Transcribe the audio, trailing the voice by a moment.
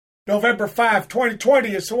November 5,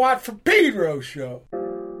 2020. It's the Watt from Pedro Show.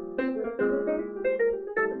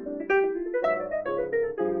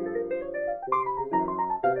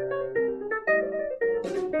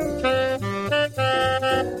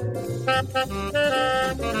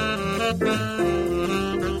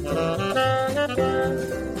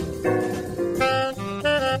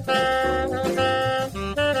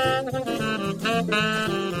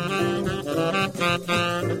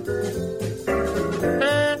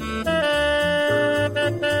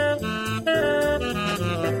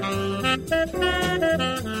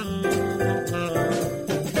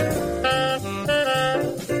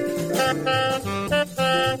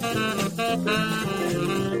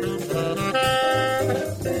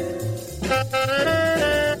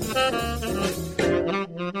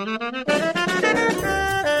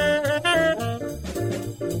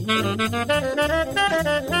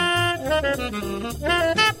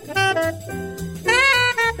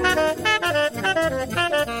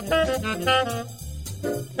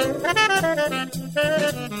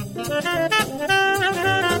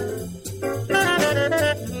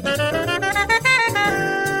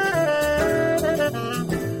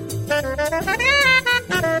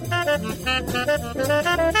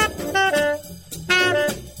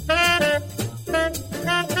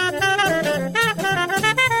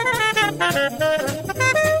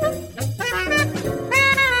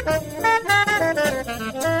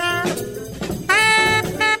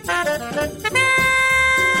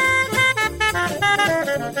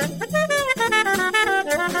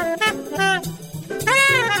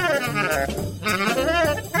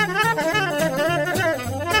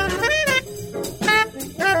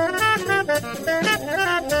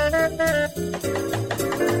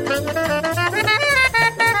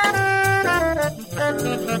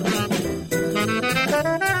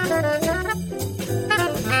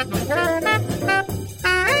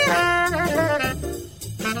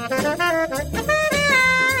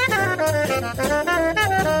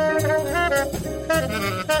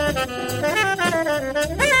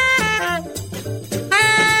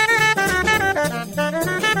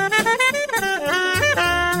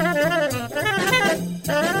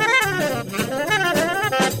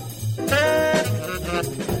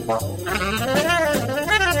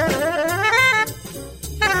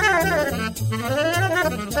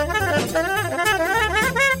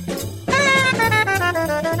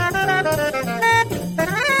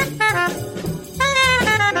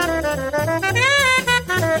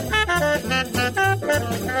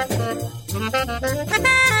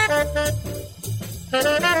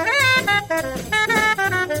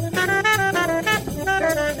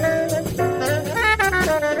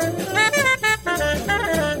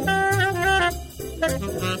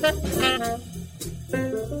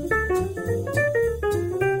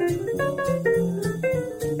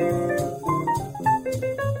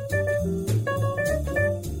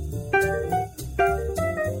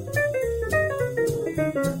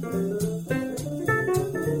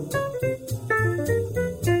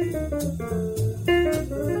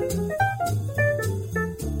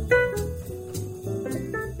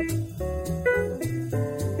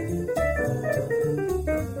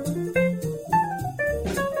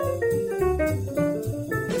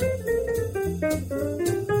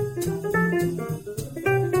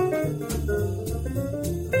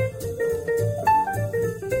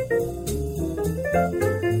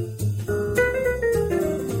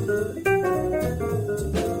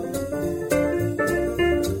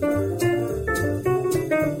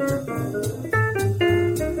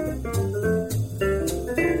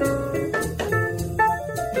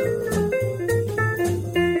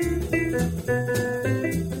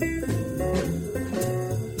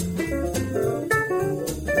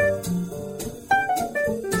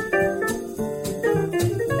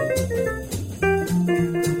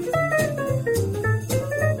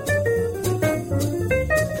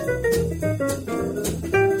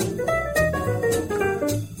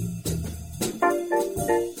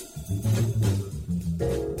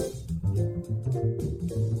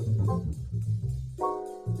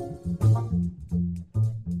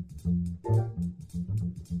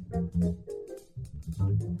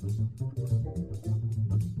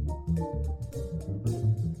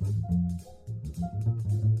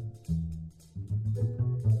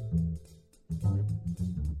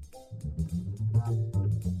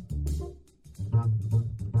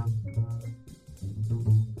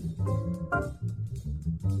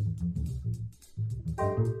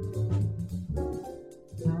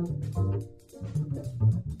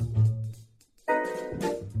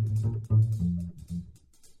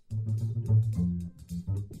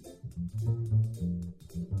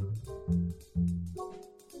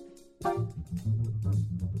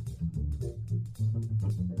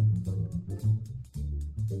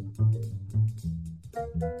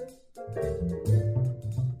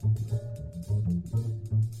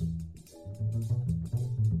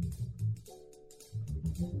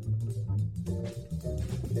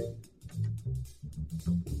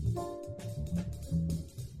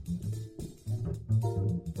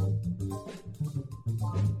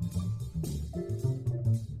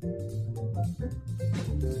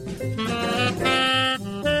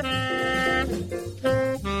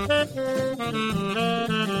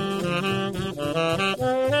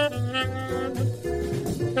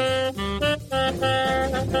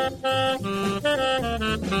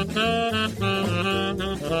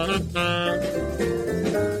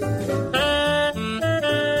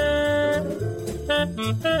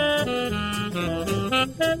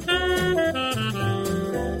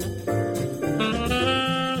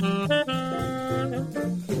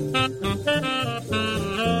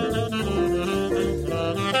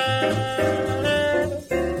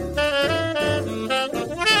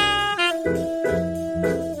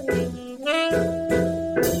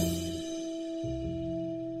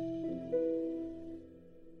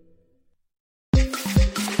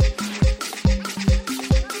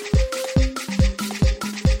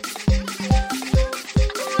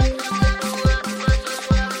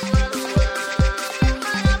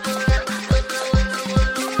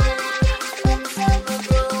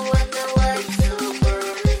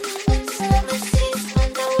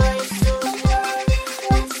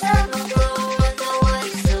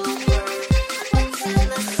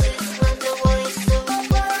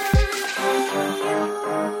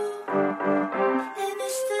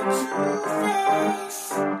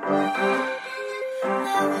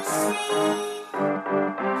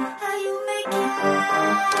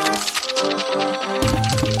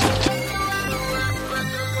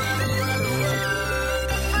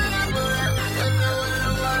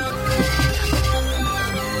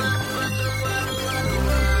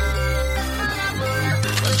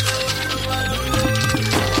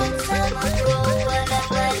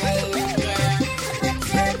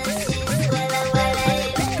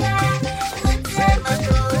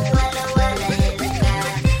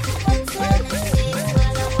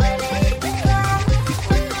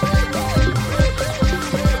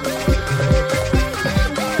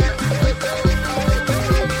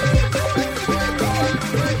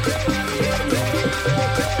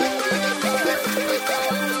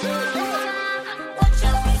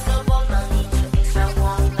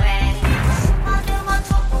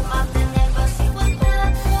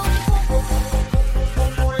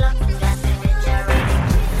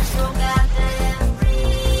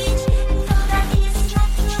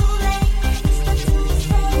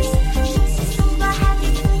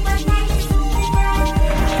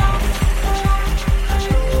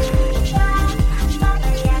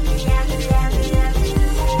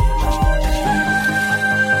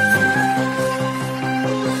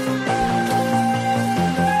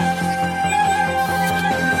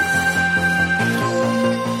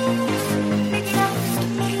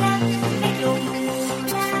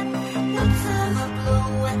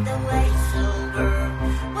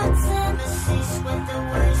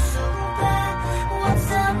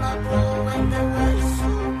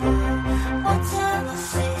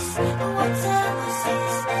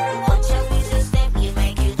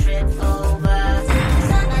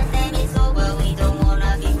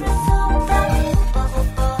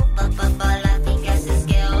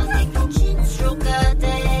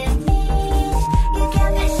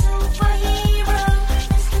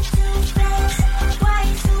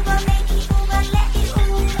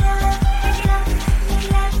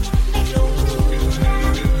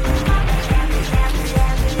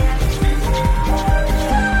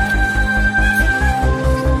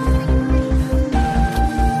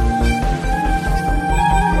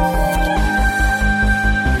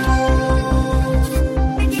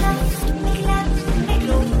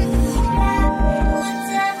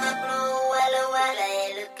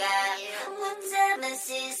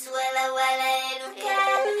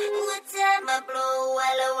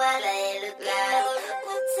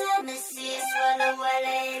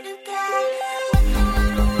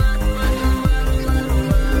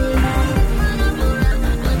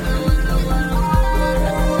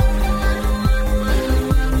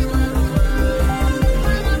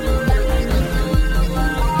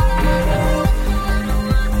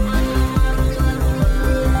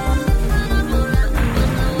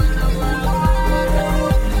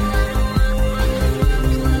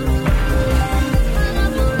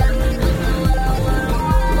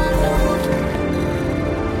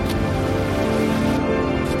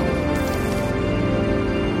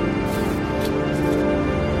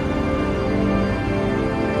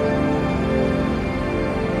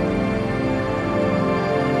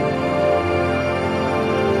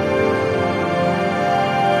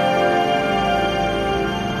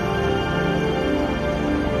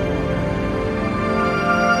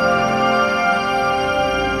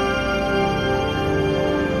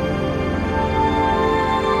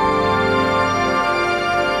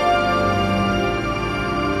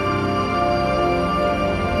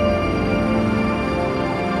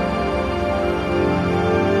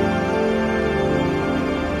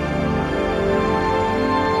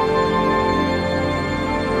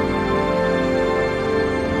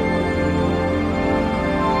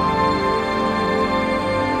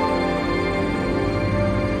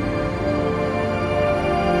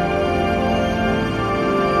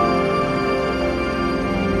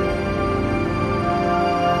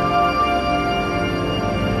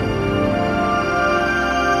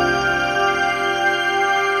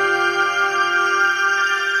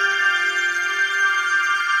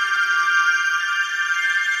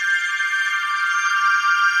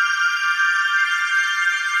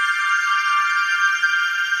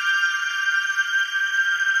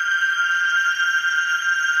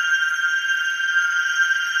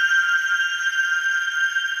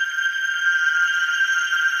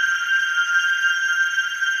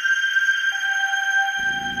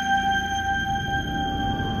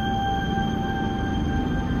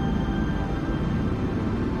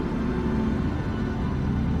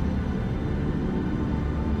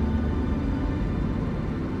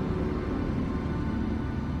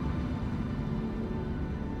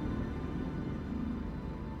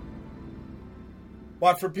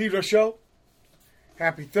 What for Pedro Show?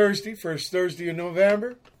 Happy Thursday, first Thursday in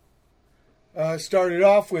November. Started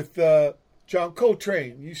off with John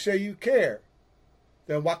Coltrane, You Say You Care.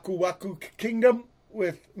 The waqwaq Kingdom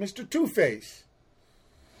with Mr. Two-Face.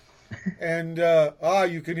 And,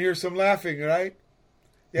 you can hear some laughing, right?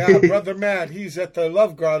 Yeah, Brother Matt, he's at the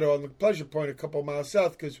Love Grotto on the Pleasure Point a couple miles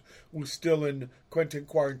south because we're still in Quentin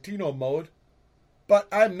Quarantino mode. But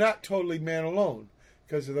I'm not totally man alone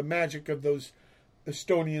because of the magic of those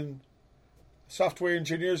Estonian software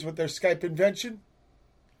engineers with their Skype invention.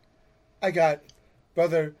 I got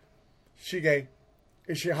Brother Shige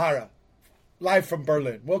Ishihara, live from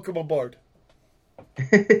Berlin. Welcome aboard.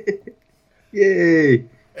 Yay!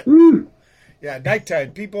 Woo. Yeah,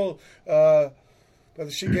 nighttime. People, Brother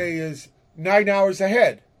Shige is 9 hours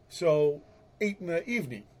ahead, so 8 in the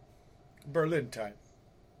evening, Berlin time.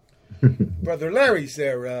 Brother Larry's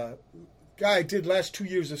there. Guy did last 2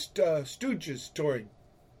 years of Stooges touring.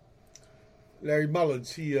 Larry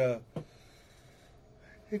Mullins.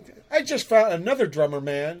 I just found another drummer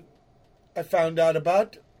man I found out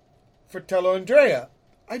about, Fratello Andrea.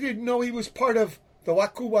 I didn't know he was part of the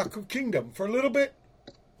waqwaq Kingdom for a little bit.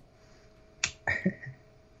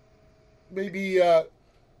 Maybe, I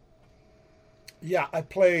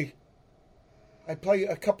play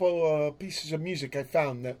a couple pieces of music I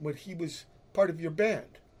found that when he was part of your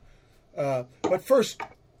band. But first,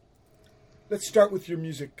 let's start with your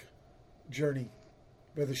music journey,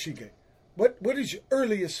 Brother Shige. What is your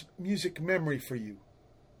earliest music memory for you?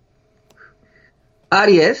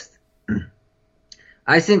 Earliest?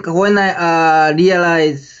 I think when I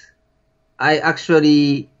realized I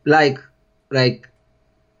actually like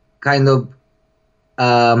kind of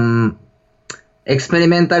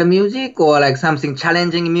experimental music or like something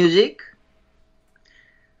challenging music.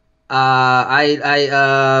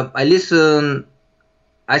 I listen.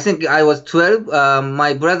 I think I was 12.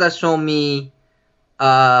 My brother showed me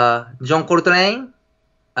John Coltrane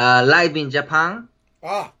live in Japan.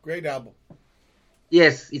 Ah, great album.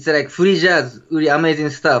 Yes, it's like free jazz, really amazing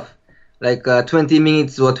stuff. Like 20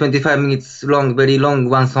 minutes or 25 minutes long, very long,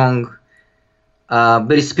 one song.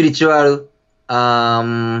 Very spiritual.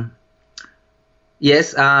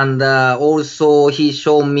 Yes, and also he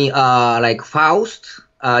showed me like Faust,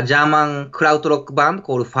 a German krautrock band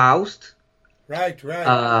called Faust. Right.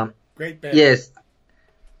 Great band. Yes.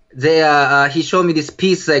 He showed me this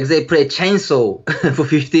piece, like they play chainsaw for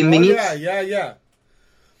 15 minutes. Yeah.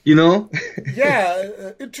 You know?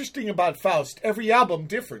 Yeah, interesting about Faust. Every album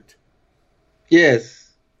different.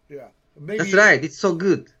 Yes. Yeah. That's right. It's so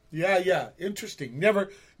good. Yeah. Interesting. Never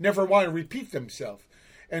want to repeat themselves.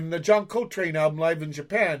 And the John Coltrane album live in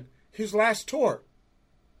Japan, his last tour.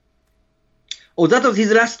 Oh, that was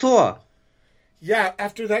his last tour? Yeah,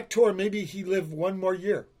 after that tour, maybe he lived one more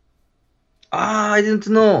year. Ah, I didn't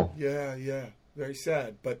know. Yeah. Very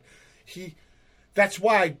sad. But that's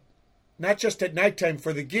why, not just at nighttime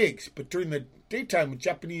for the gigs, but during the daytime when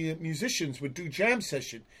Japanese musicians would do jam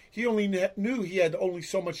session, he only knew he had only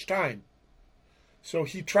so much time. So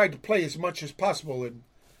he tried to play as much as possible and,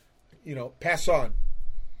 pass on.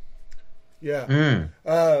 Yeah.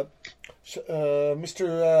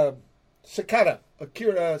 Mr. Sakata,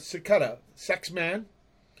 Akira Sakata, sax man,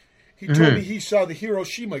 he told me he saw the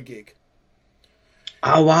Hiroshima gig.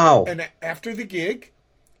 Oh, wow. And after the gig,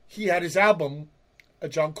 he had his album, a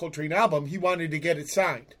John Coltrane album. He wanted to get it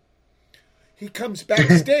signed. He comes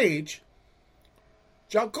backstage.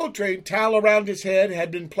 John Coltrane, towel around his head,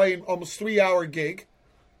 had been playing almost 3-hour gig.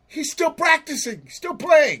 He's still practicing, still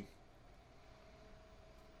playing.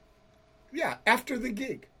 Yeah, after the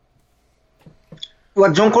gig.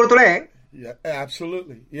 What, John Coltrane? Yeah,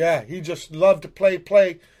 absolutely. Yeah, he just loved to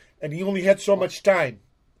play, and he only had so much time.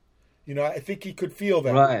 I think he could feel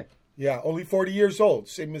that. Right. Yeah, only 40 years old,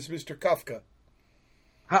 same as Mr. Kafka.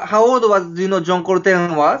 How old was, John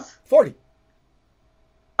Coltrane was? 40.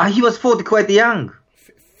 He was 40, quite young.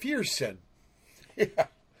 Fearson. Yeah.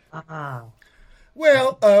 Ah.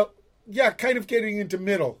 Well, kind of getting into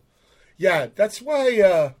middle. Yeah, that's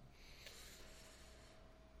why,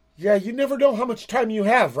 you never know how much time you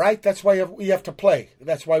have, right? That's why we have to play.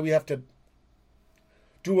 That's why we have to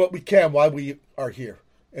do what we can while we are here.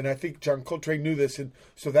 And I think John Coltrane knew this. And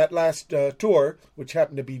so that last tour, which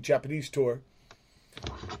happened to be Japanese tour,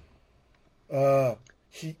 very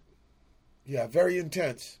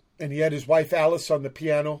intense. And he had his wife Alice on the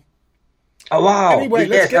piano. Oh, wow. Anyway,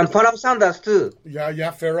 yes, and Pharoah Sanders too.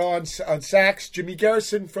 Yeah, Pharoah on sax. Jimmy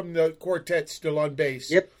Garrison from the quartet still on bass.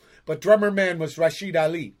 Yep. But drummer man was Rashid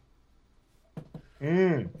Ali.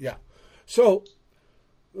 Yeah. So,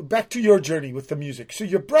 back to your journey with the music. So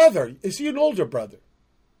your brother, is he an older brother?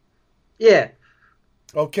 Yeah.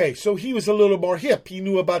 Okay, so he was a little more hip. He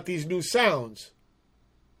knew about these new sounds.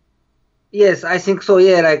 Yes, I think so.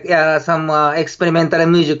 Yeah, like some experimental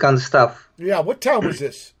music and stuff. Yeah, what town was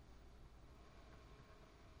this?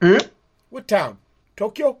 What town?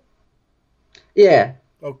 Tokyo? Yeah.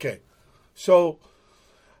 Okay. So,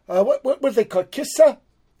 what they call kissa?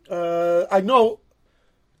 I know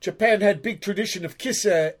Japan had big tradition of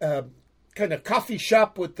kissa, kind of coffee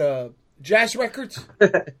shop with jazz records.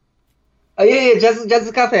 Oh, yeah, jazz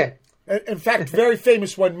cafe. In fact, very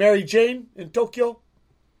famous one, Mary Jane in Tokyo.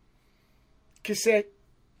 Kissa.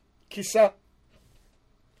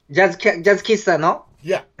 Jazz kissa, no?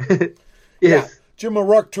 Yeah. Yes. Yeah. Jim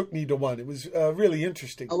O'Rourke took me to one. It was really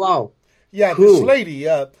interesting. Oh, wow. Yeah, Cool. this lady,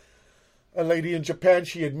 a lady in Japan,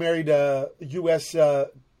 she had married a U.S.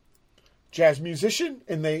 Jazz musician,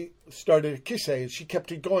 and they started a kissa, and she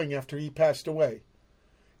kept it going after he passed away.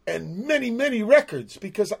 And many, many records,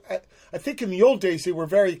 because I think in the old days they were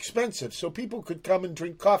very expensive, so people could come and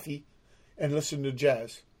drink coffee and listen to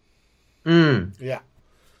jazz. Yeah.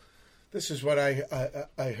 This is what I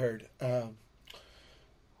heard.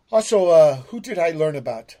 Also, who did I learn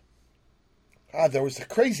about? There was a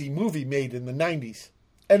crazy movie made in the 90s.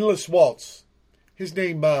 Endless Waltz. His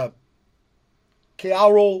name,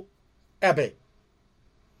 Kearo Abe.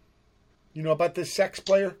 You know about this sax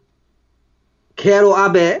player? Kearo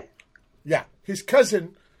Abe? Yeah. His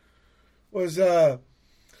cousin was, had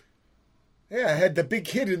the big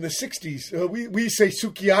hit in the 60s. We say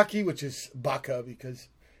sukiyaki, which is baka because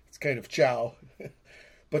it's kind of chow.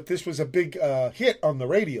 But this was a big hit on the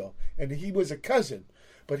radio. And he was a cousin.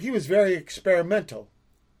 But he was very experimental.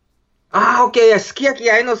 Ah, okay, yeah, sukiyaki.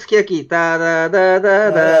 I know sukiyaki. Da da da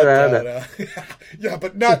da da da. Yeah,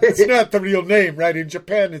 but it's not the real name, right? In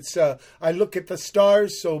Japan, it's I look at the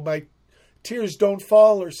stars so my tears don't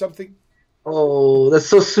fall or something. Oh, that's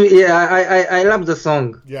so sweet. Yeah, I love the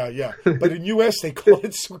song. Yeah. But in U.S., they call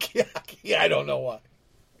it sukiyaki. I don't know why.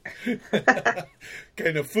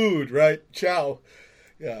 Kind of food, right? Chow.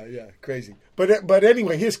 Yeah, crazy. But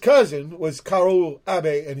anyway, his cousin was Kaoru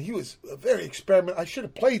Abe, and he was a very experimental. I should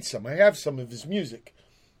have played some. I have some of his music.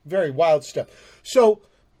 Very wild stuff. So,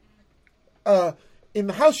 in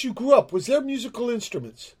the house you grew up, was there musical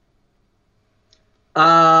instruments?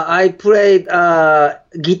 I played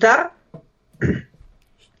guitar.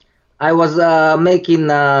 I was making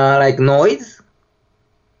like noise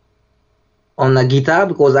on the guitar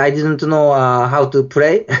because I didn't know how to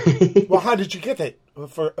play. Well, how did you get it?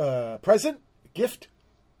 For present? Gift?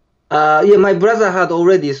 Yeah, my brother had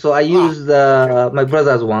already, so I used my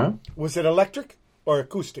brother's one. Was it electric or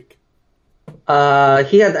acoustic? He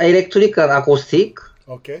had electric and acoustic.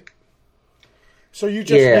 Okay. So you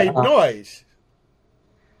just made noise?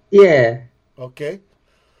 Yeah. Okay.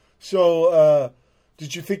 So,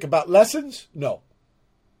 did you think about lessons? No.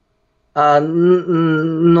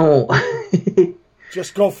 No.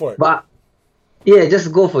 Just go for it. But yeah,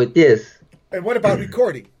 just go for it. Yes. And what about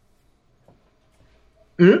recording?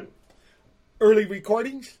 Early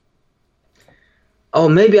recordings? Oh,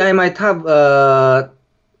 maybe I might have.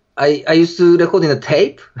 I used to record in a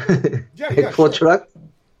tape. Yeah, 4-track.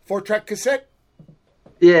 4-track cassette?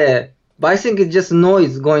 Yeah, but I think it's just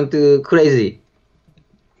noise going to crazy.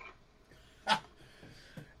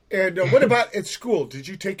 And what about at school? Did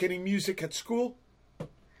you take any music at school?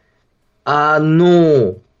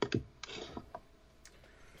 No.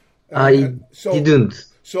 I didn't.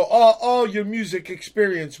 So all your music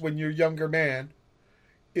experience when you're a younger man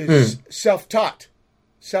is self-taught,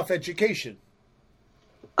 self-education.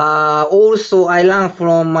 Also, I learned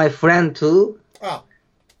from my friend too. Ah.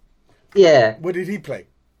 Yeah. What did he play?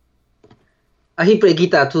 He played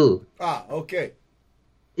guitar too. Ah, okay.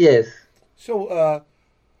 Yes. So,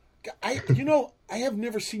 I have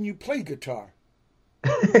never seen you play guitar.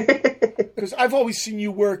 Because I've always seen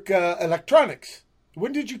you work electronics.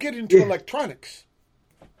 When did you get into electronics?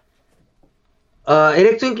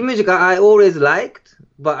 Electronic music I always liked,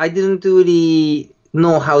 but I didn't really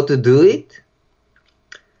know how to do it.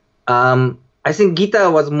 I think guitar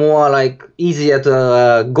was more like easier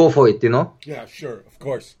to go for it, you know? Yeah, sure, of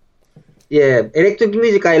course. Yeah, electronic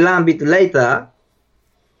music I learned a bit later.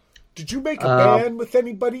 Did you make a band with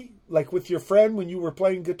anybody? Like with your friend when you were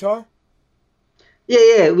playing guitar?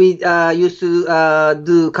 Yeah, we used to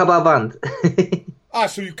do cover band.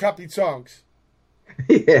 So you copied songs?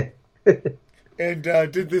 Yeah. And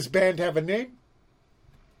did this band have a name?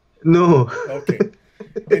 No. Okay.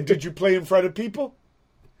 And did you play in front of people?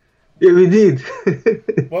 Yeah, we did.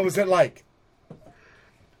 What was it like?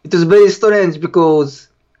 It was very strange because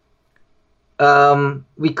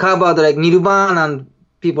we covered like Nirvana and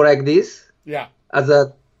people like this. Yeah. As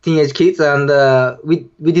a teenage kids, and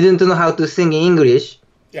we didn't know how to sing in English.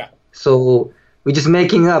 Yeah. So we just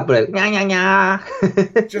making up like nya nya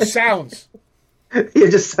nya. Just sounds. Yeah,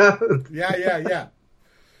 just sound. Yeah.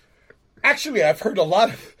 Actually, I've heard a lot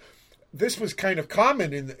of. This was kind of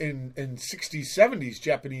common in 60s, 70s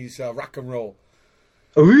Japanese rock and roll.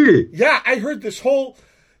 Oh, really? Yeah, I heard this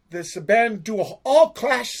band do all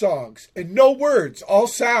Clash songs and no words, all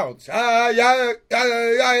sounds. Yeah,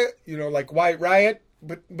 like White Riot,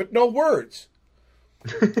 but no words.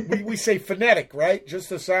 we say phonetic, right? Just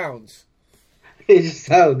the sounds. It just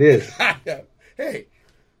sound, yes. Hey,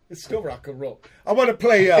 it's still rock and roll. I want to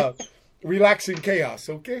play Relaxing Chaos,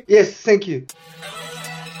 okay? Yes, thank you.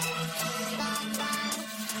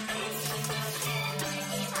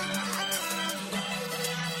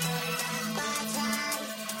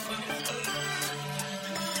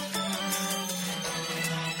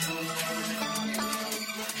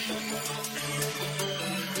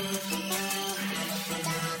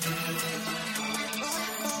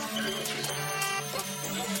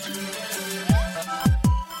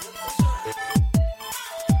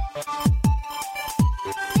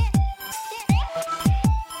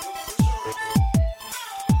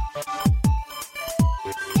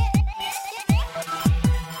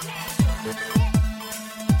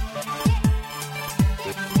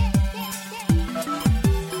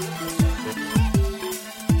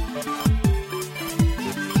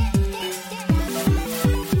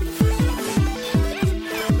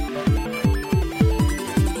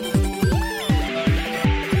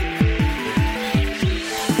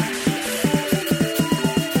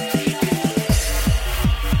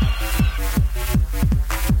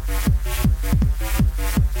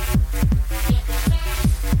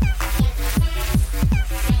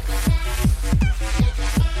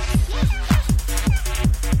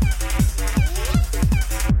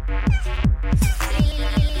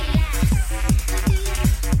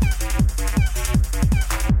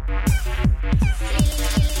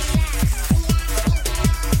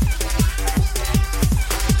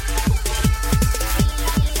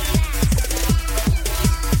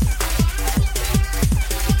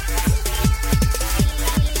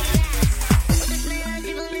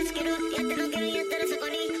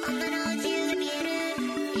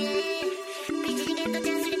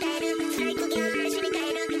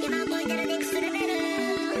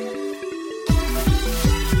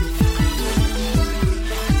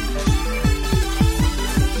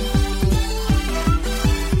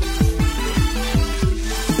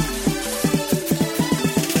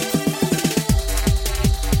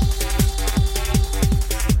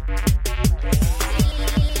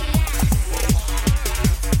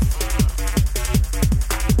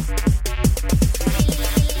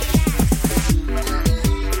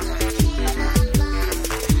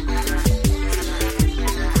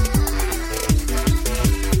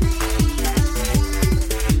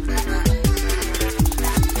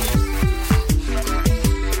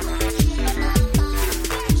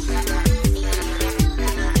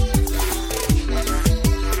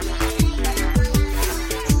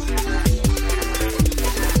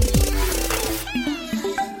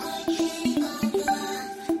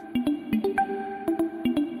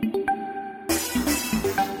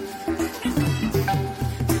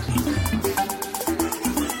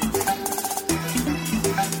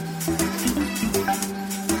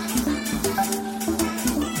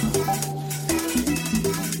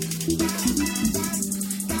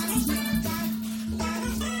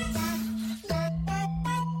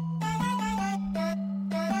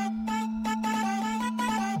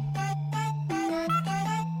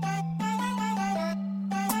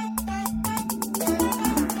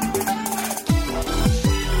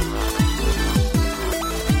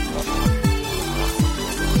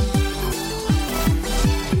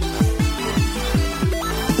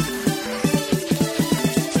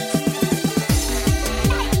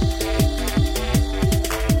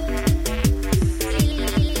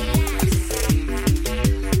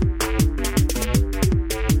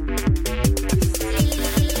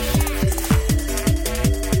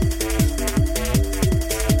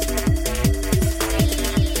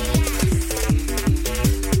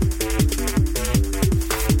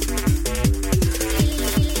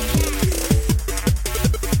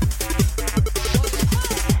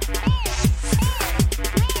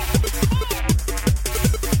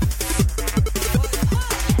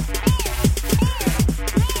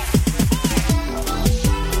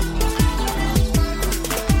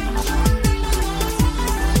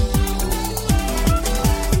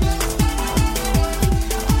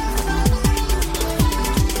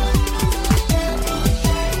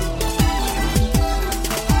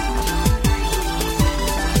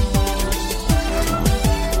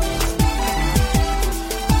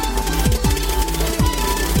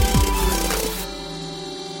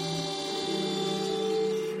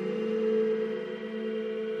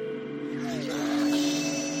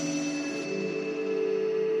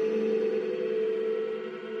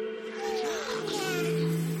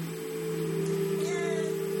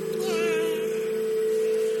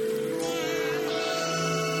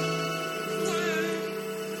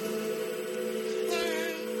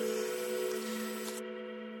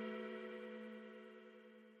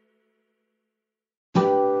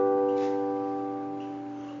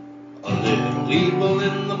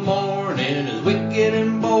 morning is wicked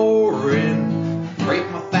and boring. Break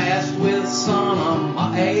my fast with sun on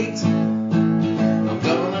my eggs. I'm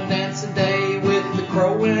gonna dance today with the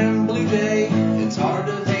crow and blue jay. It's hard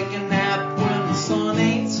to take a nap when the sun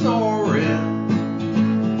ain't snoring.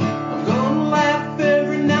 I'm gonna laugh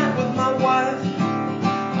every night with my wife.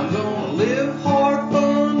 I'm gonna live hard,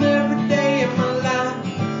 fun every day of my life.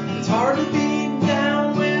 It's hard to be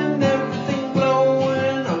down when everything's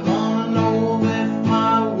glowing. I wanna know if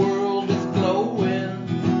my world is glowing.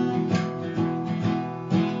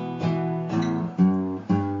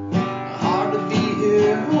 Hard to be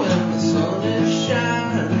here when the sun is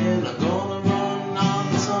shining. I'm gonna run on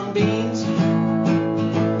sunbeams.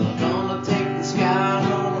 I'm gonna take the sky, I'm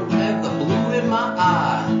gonna have the blue in my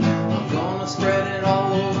eye. I'm gonna spread it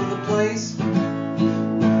all over the place.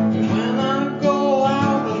 And when I go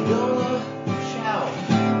out, I'm gonna shout.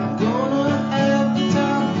 I'm gonna have the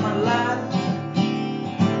time of my life.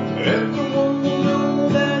 Everyone will know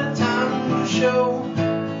that it's time to show.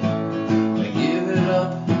 I give it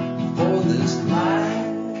up for this life.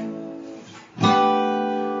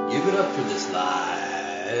 Give it up for this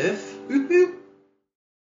life. Whoop, whoop.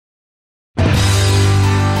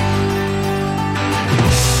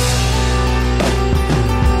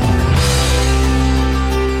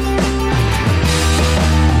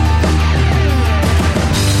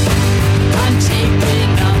 I'm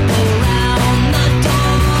taping up around the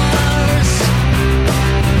doors,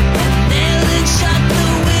 nailing shut the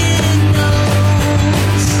windows.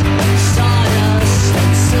 Sawdust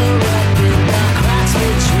and syrup in the cracks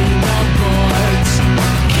between the boards,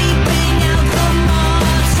 keeping out the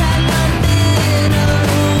moths and the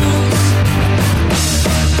minnows.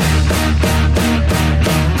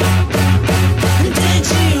 Did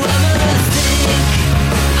you ever think,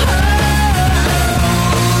 oh,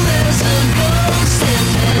 there's a ghost in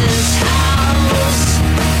this house,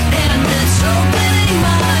 and it's opening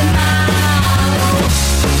my mouth.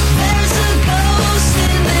 There's a ghost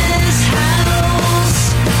in this house.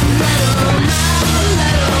 Let 'em out,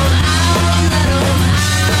 let 'em out, let 'em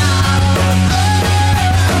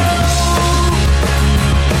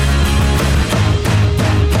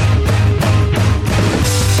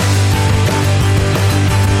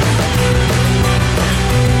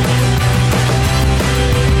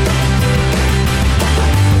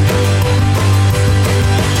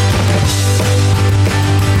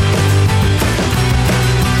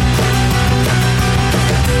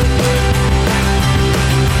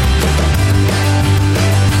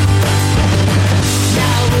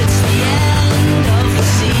Now it's the end of the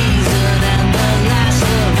season and the last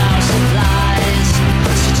of our supplies.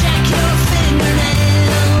 So check your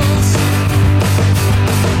fingernails,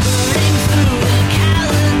 burning through the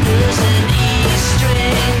calendars and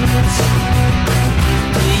e-strings.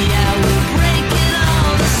 Yeah, we're breaking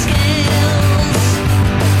all the scales.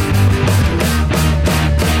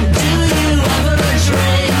 Do you ever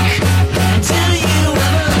drink? Do you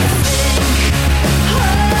ever think, oh,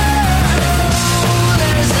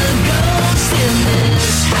 there's a ghost in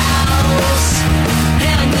this house,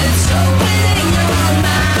 and it's opening your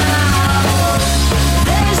mouth.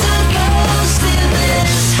 There's a ghost in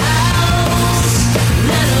this house.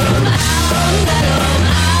 Let 'em out, let 'em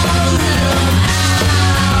out, let 'em out.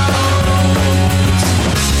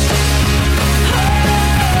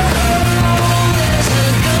 There's a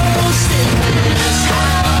ghost in this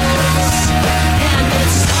house, and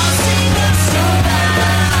it's tossing us about.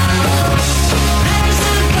 There's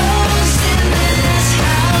a ghost in this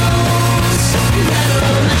house. Let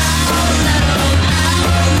 'em out, let 'em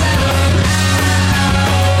out, let 'em out.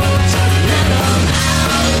 Let 'em out, let 'em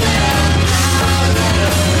out, let 'em out. Let 'em out, let 'em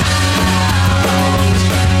out, let 'em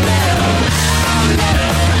out. Let 'em out, let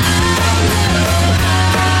 'em out, let 'em out.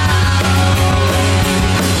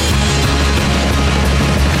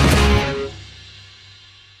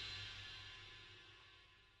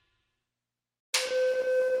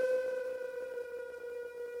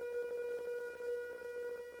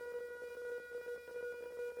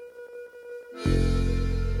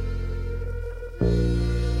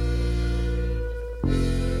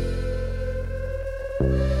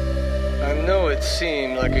 I know it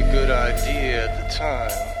seemed like a good idea at the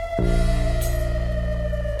time,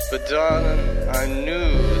 but darling, I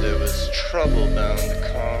knew there was trouble bound to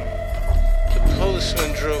come. The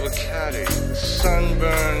postman drove a caddy,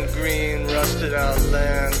 sunburned, green, rusted out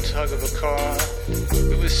land tug of a car.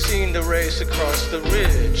 It was seen to race across the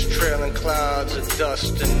ridge, trailing clouds of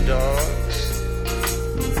dust and dogs.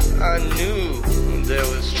 I knew there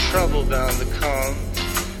was trouble bound to come.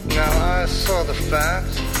 Now I saw the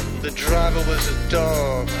fact. The driver was a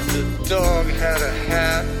dog. The dog had a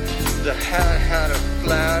hat The hat had a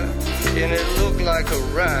flat, and it looked like a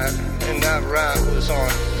rat, and that rat was on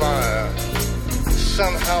fire.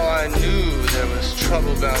 Somehow I knew there was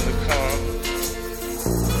trouble bound to come.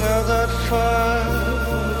 Now that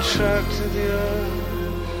fire attracted the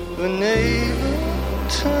earth, but neighbor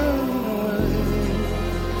turned away.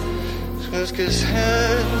 'Twas 'cause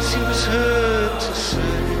hands he was heard to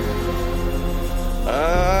say,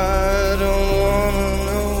 I don't wanna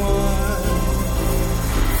know why.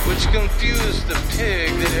 Which confused the pig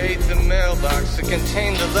that ate the mailbox that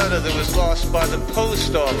contained the letter that was lost by the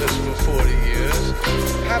post office for 40 years.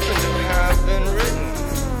 Happened to have been written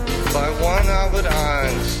by one Albert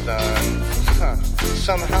Einstein.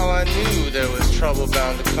 Somehow I knew there was trouble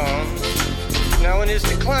bound to come. Now in his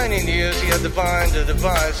declining years he had divined a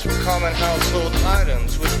device for common household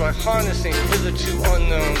items, which by harnessing hitherto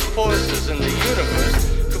unknown forces in the universe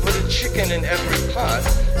could put a chicken in every pot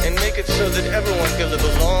and make it so that everyone could live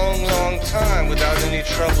a long, long time without any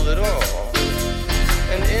trouble at all.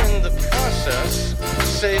 And in the process,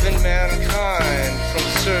 saving mankind from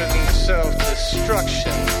certain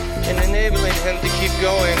self-destruction and enabling him to keep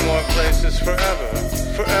going more places forever,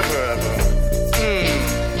 forever, ever.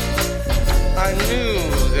 I knew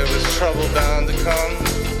there was trouble bound to come.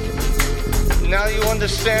 Now you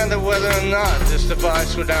understand that whether or not this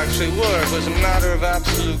device would actually work was a matter of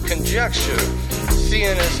absolute conjecture,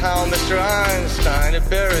 seeing as how Mr. Einstein had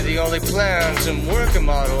buried the only plans and working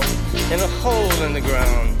model in a hole in the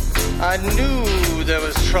ground. I knew there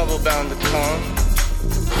was trouble bound to come.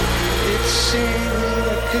 It seemed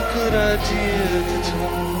like a good idea to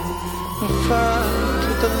talk and find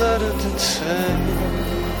what the letter did say.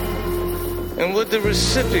 And would the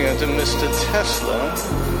recipient of Mr. Tesla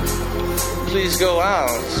please go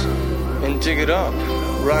out and dig it up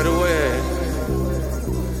right away?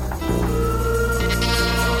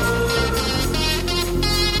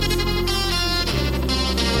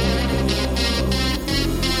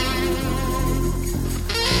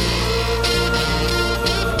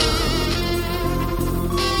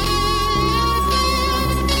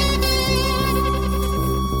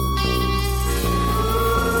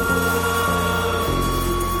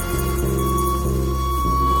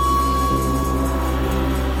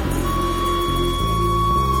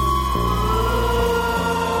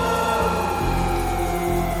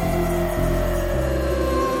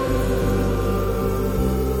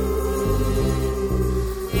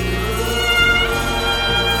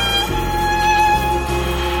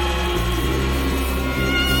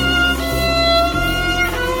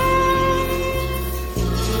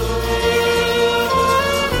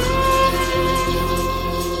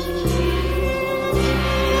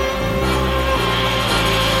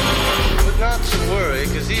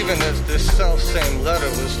 Self-same letter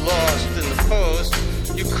was lost in the post,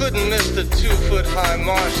 you couldn't miss the 2-foot-high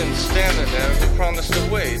Martian standing there who promised to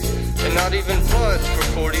wait and not even budge for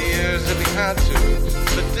 40 years if he had to.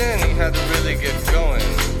 But then he had to really get going.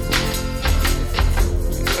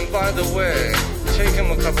 And by the way, take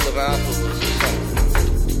him a couple of apples or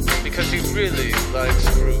something, because he really likes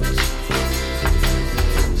fruit.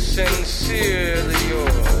 Sincerely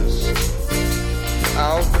yours,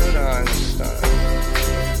 Albert Einstein.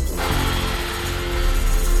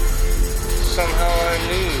 Somehow I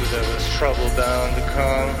knew there was trouble bound to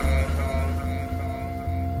come.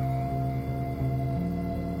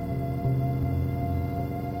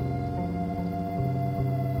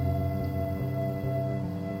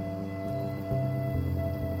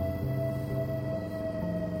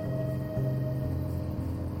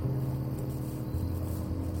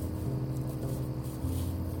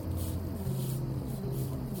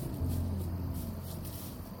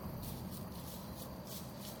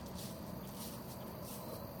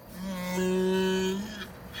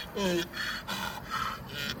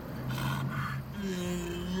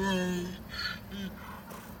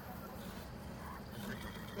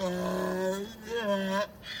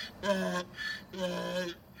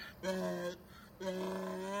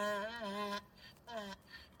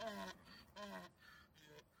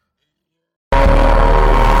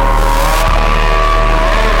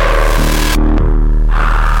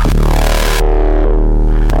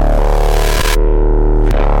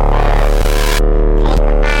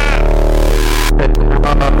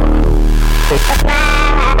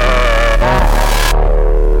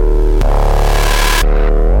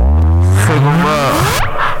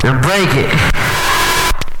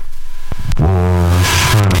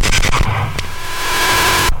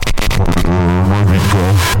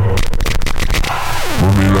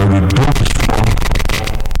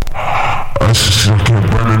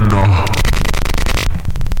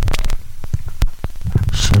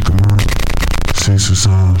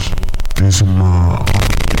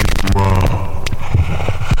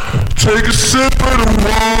 Take a sip of the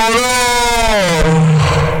water,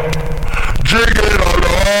 drink it all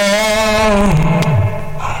up.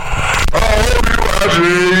 I hope you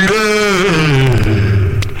hydrated.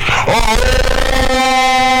 Oh,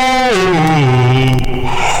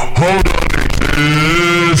 hold on,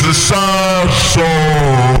 this is a sad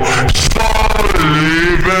song. Start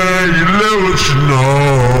leaving, you live what you know.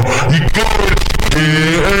 You go what you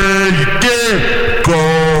get, and you get go.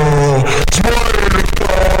 It's more than a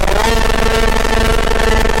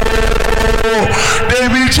they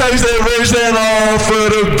be chasing rich and all for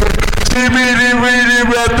the see me, they read it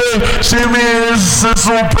right there. See me in some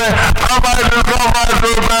pain. I might just go out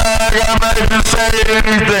the bag. I might just say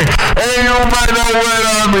anything. And you might know what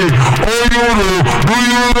I mean. Oh, you do. Do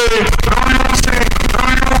you live? Do you see? Do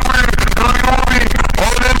you breathe? Do you mean?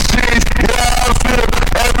 All them shit. Yeah, I feel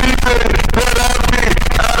everything that I be.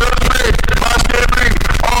 Out of me. My skin,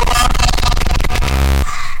 all my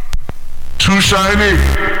too shiny.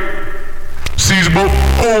 Seasonable.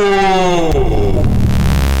 Oh,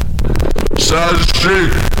 side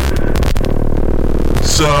street,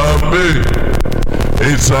 samm,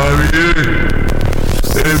 italian,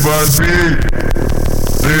 everybody,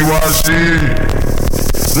 they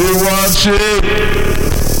watch it,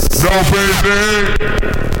 no payday,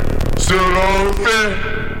 still don't fit.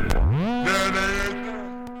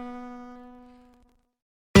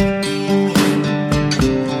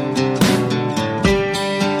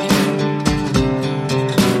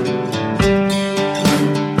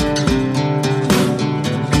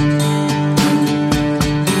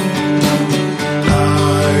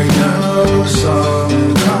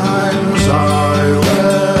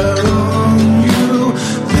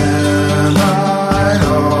 Then I'd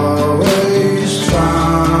always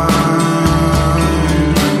find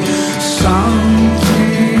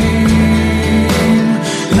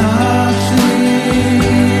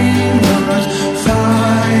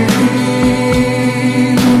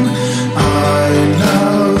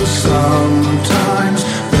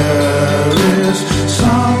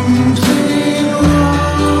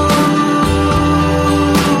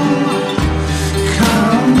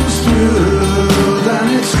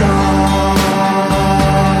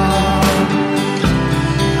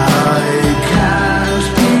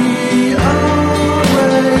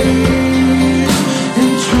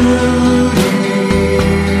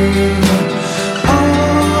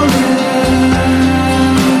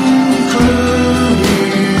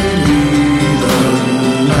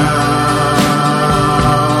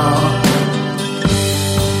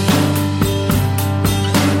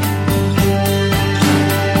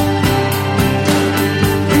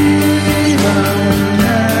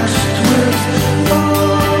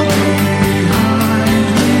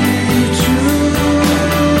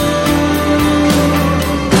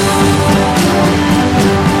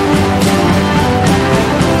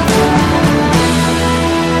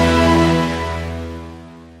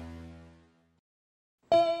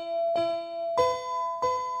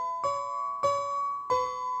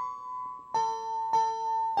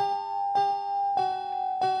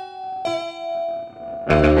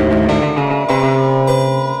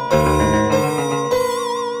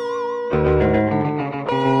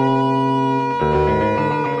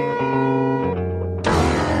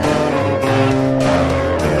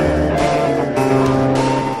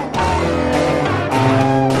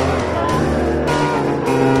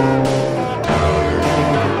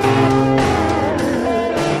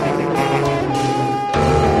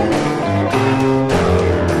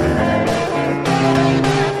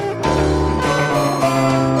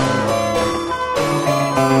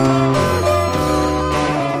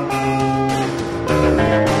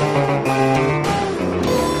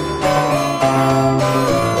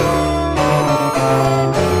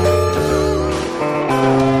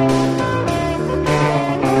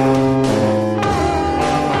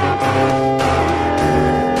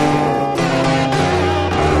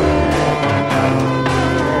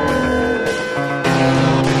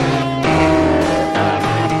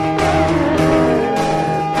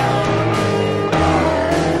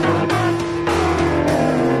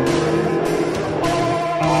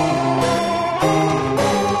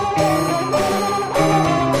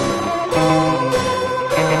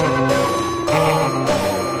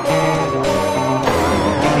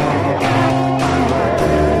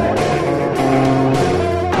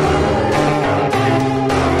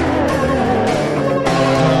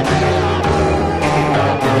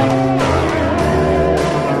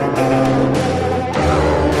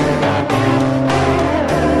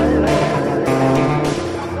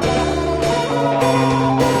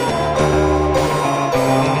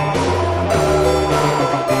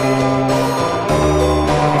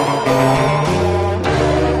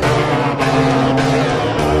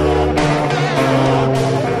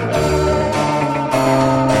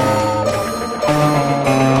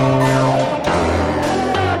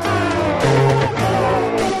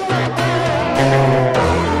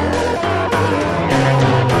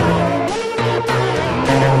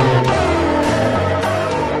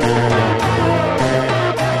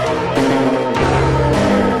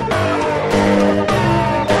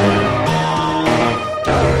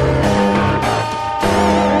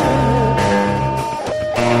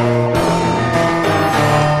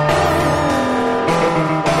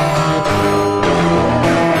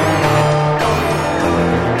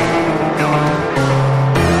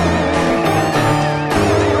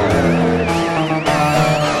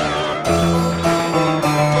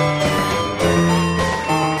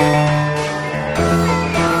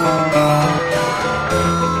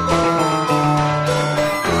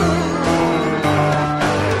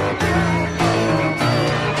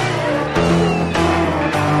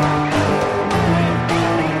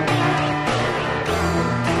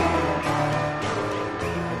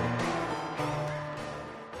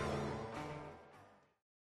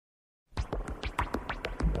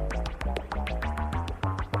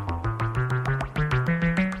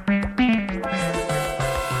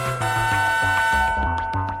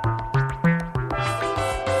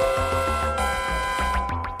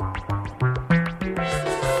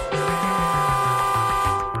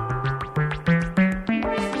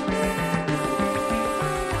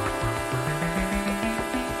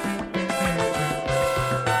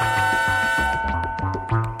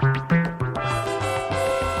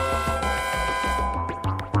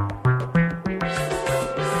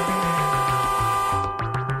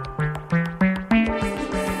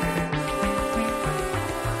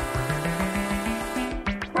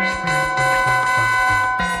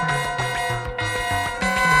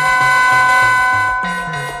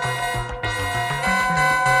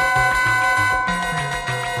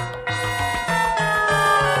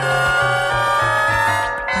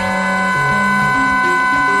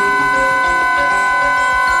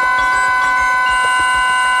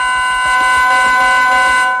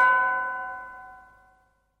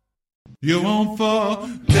You won't fall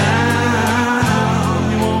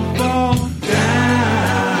down. You won't fall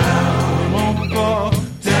down. You won't fall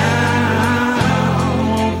down. You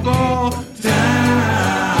won't fall down.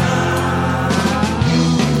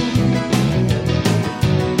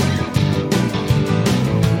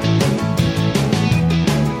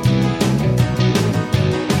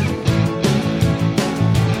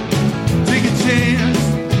 Take a chance,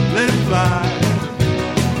 let it fly.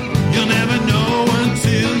 You'll never know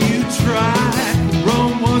until you try.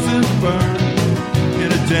 Rome wasn't burned in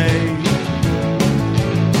a day.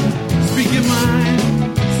 Speak your mind,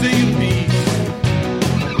 say your piece.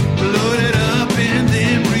 Load it up and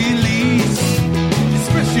then release.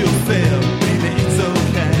 Express yourself, baby, it's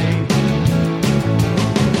okay.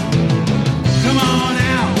 Come on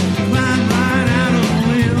out, climb right out on the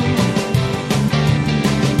limb.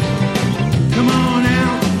 Come on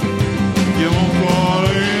out, you won't fall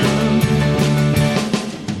in.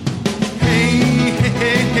 Hey,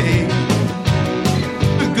 hey, hey,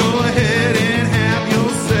 go ahead and have your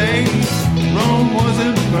say. Rome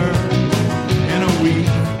wasn't burned in a week.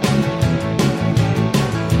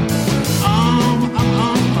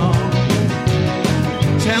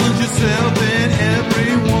 Challenge yourself and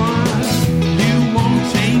everyone. You won't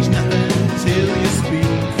change nothing till you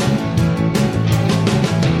speak.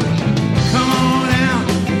 Come on out,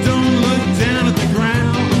 don't look down at the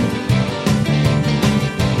ground.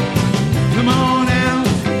 Come on out,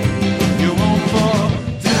 you won't fall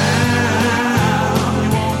down. You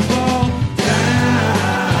won't fall down.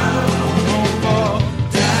 You won't fall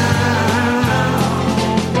down. You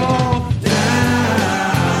won't fall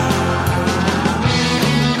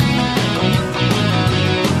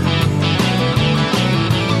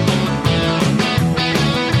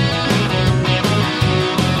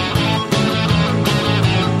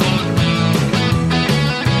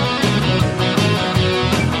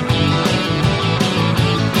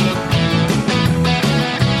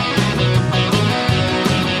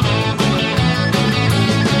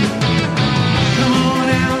Come on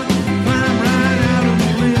out, climb right out of the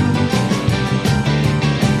limb.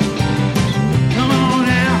 Come on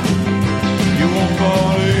out, you won't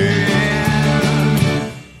fall in.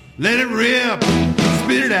 Let it rip,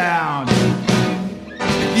 spit it out.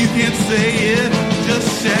 If you can't say it, just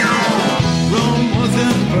shout. Rome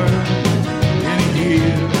wasn't burned in a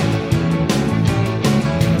year.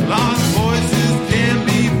 Lost voices can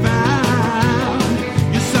be found.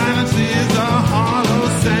 Your silence is a hollow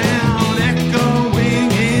sound, echoing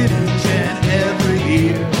in each and every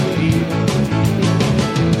ear.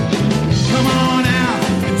 Come on out,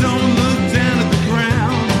 and don't look down at the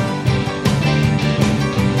ground.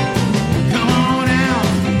 Come on out,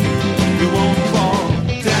 you won't fall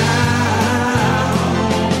down.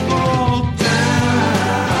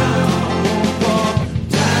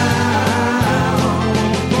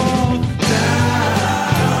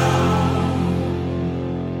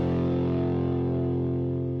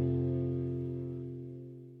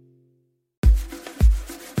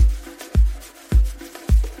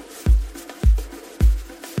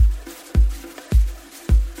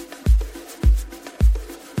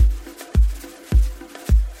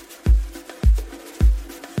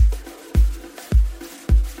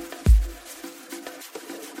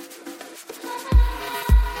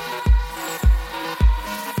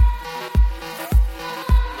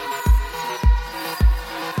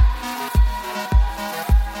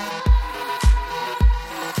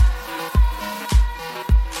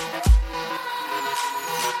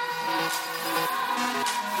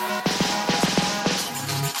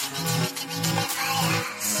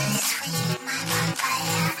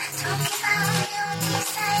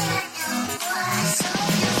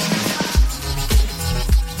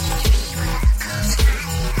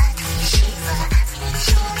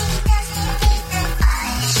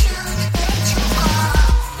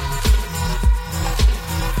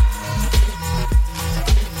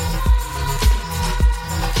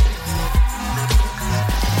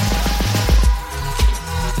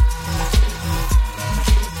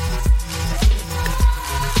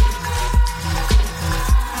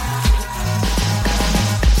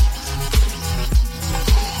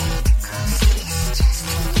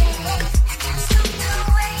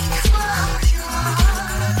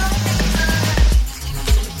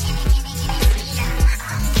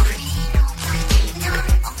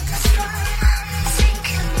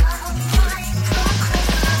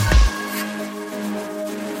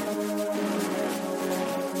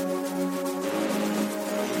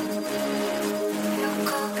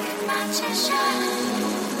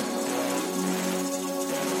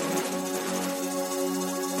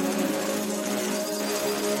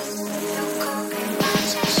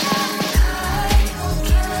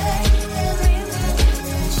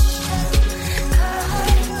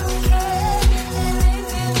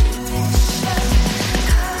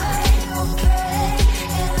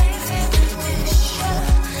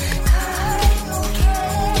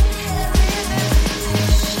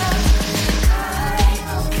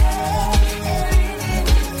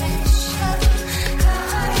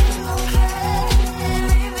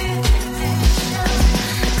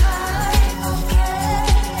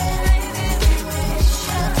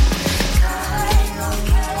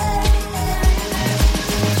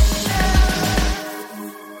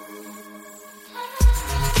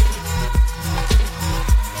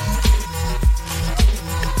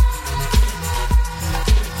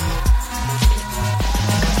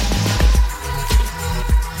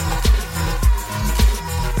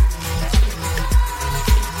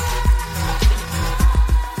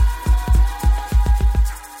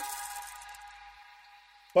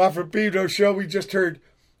 Well, for Pedro Show, we just heard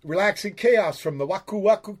Relaxing Chaos from the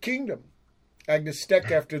waqwaq Kingdom. Agnes Steck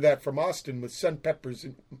after that from Austin with Sun Peppers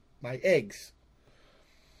and My Eggs.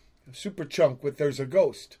 Superchunk with There's a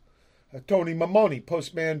Ghost. Tony Maimone,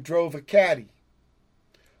 Postman Drove a Caddy.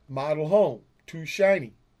 Model Home, Too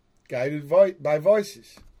Shiny. Guided by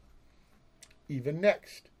Voices. Even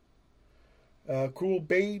Next. Cruel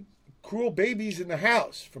Babies in the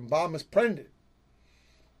House from bomis Prendin.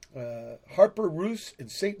 Harper, Russe,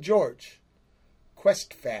 and St. George.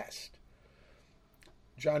 Quest Fast.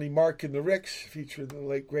 Johnny Mark and the Ricks, featuring the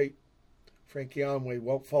late great Frankie Onway,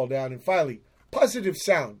 Won't Fall Down. And finally, Positive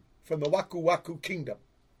Sound from the waqwaq Kingdom.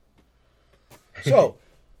 So,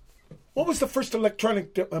 what was the first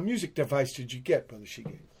electronic music device did you get, Brother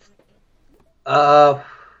Shige? I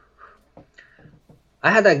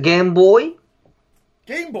had a Game Boy.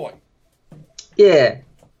 Game Boy? Yeah.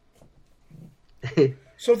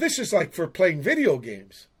 So this is like for playing video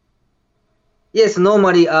games? Yes,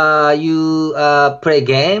 normally you play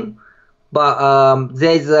game, but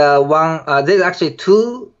there's there's actually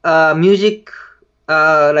two music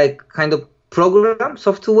like kind of program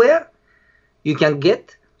software you can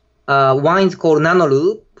get. One is called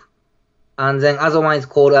Nanoloop, and then other one is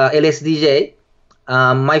called LSDJ.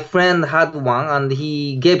 My friend had one and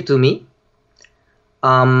he gave to me.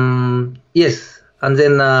 Yes, and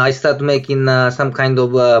then I started making some kind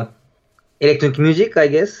of electronic music, I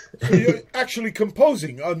guess. So you're actually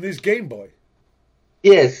composing on this Game Boy?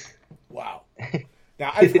 Yes. Wow.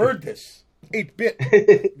 Now, I've heard this.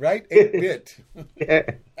 8-bit, right? 8-bit.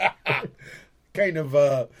 Kind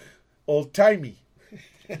of old-timey.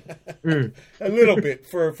 A little bit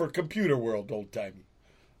for computer world old-timey.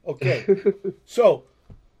 Okay. So,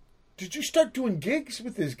 did you start doing gigs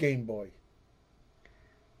with this Game Boy?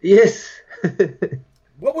 Yes.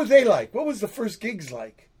 What were they like? What was the first gigs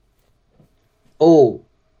like? Oh,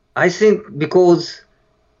 I think because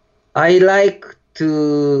I like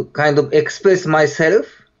to kind of express myself,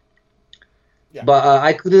 but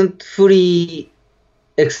I couldn't fully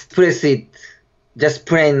express it just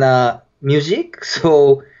playing music.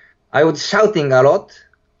 So I was shouting a lot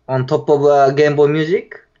on top of Game Boy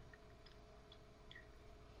music.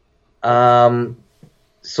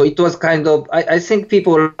 So it was kind of, I think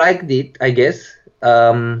people liked it, I guess.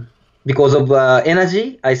 Because of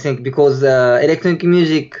energy, I think, because electronic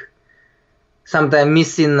music sometimes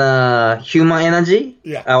missing human energy.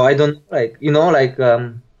 Yeah. I don't like, like.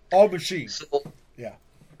 All machine. So, yeah.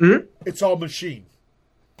 Hmm? It's all machine.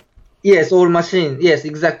 Yes, all machine. Yes,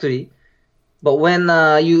 exactly. But when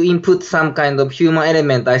you input some kind of human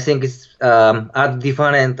element, I think it's add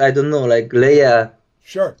different, I don't know, like layer.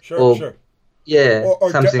 Sure. Yeah, Or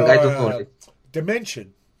something, I don't know.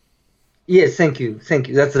 Dimension. Yes, thank you.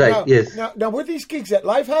 That's right. Now, yes. Now, were these gigs at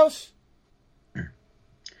Live House?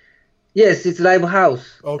 Yes, it's live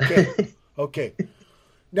house. Okay.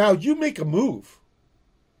 Now you make a move.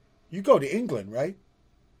 You go to England, right?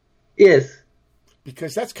 Yes.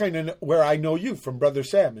 Because that's kind of where I know you from, Brother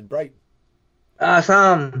Sam in Brighton.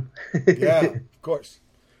 Samm. Yeah, of course.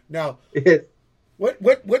 Now, yes.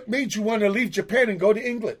 What made you want to leave Japan and go to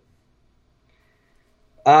England?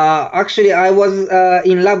 Actually, I was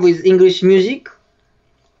in love with English music,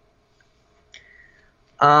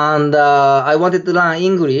 and I wanted to learn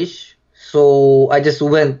English, so I just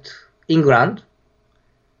went England.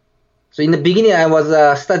 So in the beginning, I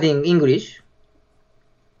was studying English,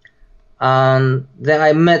 and then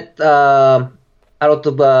I met a lot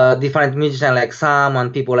of different musicians like Samm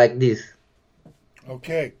and people like this.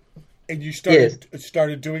 Okay, and you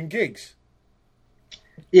started doing gigs.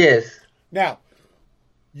 Yes. Now,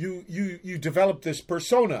 you developed this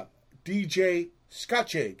persona, DJ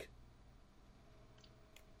Scotch Egg.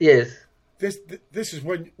 Yes. This is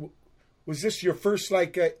when, was this your first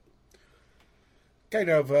like kind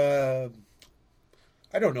of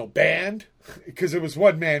I don't know, band? Because it was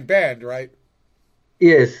one man band, right?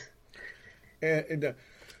 Yes. And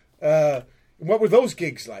what were those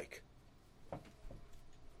gigs like?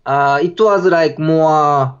 It was like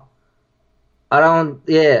more around,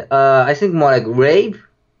 I think more like rave,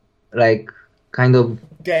 like kind of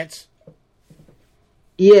dance.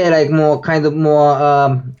 Yeah, like more kind of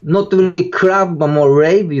more not really club but more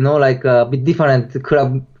rave, like a bit different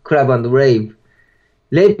club and rave.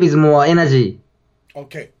 Rave is more energy.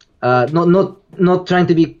 Okay. Not trying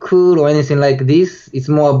to be cool or anything like this. It's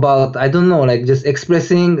more about, I don't know, like just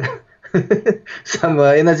expressing some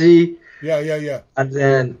energy. Yeah. And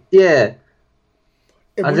then yes.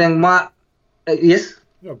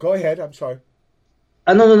 No, go ahead. I'm sorry.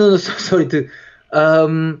 No. Sorry too.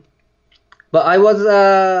 But I was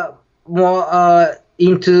more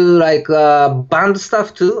into like band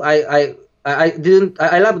stuff too. I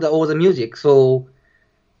loved all the music. So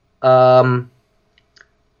when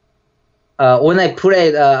I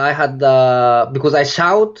played, I had because I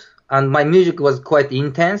shout and my music was quite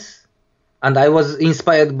intense, and I was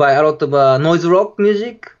inspired by a lot of noise rock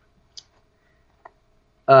music.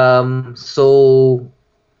 So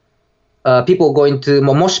people going to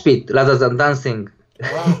mosh pit rather than dancing.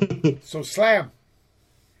 Wow. So slam.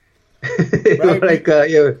 Right? Like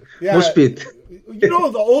mosh pit. You know,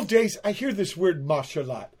 the old days, I hear this word mosh a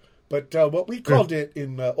lot, but what we called it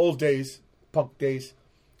in old days, punk days,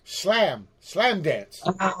 slam dance.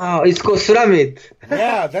 Oh, it's called slam it.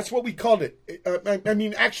 Yeah, that's what we called it. I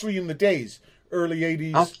mean, actually in the days, early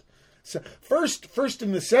 80s. Okay. So first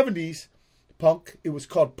in the 70s, punk, it was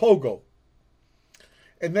called pogo.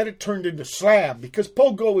 And then it turned into slam, because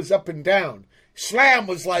pogo was up and down. Slam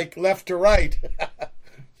was like left to right.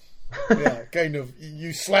 Yeah, kind of,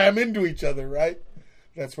 you slam into each other, right?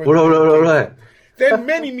 That's what. Right. Then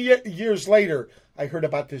many years later, I heard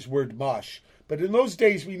about this word mosh. But in those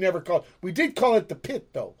days, we did call it the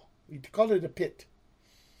pit, though. We called it a pit.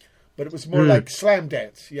 But it was more like slam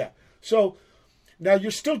dance, yeah. So, now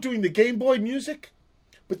you're still doing the Game Boy music?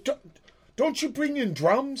 But don't you bring in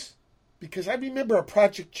drums? Because I remember a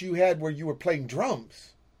project you had where you were playing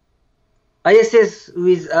drums. Yes,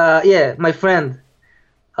 with, my friend.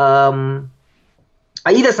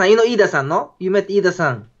 Ida-san, you know Ida-san, no? You met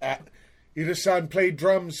Ida-san. Ida-san played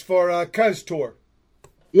drums for Kaz tour.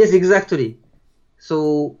 Yes, exactly.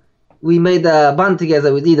 So we made a band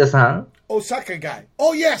together with Ida-san. Osaka guy.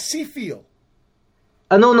 Oh, yeah, Seafield.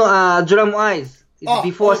 No, Drum Eyes. It's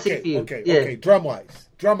before Seafield. Okay. Drum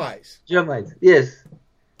Eyes. Yes.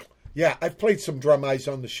 Yeah, I've played some Drum Eyes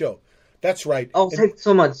on the show. That's right. Oh, thanks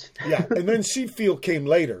so much. Yeah, and then Seafield came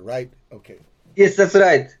later, right? Okay. Yes, that's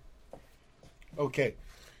right. Okay.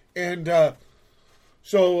 And this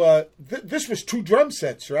was 2 drum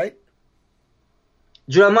sets, right?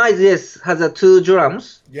 Drum Eyes, yes, has 2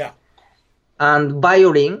 drums. Yeah. And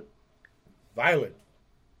violin.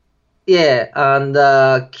 Yeah, and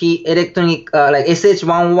key electronic, like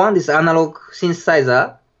SH11, this analog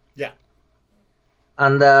synthesizer. Yeah.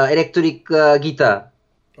 And electric guitar.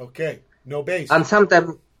 Okay. No bass. And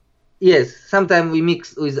sometimes we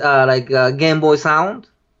mix with Game Boy sound.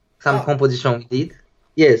 Some composition we did.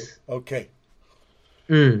 Yes. Okay.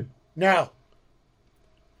 Now,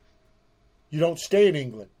 you don't stay in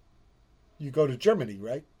England. You go to Germany,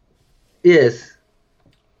 right? Yes.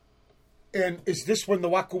 And is this when the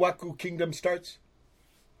waqwaq kingdom starts?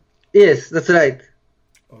 Yes, that's right.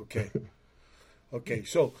 Okay. Okay,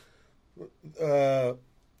 so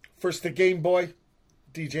first the Game Boy,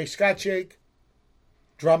 DJ Scotch Egg,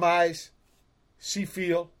 Drum Eyes,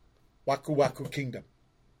 Seafield, waqwaq kingdom.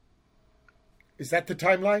 Is that the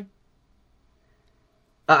timeline?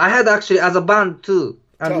 I had actually as a band too,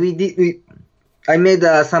 and I made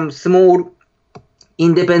some small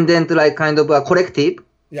independent like kind of a collective.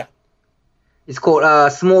 Yeah. It's called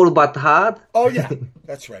Small But Hard. Oh yeah,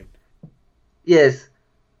 that's right. Yes,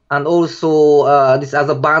 and also this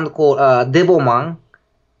other band called Devilman.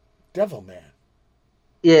 Devilman.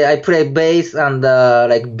 Yeah, I play bass and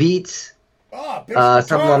like beats. Ah, bass guitar.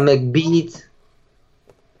 Someone make beats.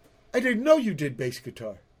 I didn't know you did bass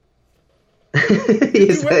guitar.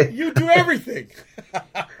 Yes, you do everything.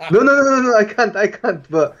 No, I can't,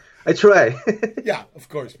 but I try. Yeah, of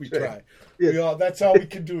course, we try. Yes. That's all we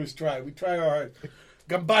can do is try. We try our hard.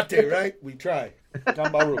 Gambate, right? We try.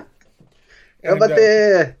 Gambaru.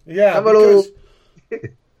 Gambate. Yeah, Gambaru. because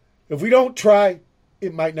if we don't try,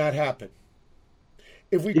 it might not happen.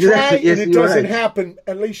 If we try and it doesn't happen,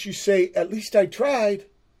 at least you say, at least I tried.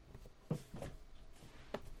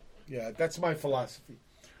 Yeah, that's my philosophy.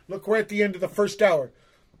 Look, we're at the end of the first hour.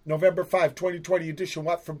 November 5, 2020 edition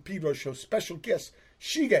Watt from Pedro Show. Special guest,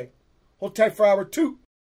 Shige. Hold tight for hour 2.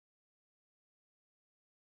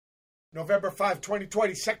 November 5,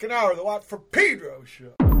 2020, second hour, the Watt from Pedro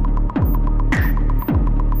Show.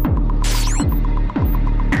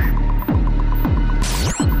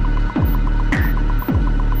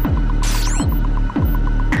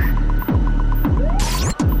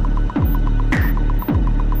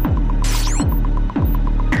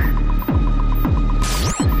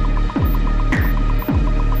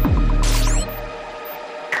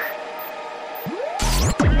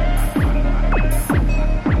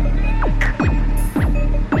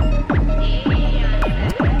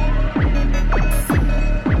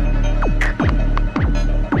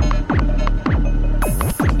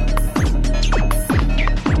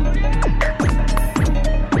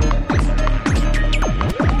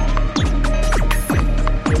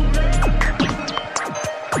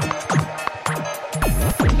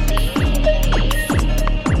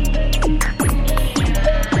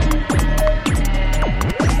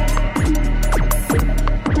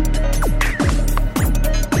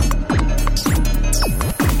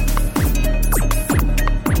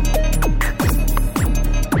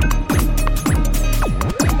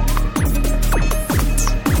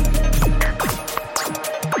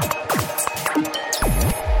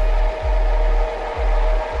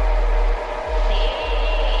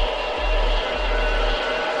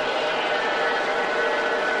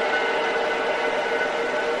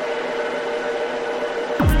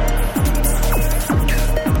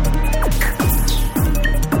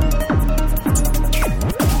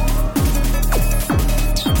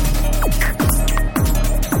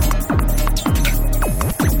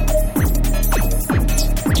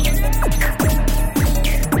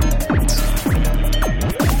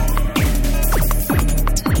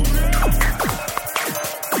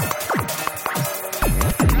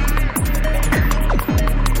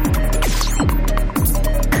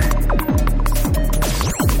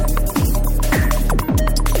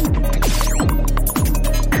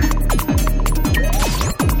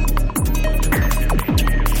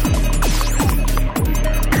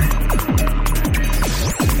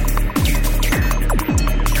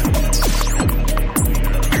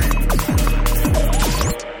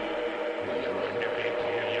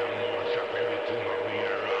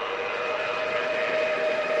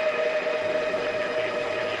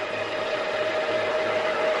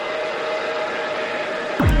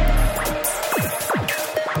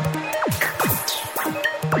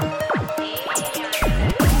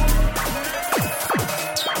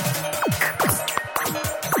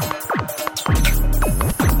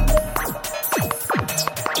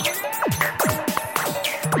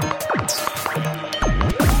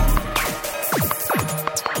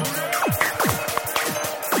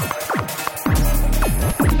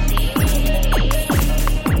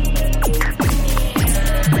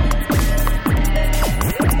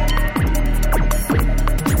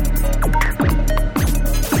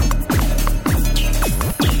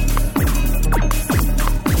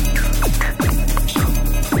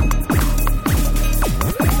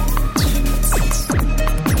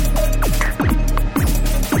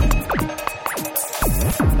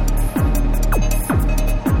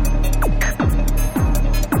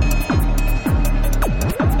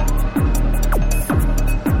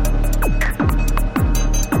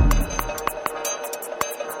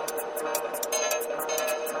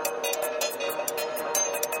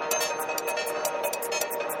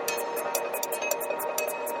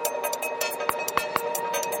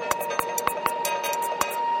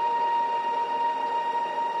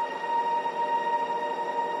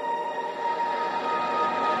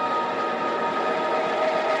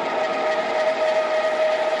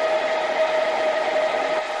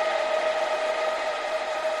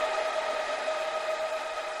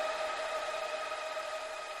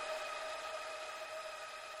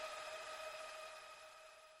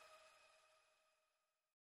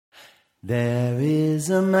 There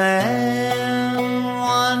is a man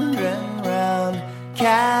wandering round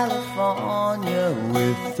California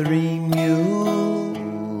with 3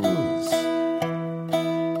 mules.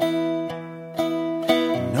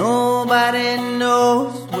 Nobody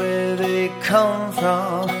knows where they come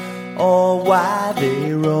from or why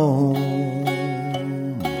they roam.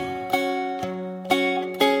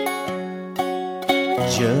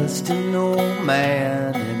 Just an old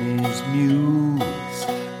man and his mules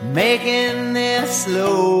making their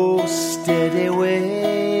slow, steady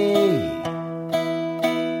way.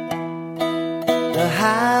 The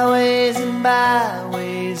highways and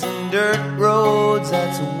byways and dirt roads,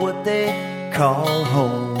 that's what they call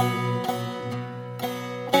home.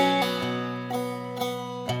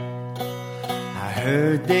 I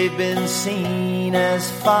heard they've been seen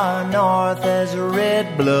as far north as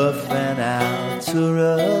Red Bluff and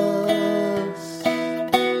Alturas,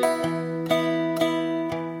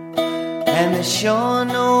 and they sure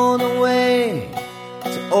know the way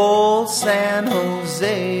to old San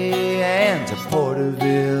Jose and to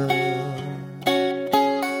Porterville.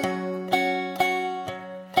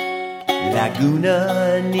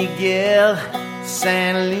 Laguna Niguel,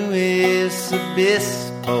 San Luis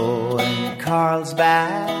Obispo, and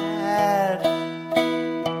Carlsbad.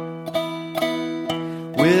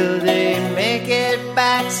 Will they make it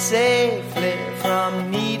back safely from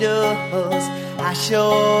Needles? I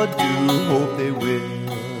sure do hope they will.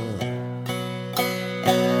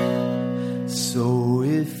 So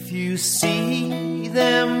if you see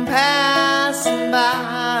them passing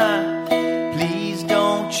by, please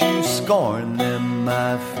don't you scorn them,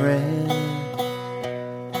 my friend.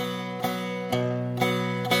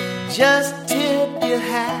 Just tip your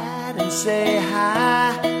hat and say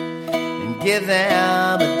hi and give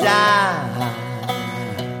them a dime.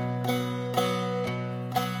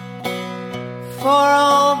 For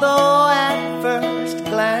although at first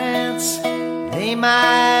glance they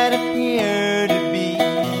might appear to be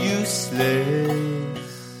useless,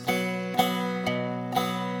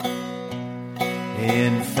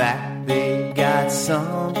 in fact they got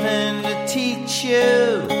something to teach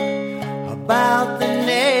you about the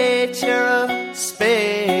nature of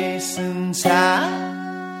space and time.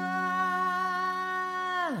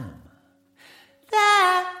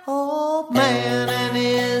 That old man and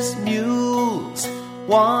his mules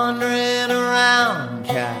wandering around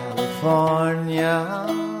California,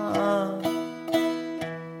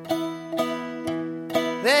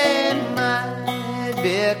 they might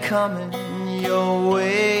be coming your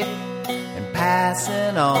way and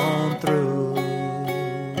passing on through.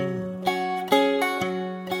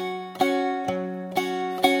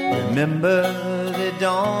 Remember, they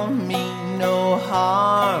don't mean no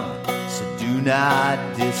harm, so do not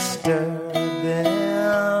disturb them.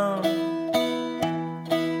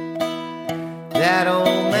 That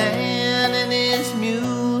old man and his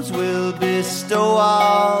mules will bestow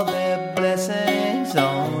all their blessings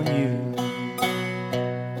on you.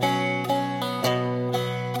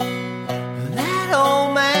 That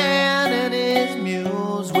old man and his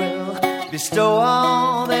mules will bestow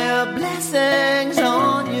all their blessings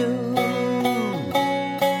on you.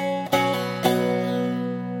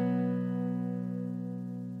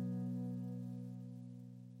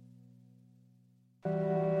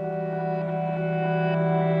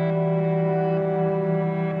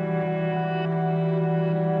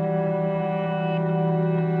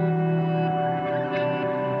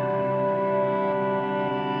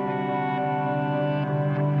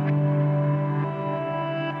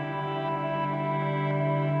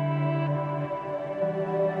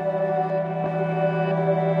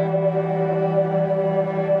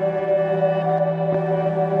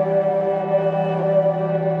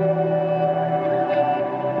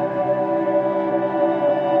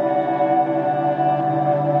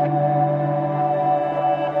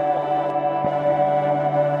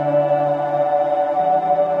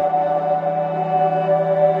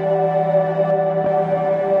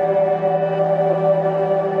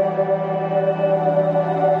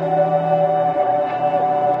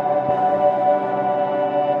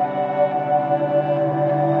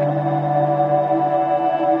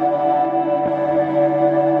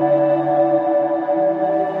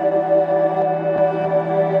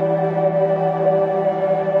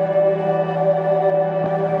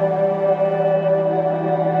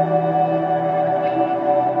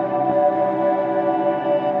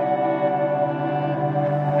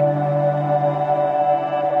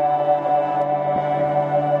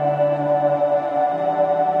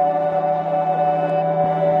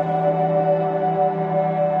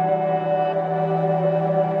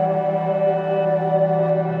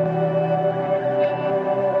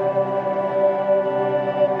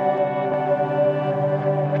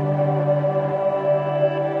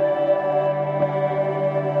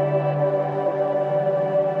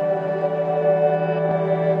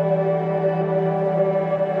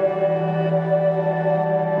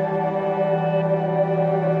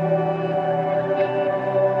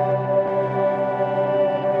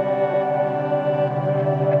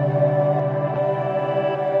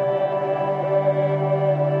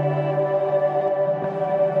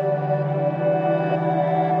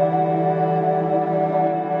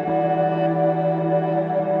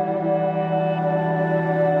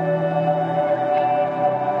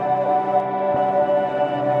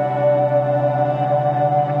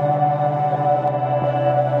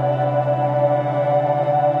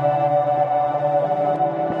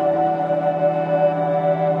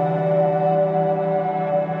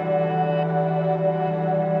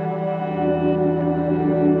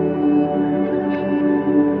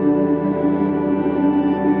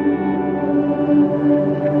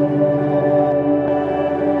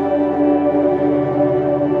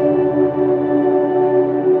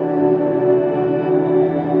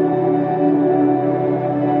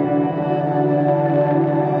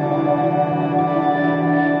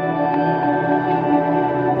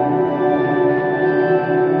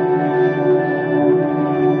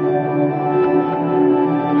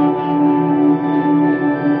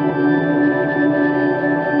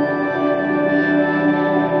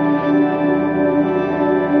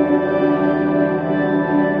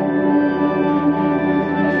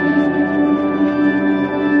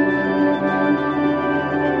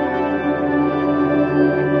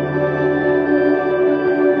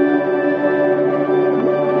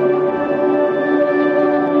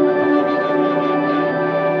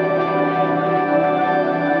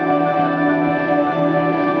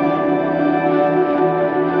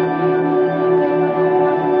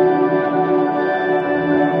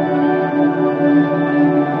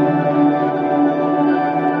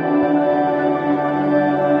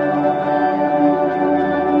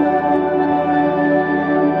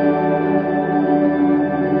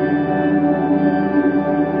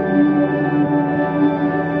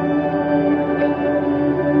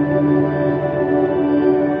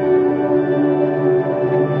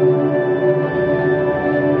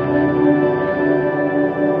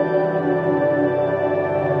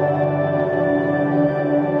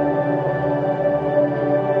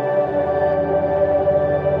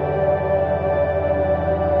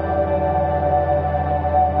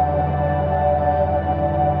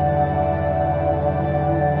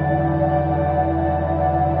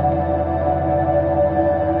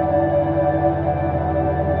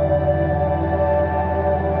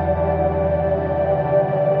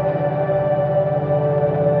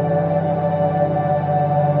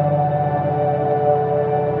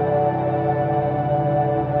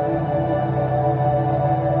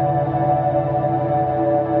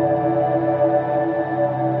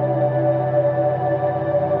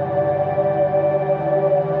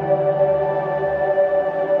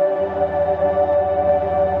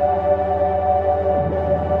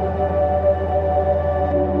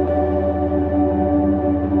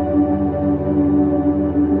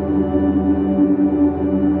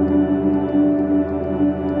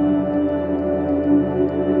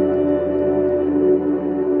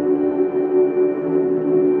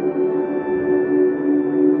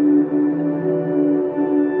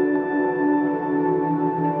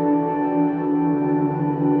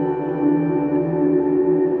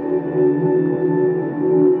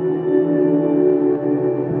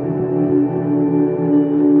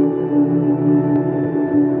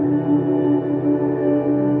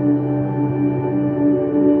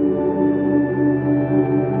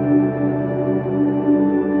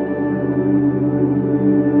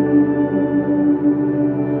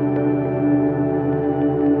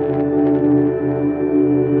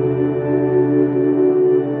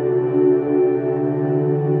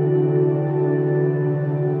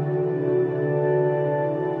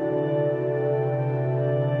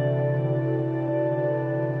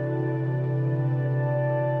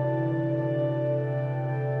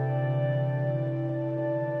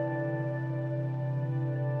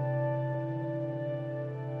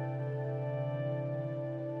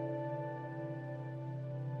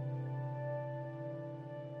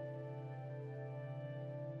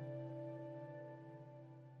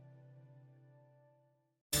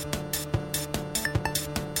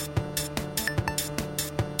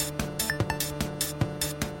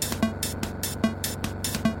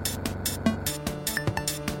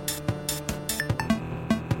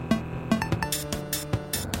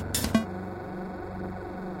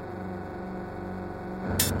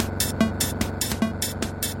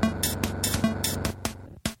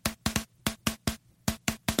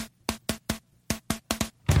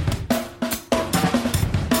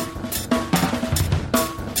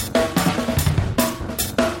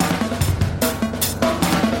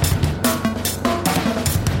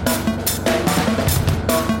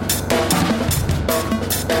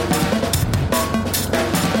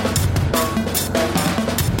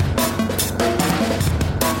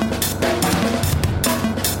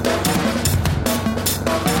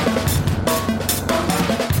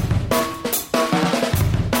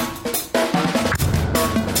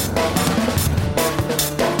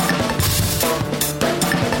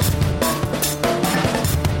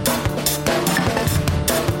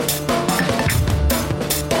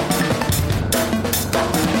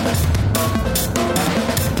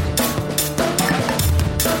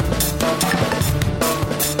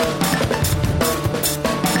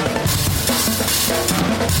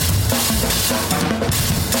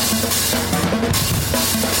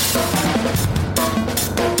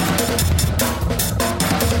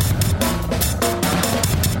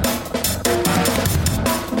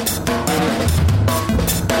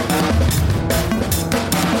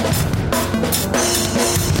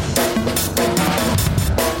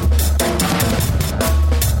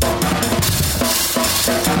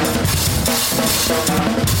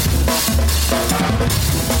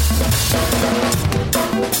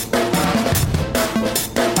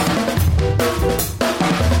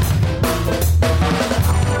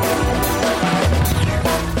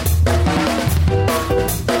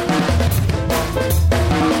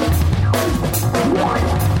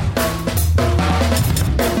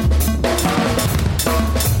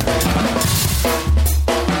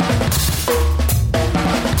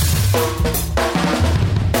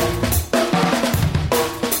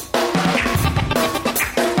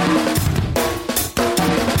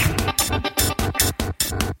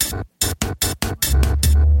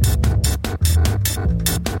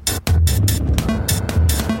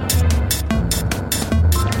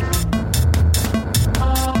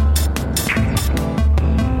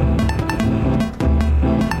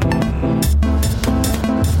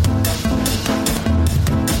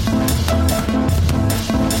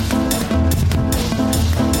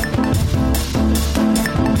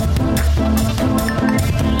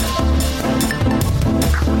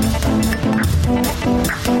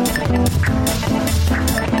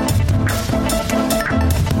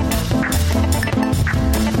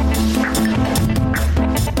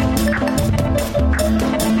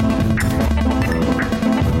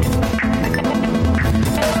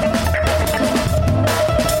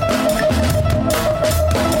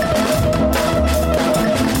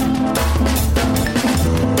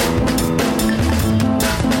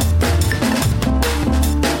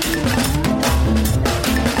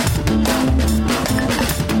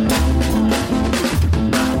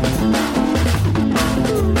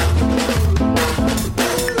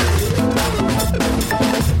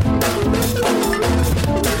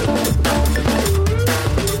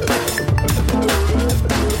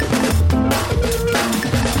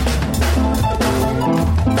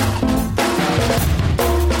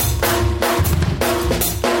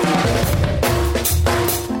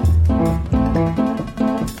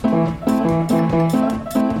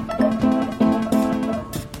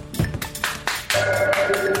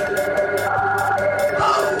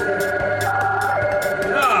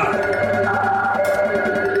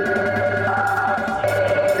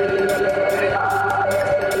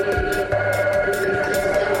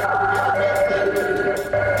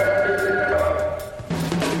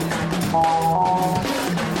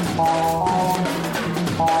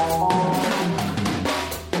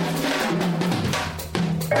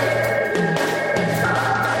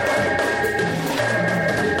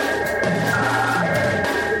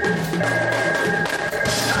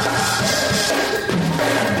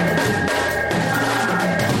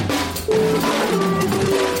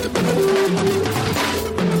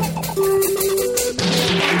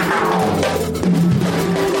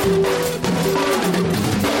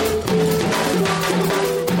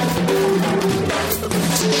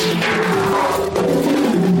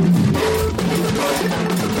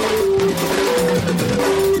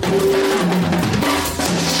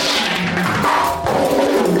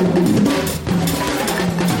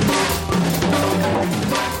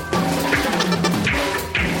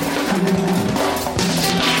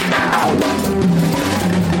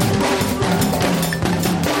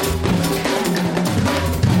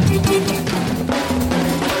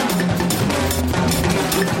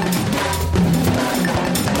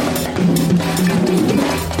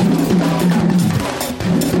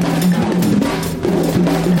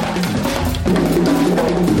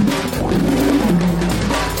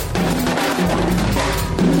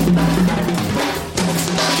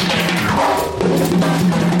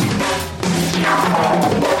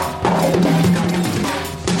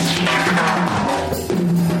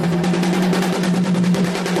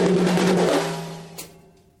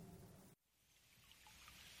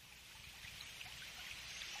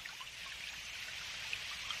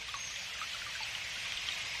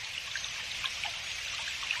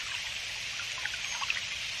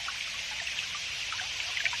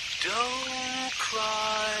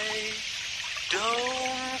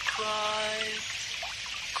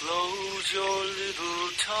 Close your little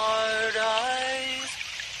tired eyes.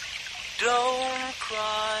 Don't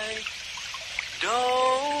cry.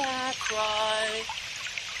 Don't cry.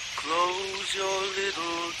 Close your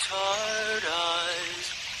little tired eyes.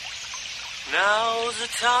 Now's the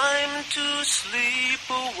time to sleep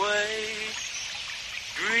away.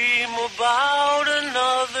 Dream about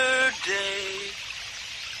another day.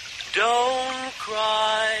 Don't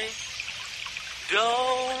cry.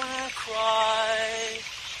 Don't cry.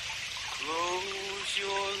 Close your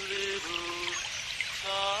little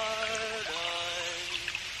tired eyes.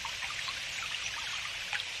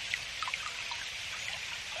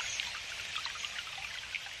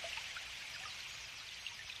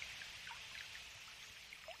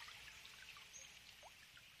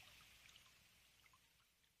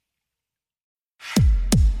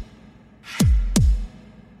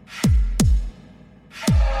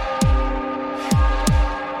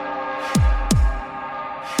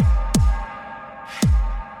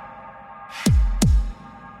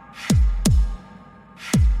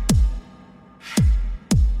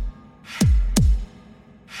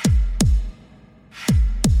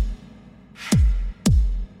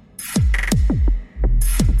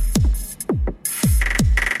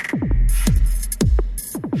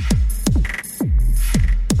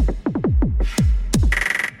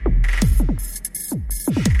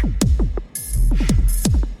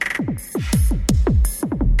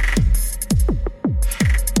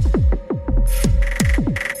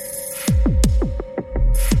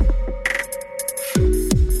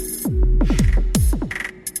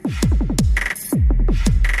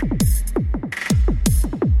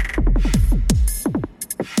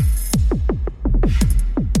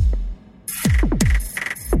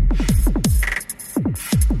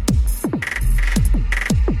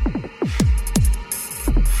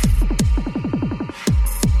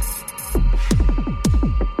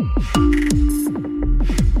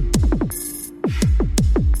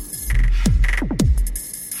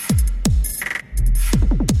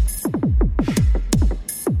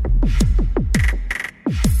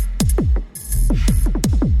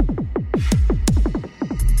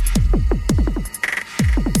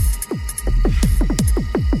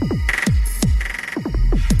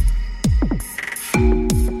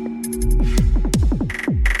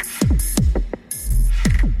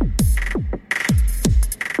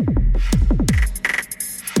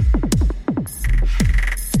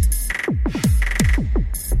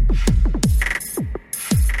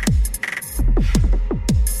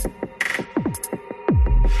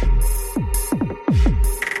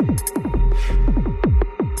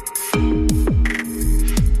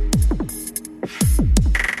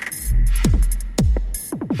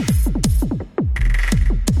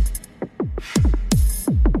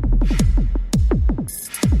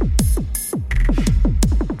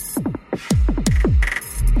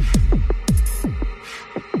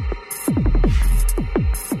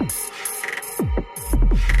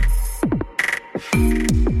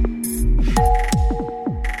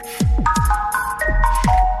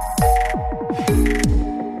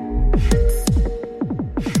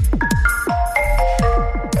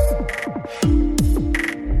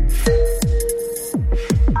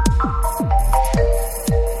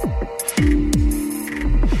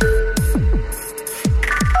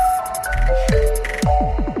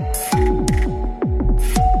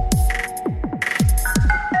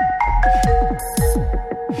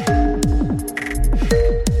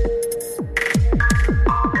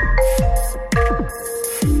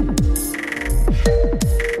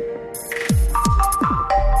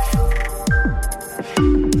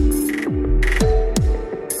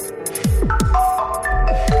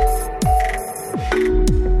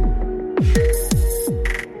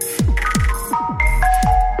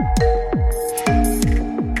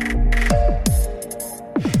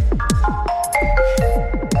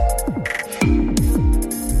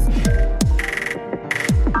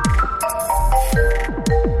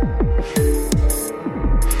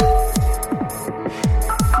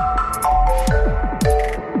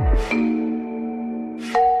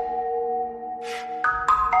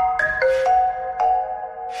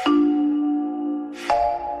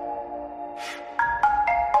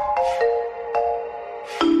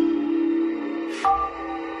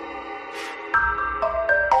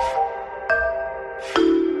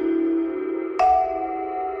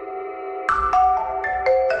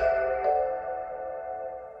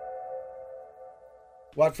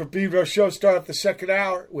 Watch for Pedro Show start off the second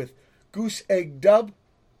hour with Goose Egg Dub,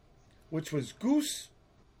 which was Goose,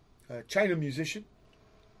 a China musician,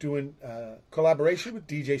 doing collaboration with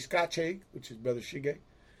DJ Scotch Egg, which is Brother Shige,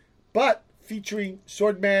 but featuring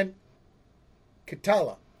swordman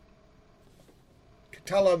kitala.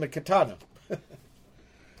 kitala and the katana.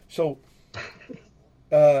 So,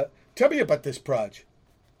 tell me about this project.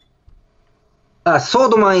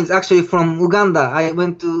 Swordman is actually from Uganda. I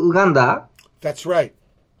went to Uganda. That's right.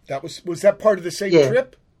 That was that part of the same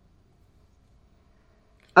trip?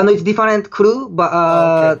 No, it's different crew,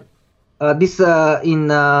 but this in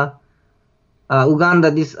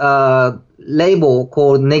Uganda, this label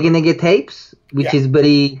called Nege Nege Tapes, which is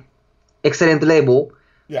very excellent label.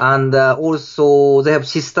 Yeah. And also they have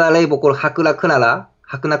sister label called Hakuna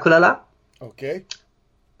Kulala. Okay.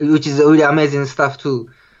 Which is really amazing stuff too.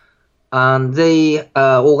 And they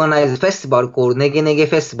organize a festival called Nege Nege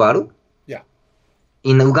Festival. Yeah.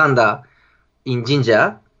 In Uganda, in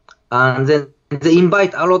Jinja. And then they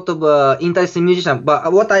invite a lot of interesting musicians.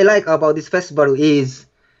 But what I like about this festival is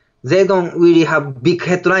they don't really have big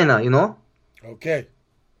headliner, you know? Okay.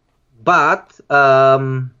 But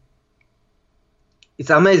it's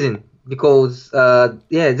amazing because,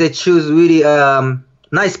 they choose really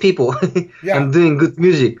nice people and doing good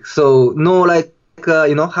music. So no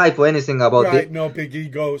hype or anything about it. Right, no big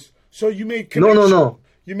egos. So you made connection. No.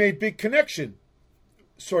 You made big connection,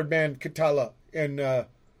 Swordman, Kitala, and...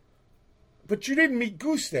 But you didn't meet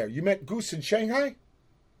Goose there. You met Goose in Shanghai?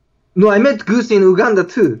 No, I met Goose in Uganda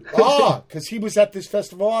too. Because he was at this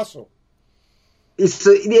festival also. It's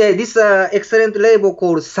this excellent label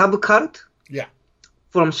called Subcult. Yeah.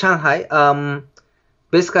 From Shanghai.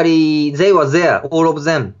 Basically, they were there, all of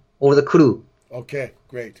them, all the crew. Okay,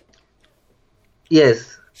 great.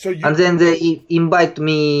 Yes. And then they invite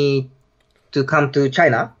me to come to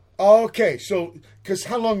China. Okay, so, because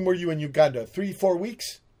how long were you in Uganda? 3-4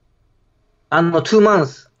 weeks? 2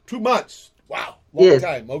 months. 2 months. Wow. Long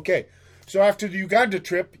time. Okay. So after the Uganda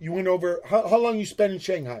trip, you went over... How long you spent in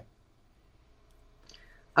Shanghai?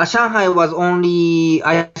 Shanghai was only,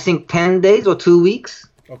 I think, 10 days or 2 weeks.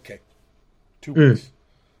 Okay. 2 weeks.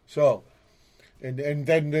 So, and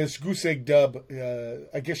then this Goose Egg dub,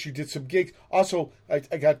 I guess you did some gigs. Also, I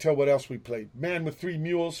got to tell what else we played. Man with 3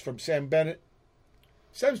 Mules from Samm Bennett.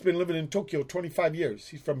 Sam's been living in Tokyo 25 years.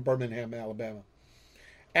 He's from Birmingham, Alabama.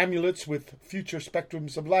 Amulets with Future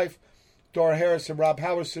Spectrums of Life, Thor Harris and Rob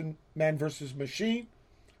Halverson, Man vs. Machine,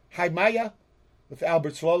 Hi Maya with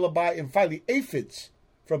Albert's Lullaby, and finally Aphids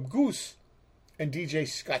from Goose and DJ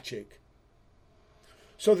Scotch.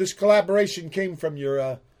 So this collaboration came from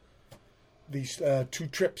your these 2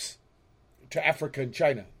 trips to Africa and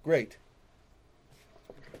China. Great.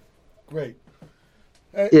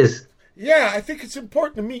 Yes. Yeah, I think it's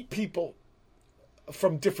important to meet people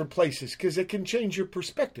from different places because it can change your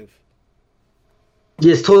perspective.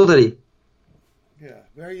 Yes, totally. Yeah,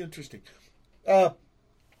 very interesting. I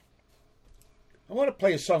want to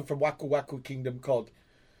play a song from waqwaq Kingdom called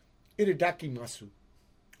Itadakimasu.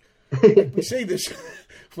 We say this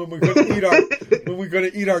when we're going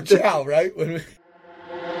to eat our chow, right?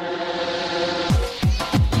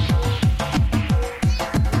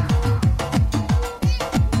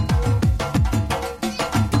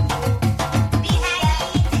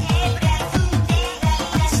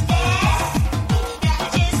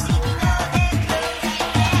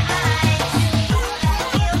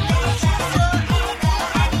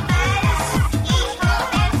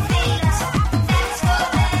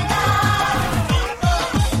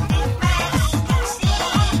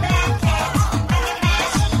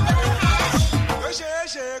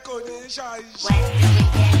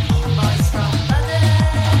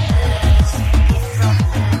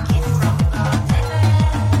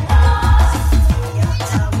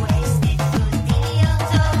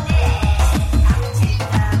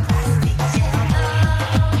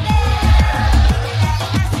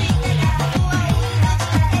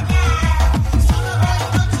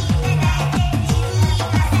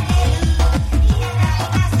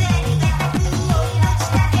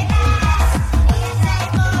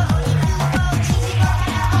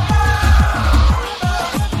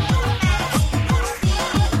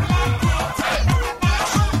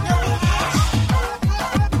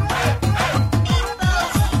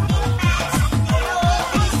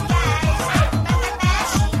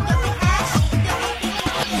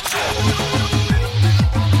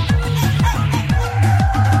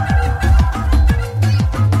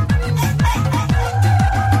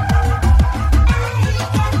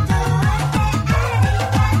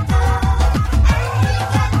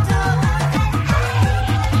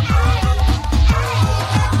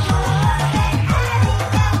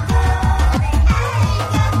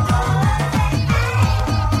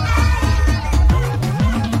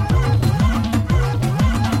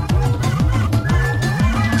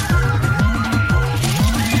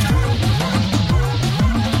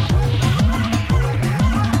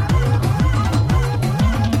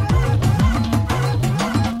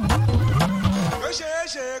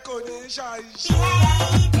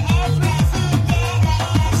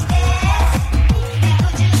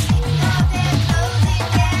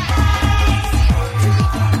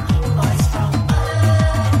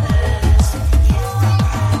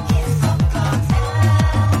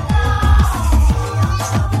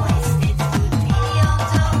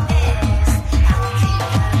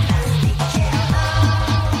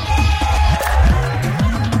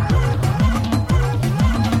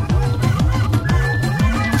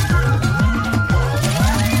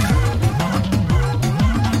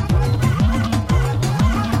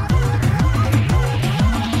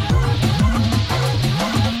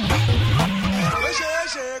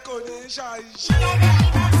「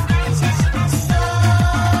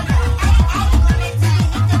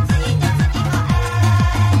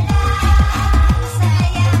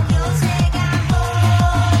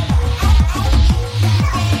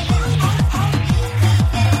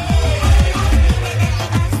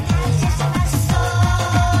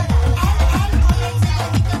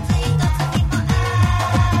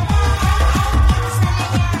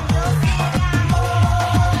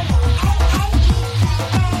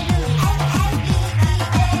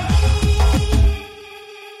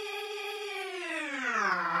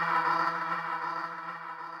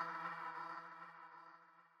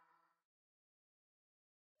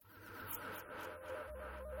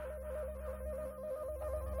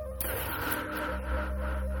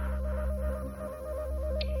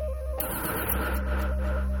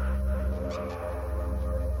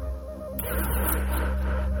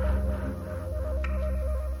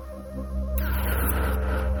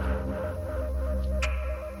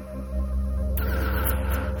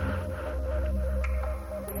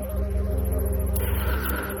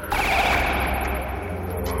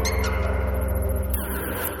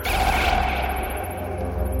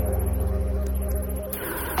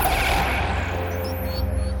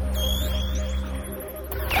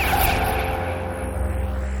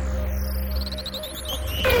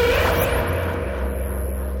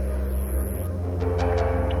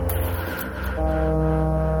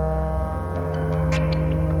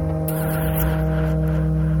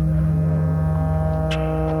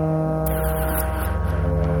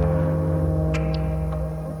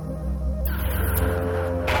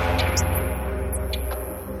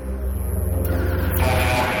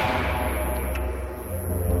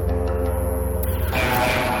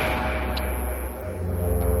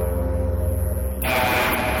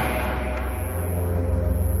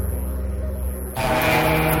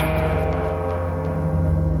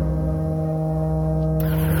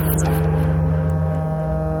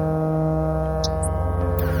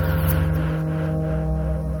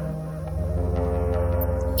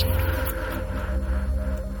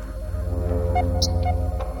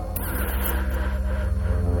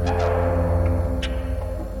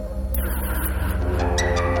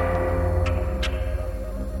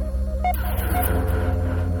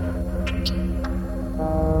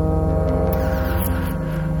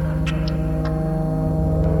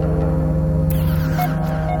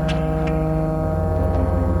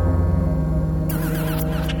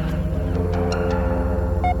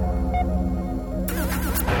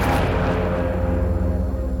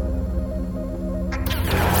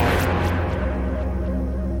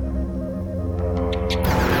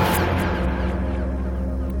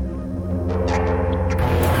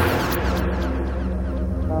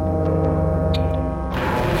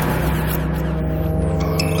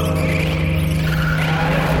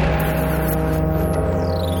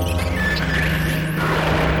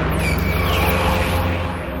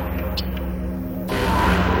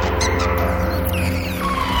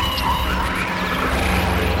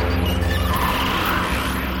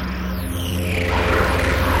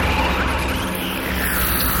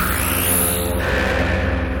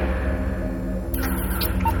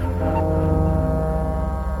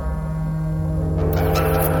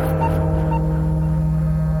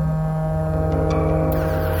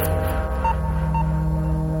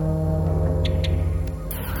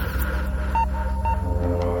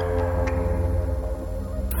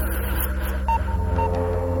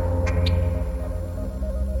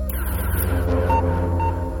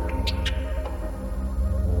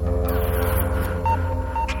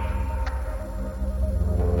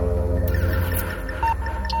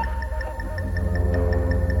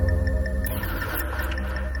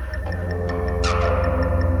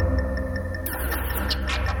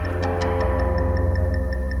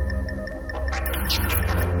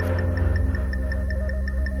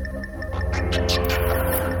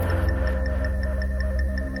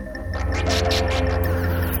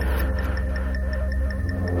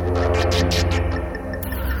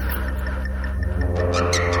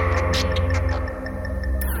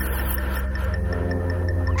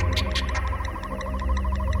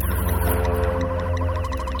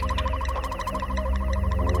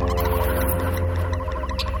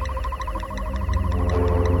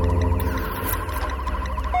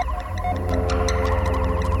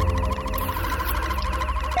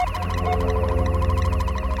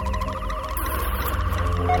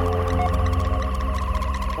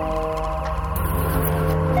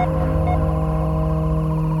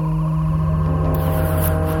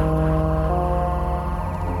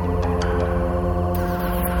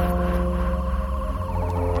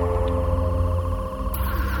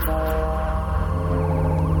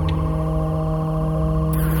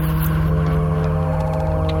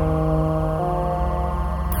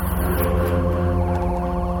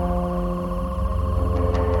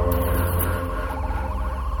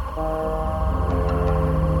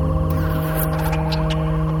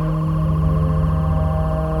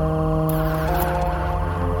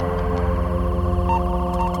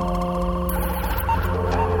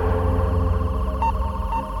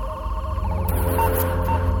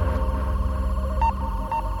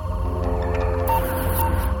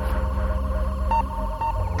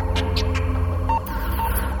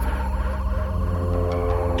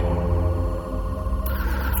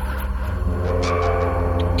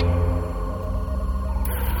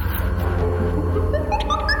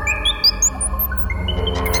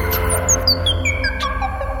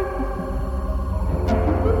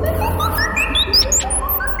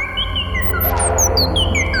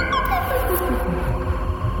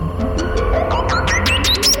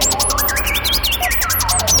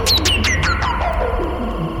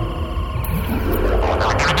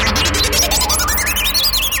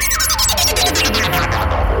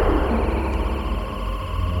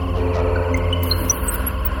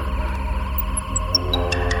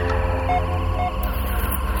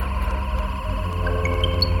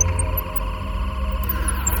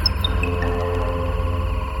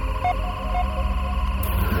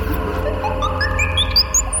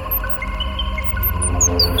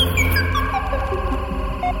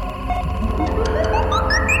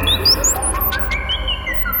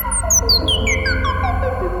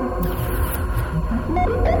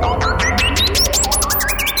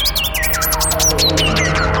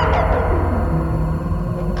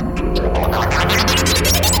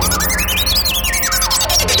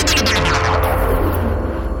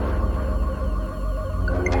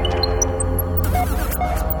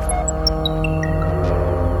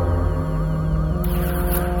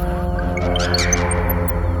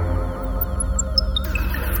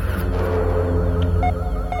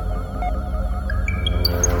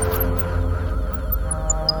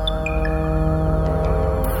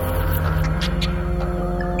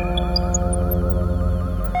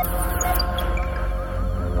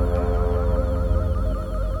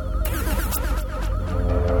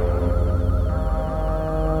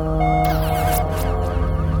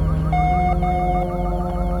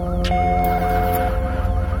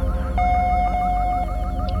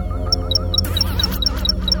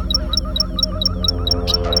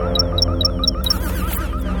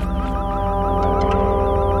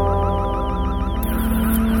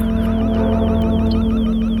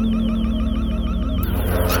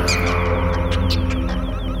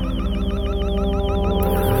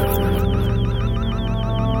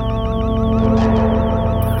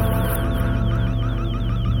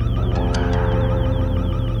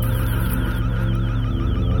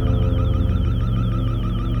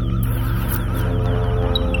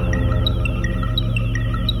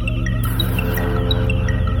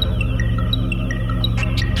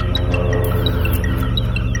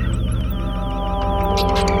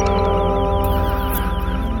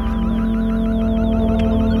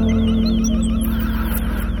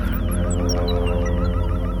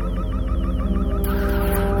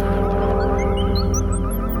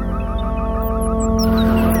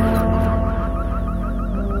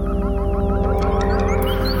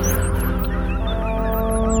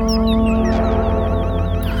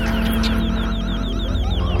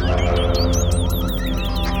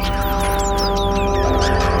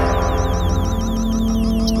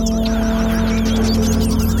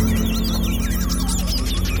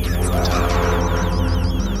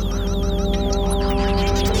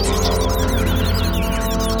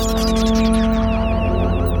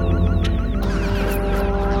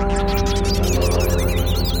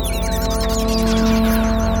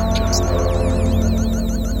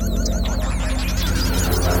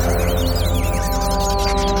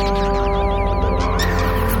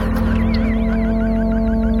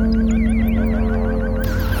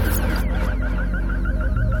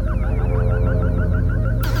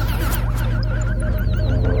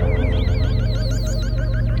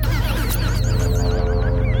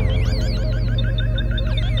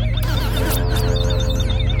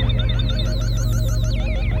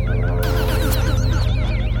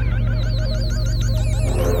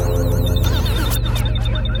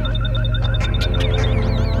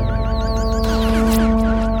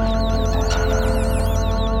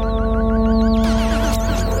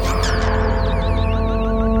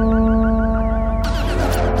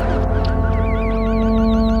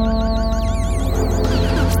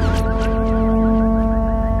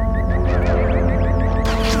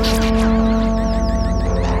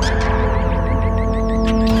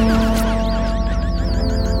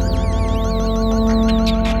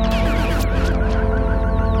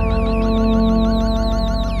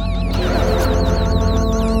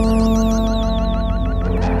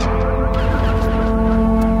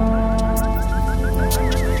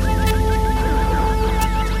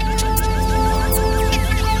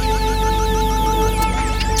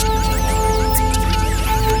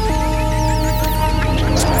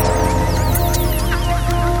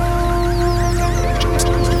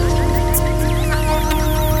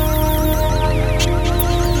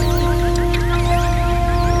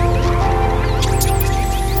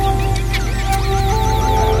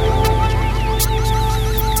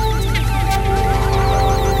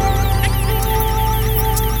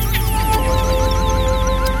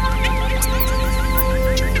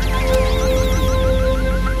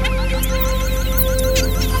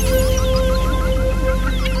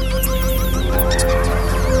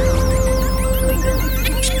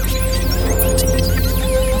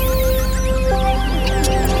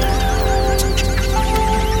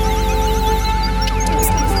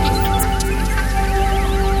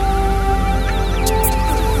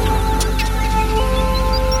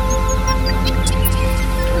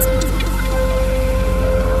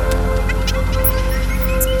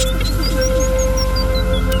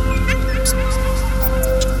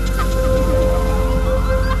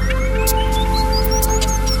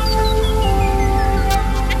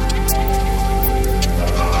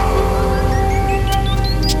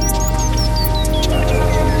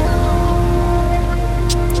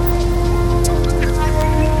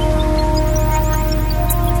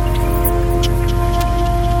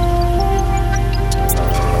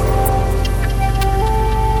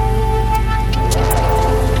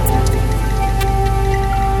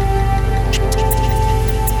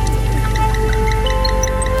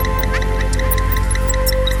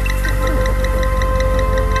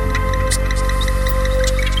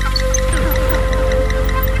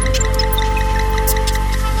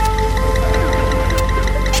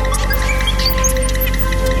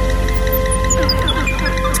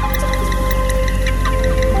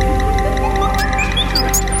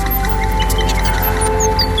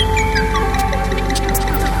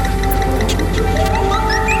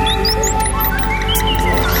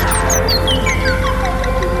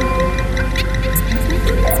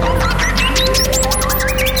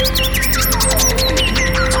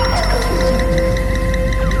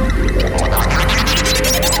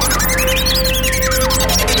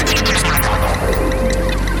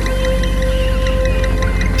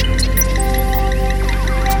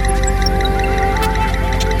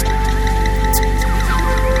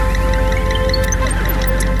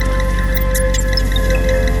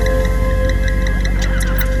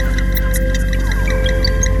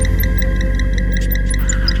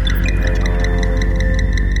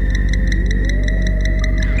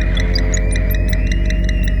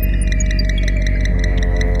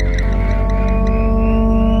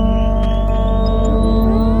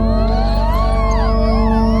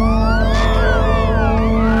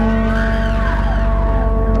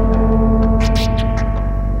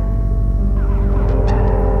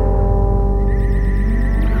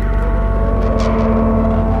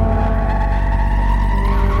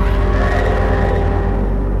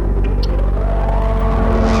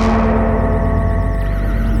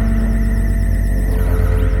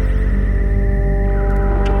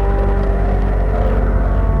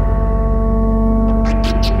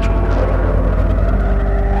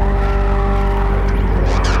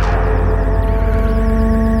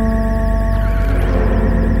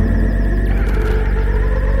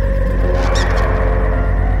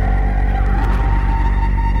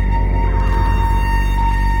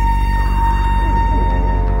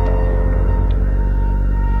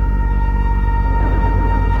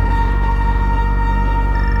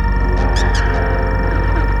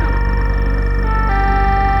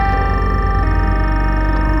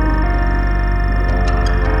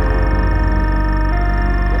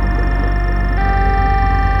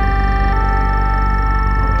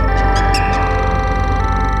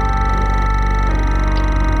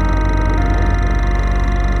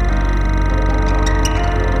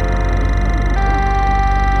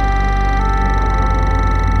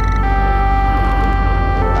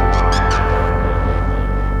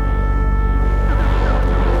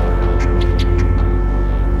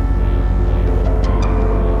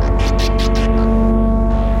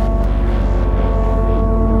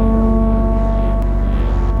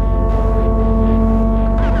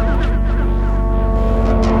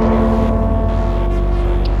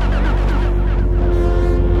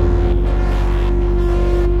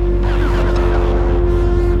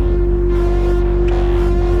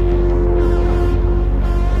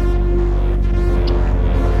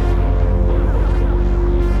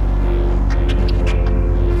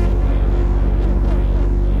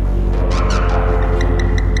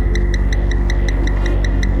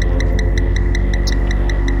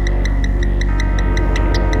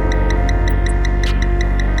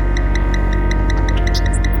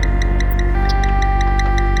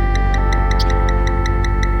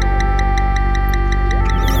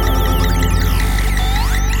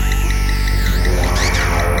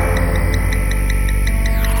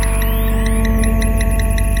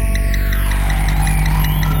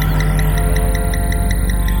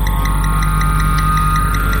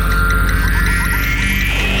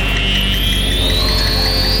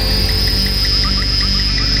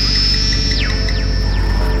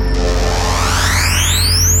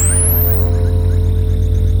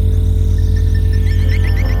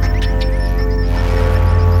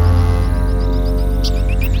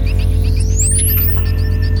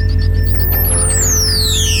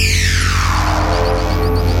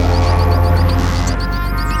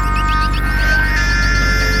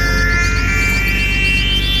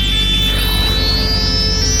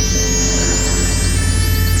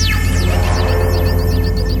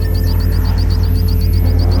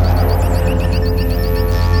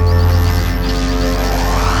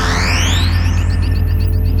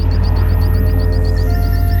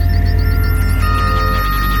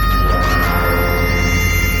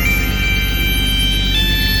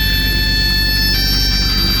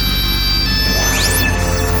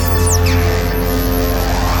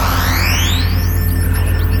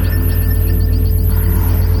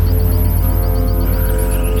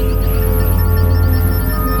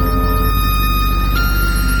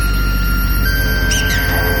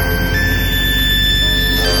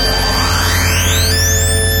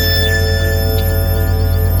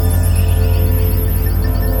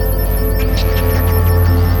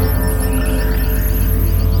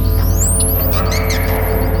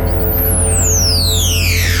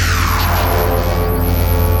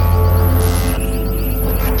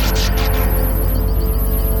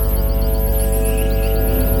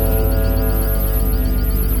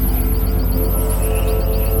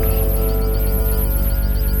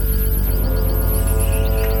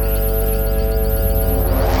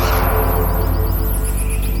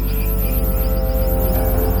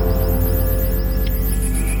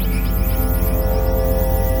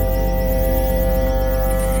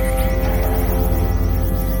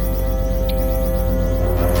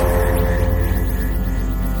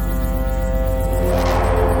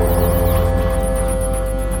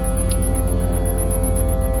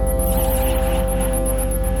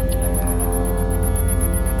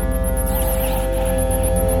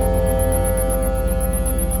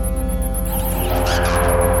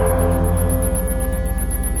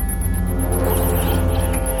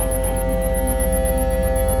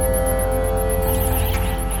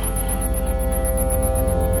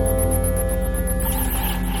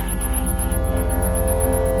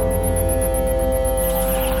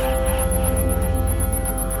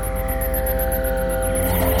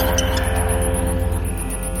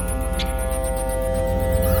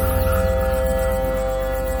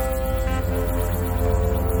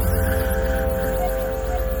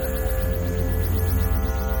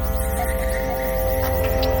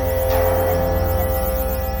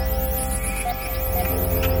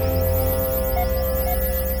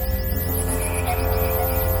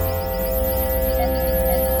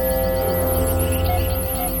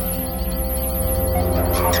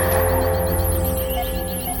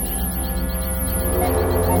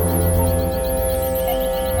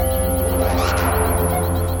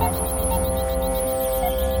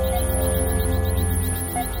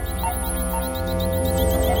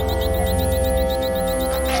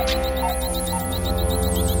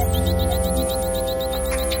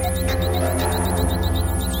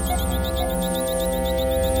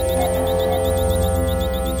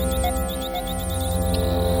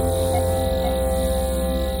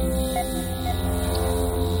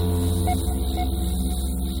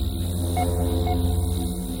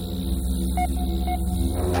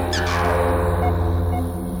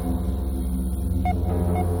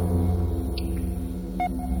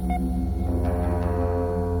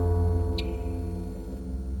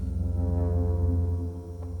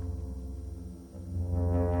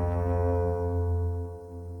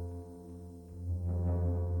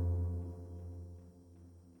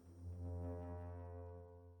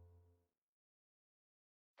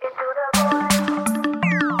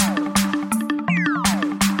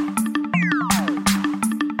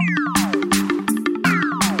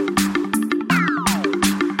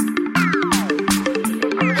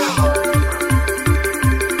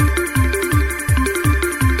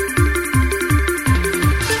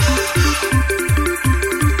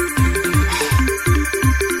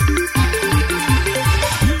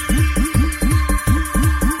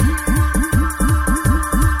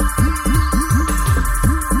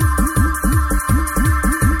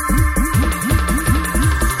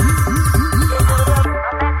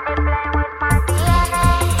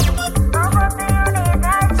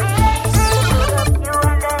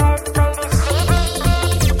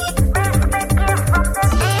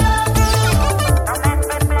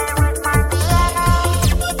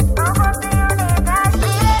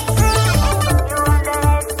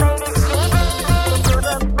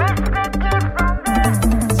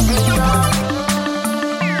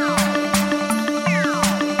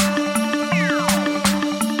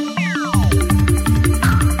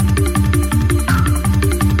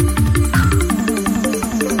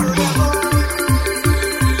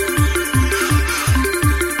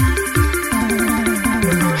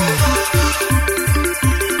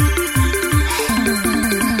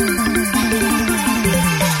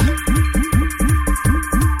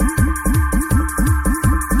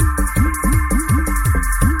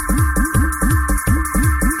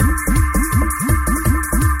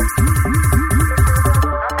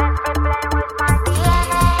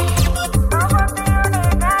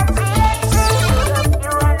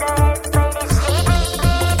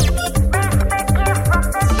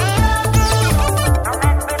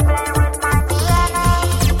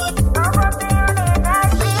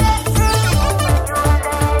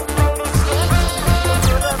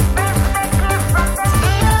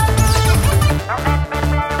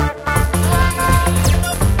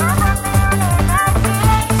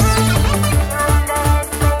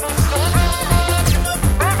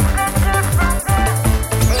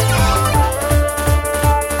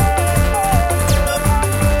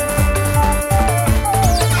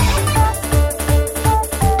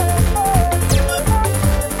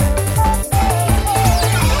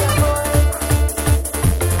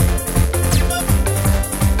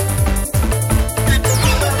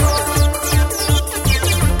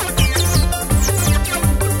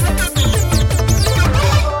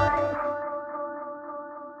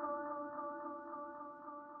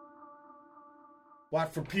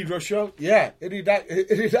What, for Pedro Show? Yeah.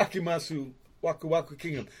 Itadakimasu, waqwaq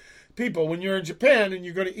kingdom. People, when you're in Japan and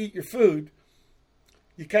you're going to eat your food,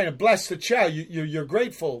 you kind of bless the chow. You're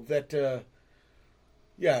grateful that, the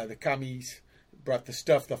kamis brought the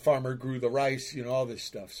stuff, the farmer grew the rice, all this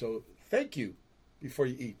stuff. So thank you before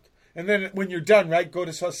you eat. And then when you're done, right, go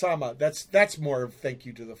to sasama. That's more of thank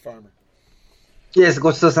you to the farmer. Yes,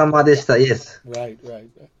 ごちそうさまでした. Yes. Right.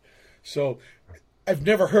 So I've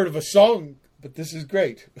never heard of a song, but this is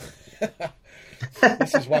great.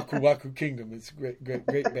 This is waqwaq Kingdom. It's a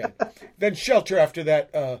great band. Then Shelter after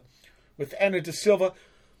that with Anna de Silva.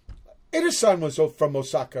 Ida-san was from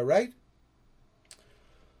Osaka, right?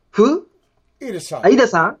 Who? Ida-san.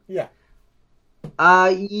 Ida-san? Yeah.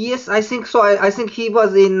 Yes, I think so. I think he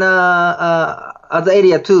was in other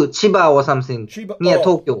area too, Chiba or something, near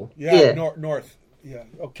Tokyo. Yeah. North. Yeah.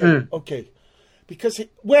 Okay. Okay. Because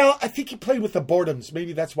I think he played with the Boredoms.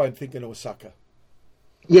 Maybe that's why I'm thinking Osaka.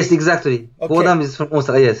 Yes, exactly. Okay. Boredom is from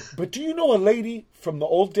Osaka. Yes. But do you know a lady from the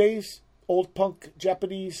old days, old punk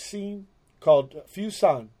Japanese scene called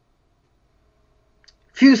Phew-san?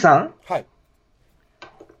 Phew-san? Hi.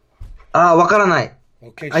 わからない.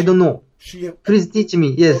 Okay. I don't know. Please teach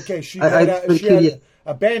me. Yes. Okay. She had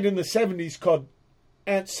a band in the 70s called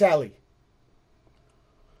Aunt Sally.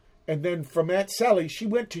 And then from Aunt Sally, she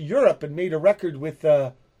went to Europe and made a record with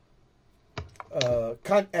at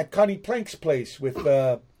Connie Plank's place with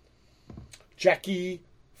Jackie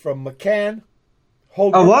from McCann.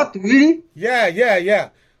 Hogan. What? Really?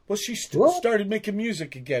 Yeah. Well, she started making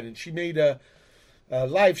music again, and she made a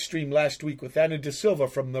live stream last week with Anna de Silva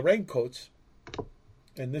from the Raincoats,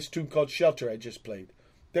 and this tune called Shelter I just played.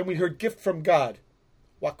 Then we heard Gift from God,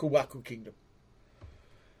 waqwaq Kingdom.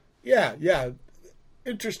 Yeah.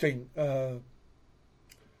 Interesting.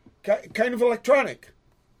 Kind of electronic.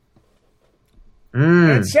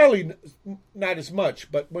 And Sally, not as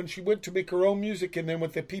much, but when she went to make her own music and then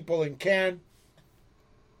with the people in Cannes,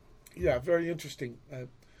 very interesting.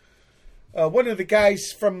 One of the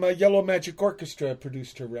guys from Yellow Magic Orchestra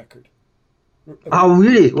produced her record. Oh,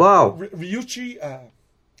 really? Wow. Ryuichi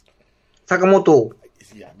Sakamoto.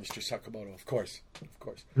 Yeah, Mr. Sakamoto, of course.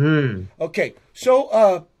 Okay,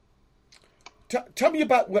 so tell me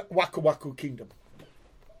about waqwaq Kingdom.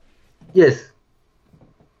 Yes.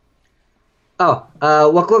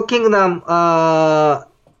 waqwaq Kingdom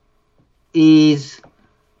is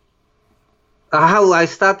how I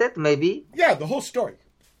started, maybe? Yeah, the whole story.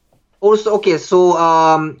 Also, okay, so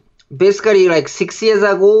basically like 6 years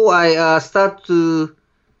ago, I started to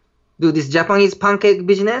do this Japanese pancake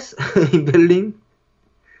business in Berlin.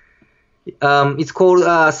 It's called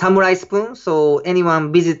Samurai Spoon. So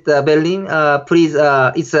anyone visit Berlin, please,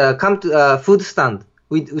 it's come to food stand.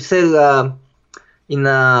 We sell in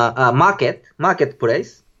a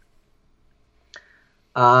marketplace.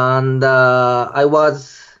 And I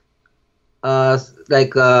was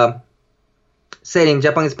selling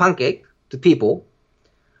Japanese pancake to people.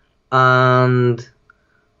 And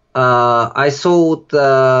I thought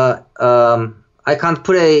I can't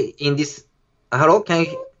play in this. Hello, can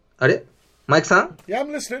you? Mike-san? Yeah,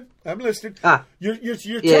 I'm listening.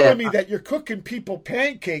 You're telling me that you're cooking people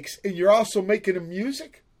pancakes and you're also making them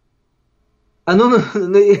music? No.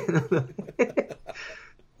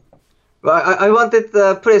 I wanted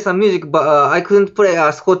to play some music, but I couldn't play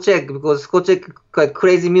Scotch egg because Scotch egg quite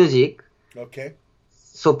crazy music. Okay.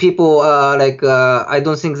 So people I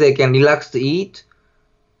don't think they can relax to eat.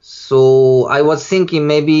 So I was thinking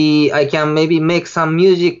maybe I can make some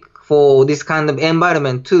music for this kind of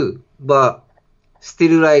environment too, but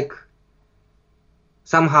still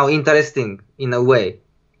somehow interesting in a way.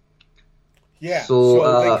 Yeah. So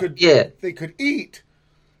they could eat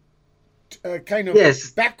kind of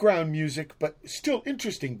background music, but still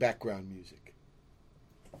interesting background music.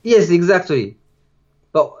 Yes, exactly.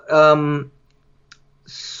 But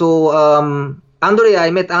Andrea,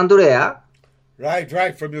 I met Andrea.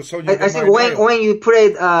 Right, from your Sonia. I think when you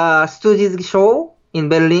played Stooges show in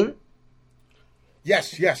Berlin.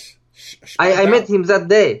 Yes. I met him that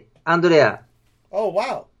day, Andrea. Oh,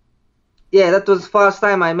 wow. Yeah, that was first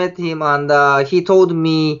time I met him, and he told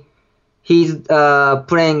me he's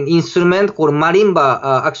playing instrument called marimba.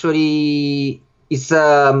 Actually, it's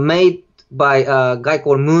made by a guy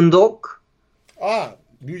called Moondog.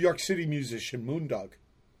 New York City musician, Moondog.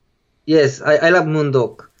 Yes, I love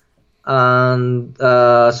Moondog. And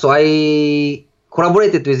so I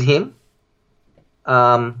collaborated with him.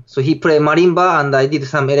 So he played marimba and I did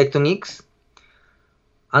some electronics.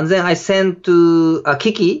 And then I sent to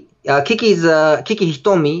Kiki. Kiki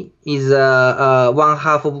Hitomi is one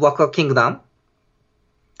half of waqwaq Kingdom.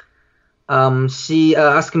 she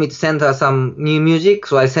asked me to send her some new music,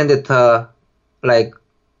 so I sent it her like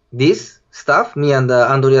this stuff, me and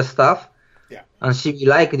Andrea's stuff, Yeah. and she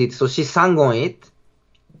liked it, so she sang on it.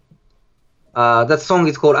 That song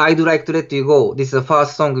is called "I Do Like to Let You Go." This is the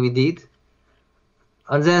first song we did,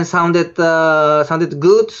 and then sounded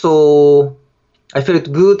good, so I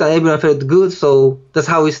felt good, and everyone felt good, so that's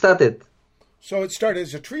how we started. So it started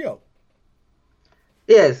as a trio.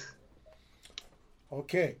 Yes.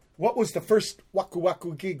 Okay. What was the first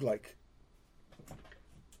waqwaq gig like?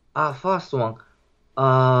 First one.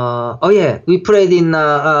 Oh yeah, we played in.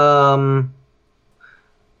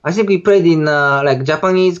 I think we played in like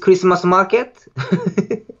Japanese Christmas market.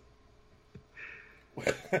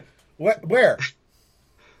 Where?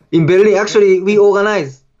 In Berlin, actually, we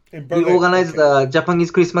organized. In Berlin. We organized the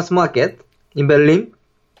Japanese Christmas market in Berlin.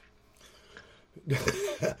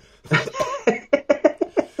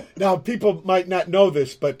 Now, people might not know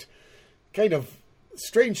this, but kind of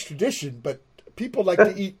strange tradition, but people like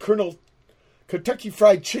to eat Kentucky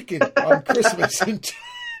Fried Chicken on Christmas in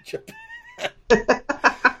Japan.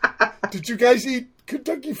 Did you guys eat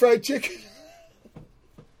Kentucky Fried Chicken?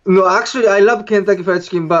 No, actually, I love Kentucky Fried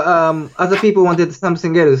Chicken, but other people wanted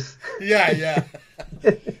something else. Yeah.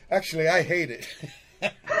 Actually, I hate it.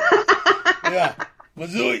 Yeah.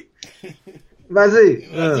 Mazui.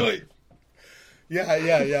 Mazui.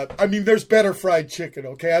 Yeah. I mean, there's better fried chicken,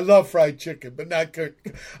 okay? I love fried chicken, but not good.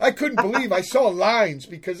 I couldn't believe I saw lines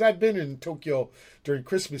because I've been in Tokyo during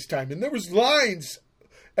Christmas time, and there was lines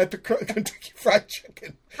at the Kentucky Fried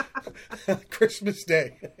Chicken Christmas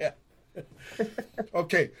Day. Yeah.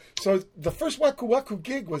 Okay, so the first waqwaq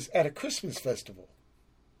gig was at a Christmas festival.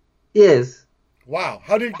 Yes. Wow,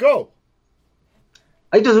 how did it go?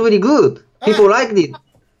 It was really good. People liked it.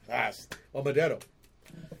 Omadero.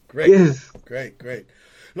 Great. Yes. Great.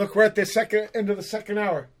 Look, we're at the end of the second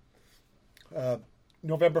hour.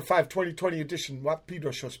 November 5, 2020 edition,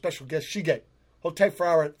 Pedro Show, special guest Shige. Hold tight for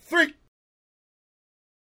hour 3.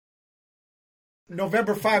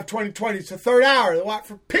 November 5, 2020, it's the third hour, the Watt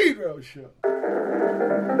for Pedro Show.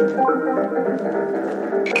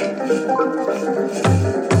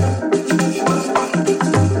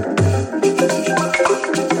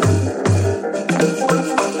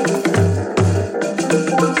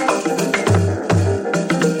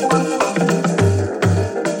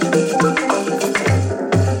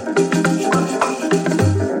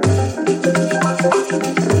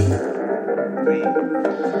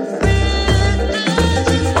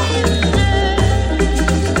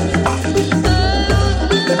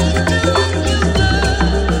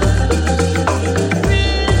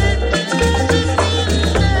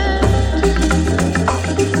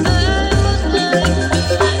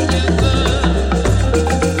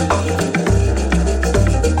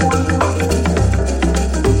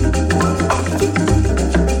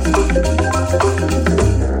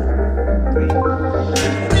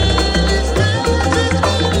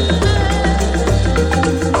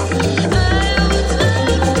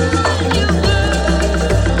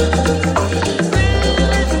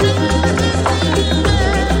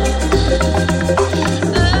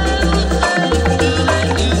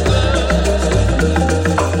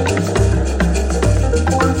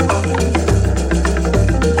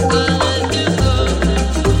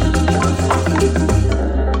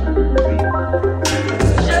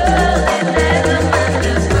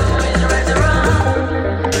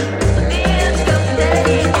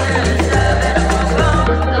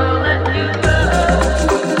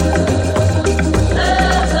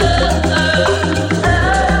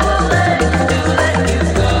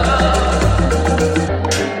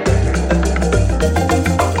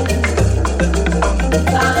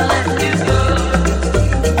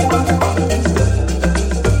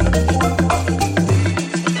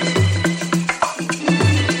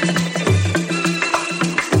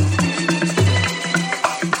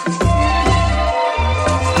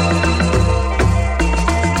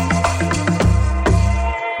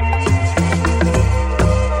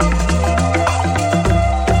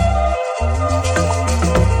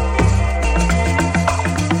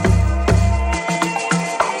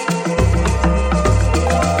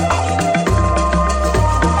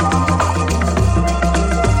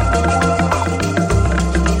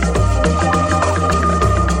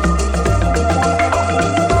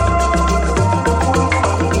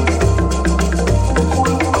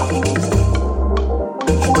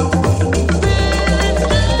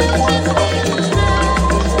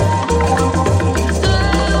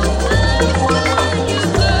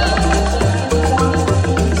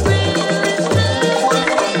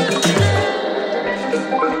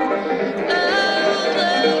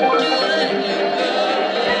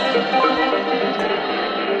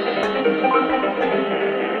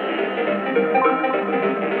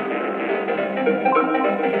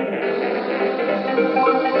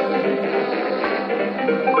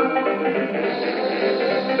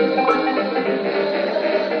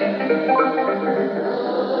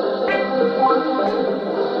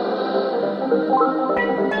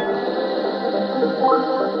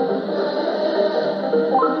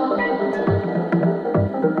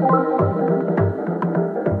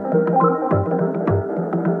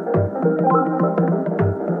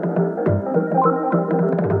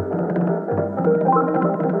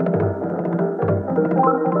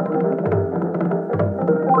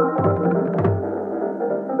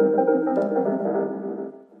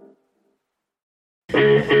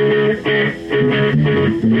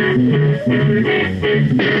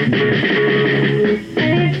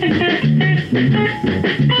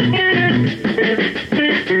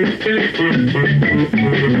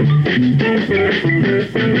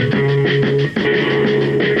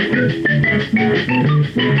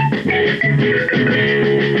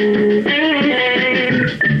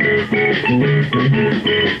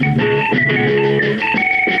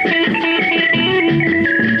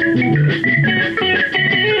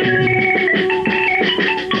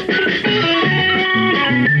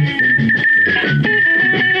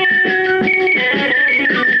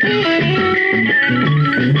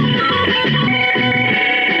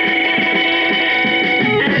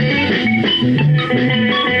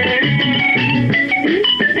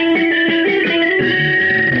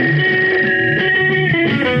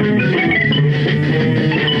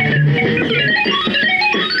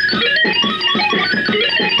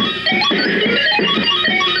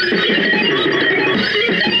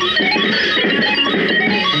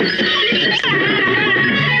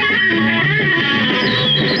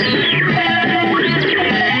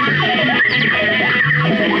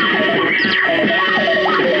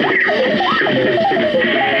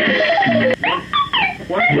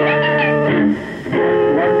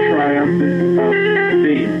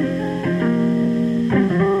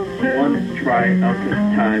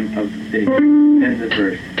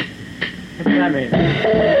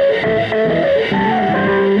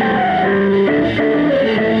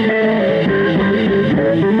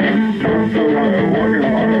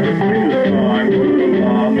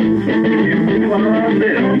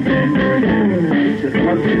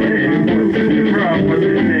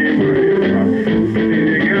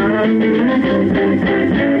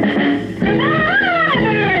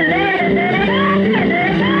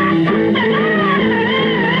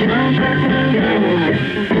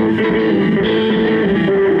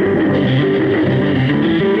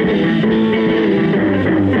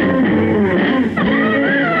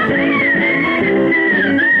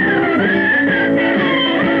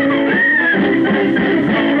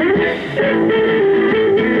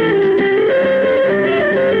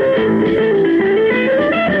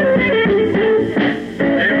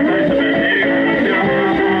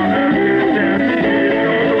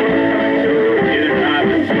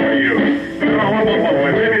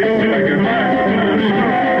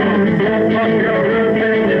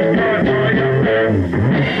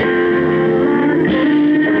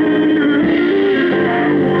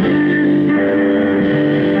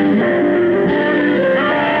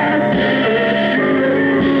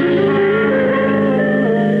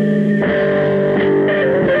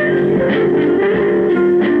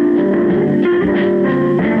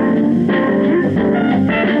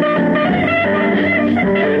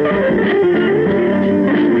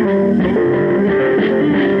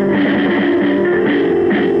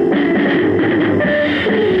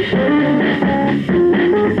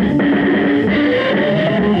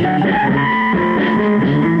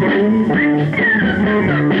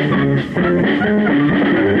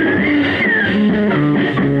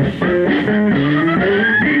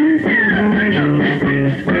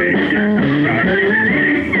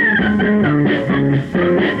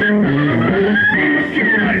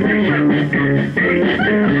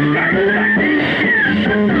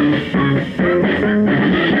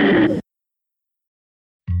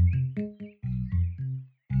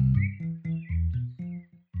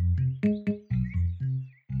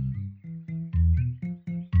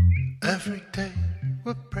 Every day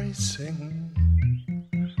we're bracing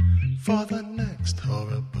for the next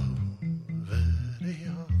horrible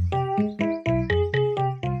video.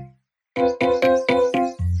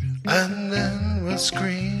 And then we'll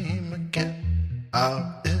scream again,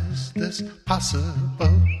 how is this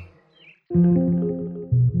possible?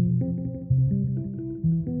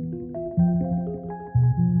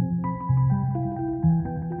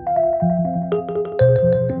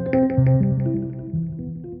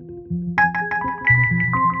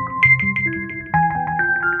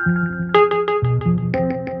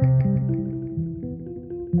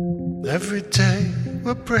 Every day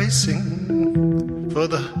we're bracing for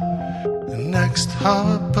the next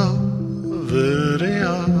horrible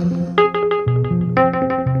video.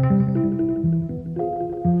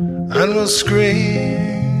 and we'll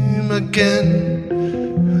scream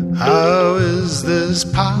again. How is this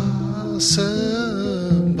possible?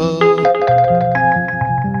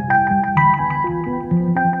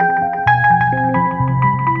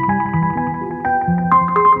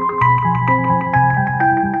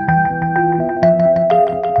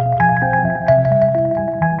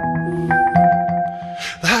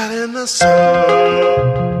 That in a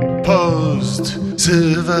supposed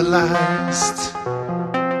civilized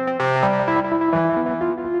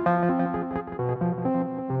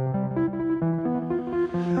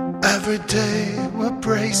every day we're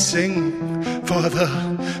bracing for the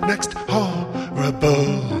next horrible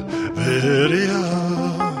video,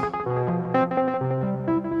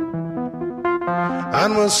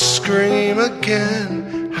 and we'll scream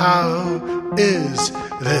again. How is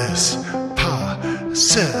this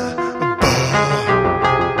possible?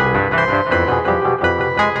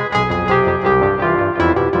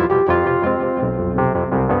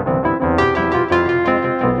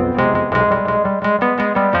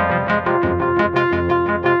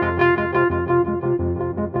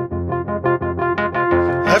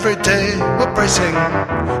 Every day we're bracing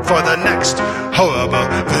for the next horrible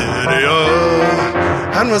video,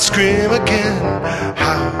 and we'll scream again.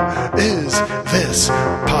 How is this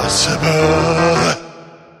possible?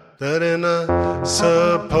 That in a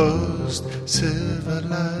supposed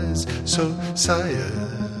civilized society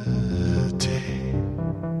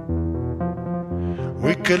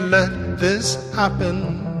we could let this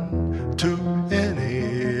happen to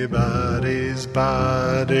anybody's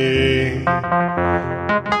body.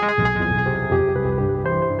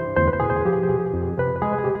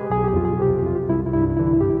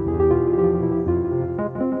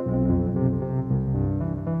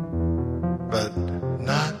 But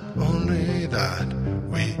not only that,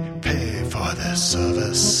 we pay for this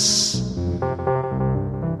service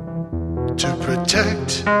to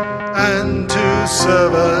protect and to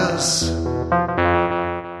serve us.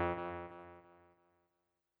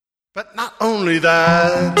 But not only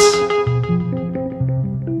that,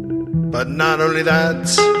 but not only that,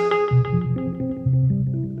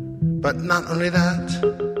 but not only that,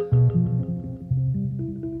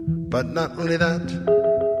 but not only that,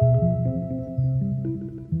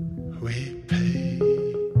 we pay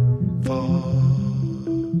for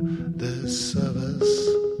this service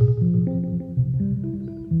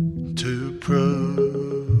to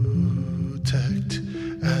protect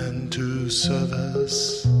and to serve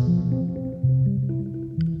us.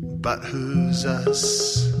 But who's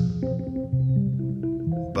us?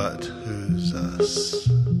 But who's us?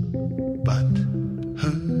 But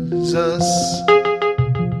who's us?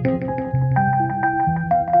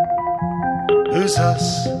 Who's us?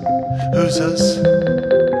 Who's us?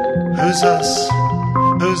 Who's us?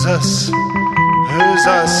 Who's us? Who's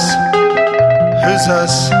us? Who's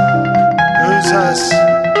us? Who's us?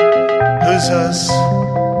 Who's us?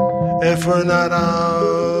 If we're not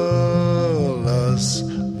all us,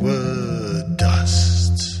 we're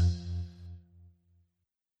dust.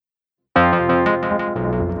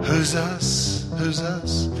 Who's us? Who's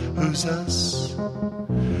us? Who's us?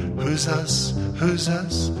 Who's us? Who's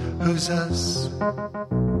us? Who's us?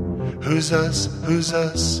 Who's us? Who's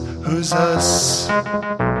us? Who's us?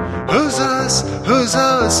 Who's us? Who's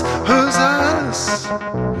us? Who's us?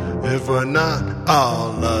 If we're not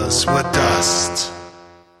all us, we're dust.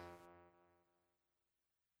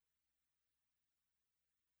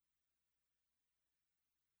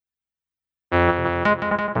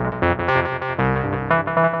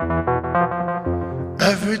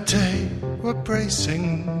 Every day we're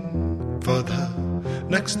bracing for the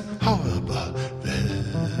next horrible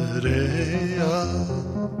video.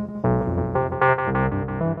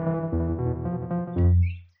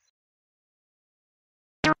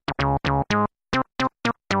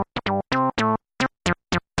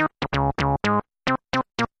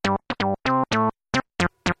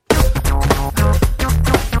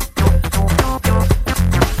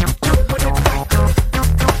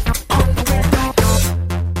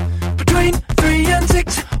 Between 3 and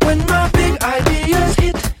 6, when my big ideas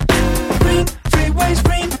hit. Green, freeways,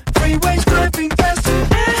 driving fast.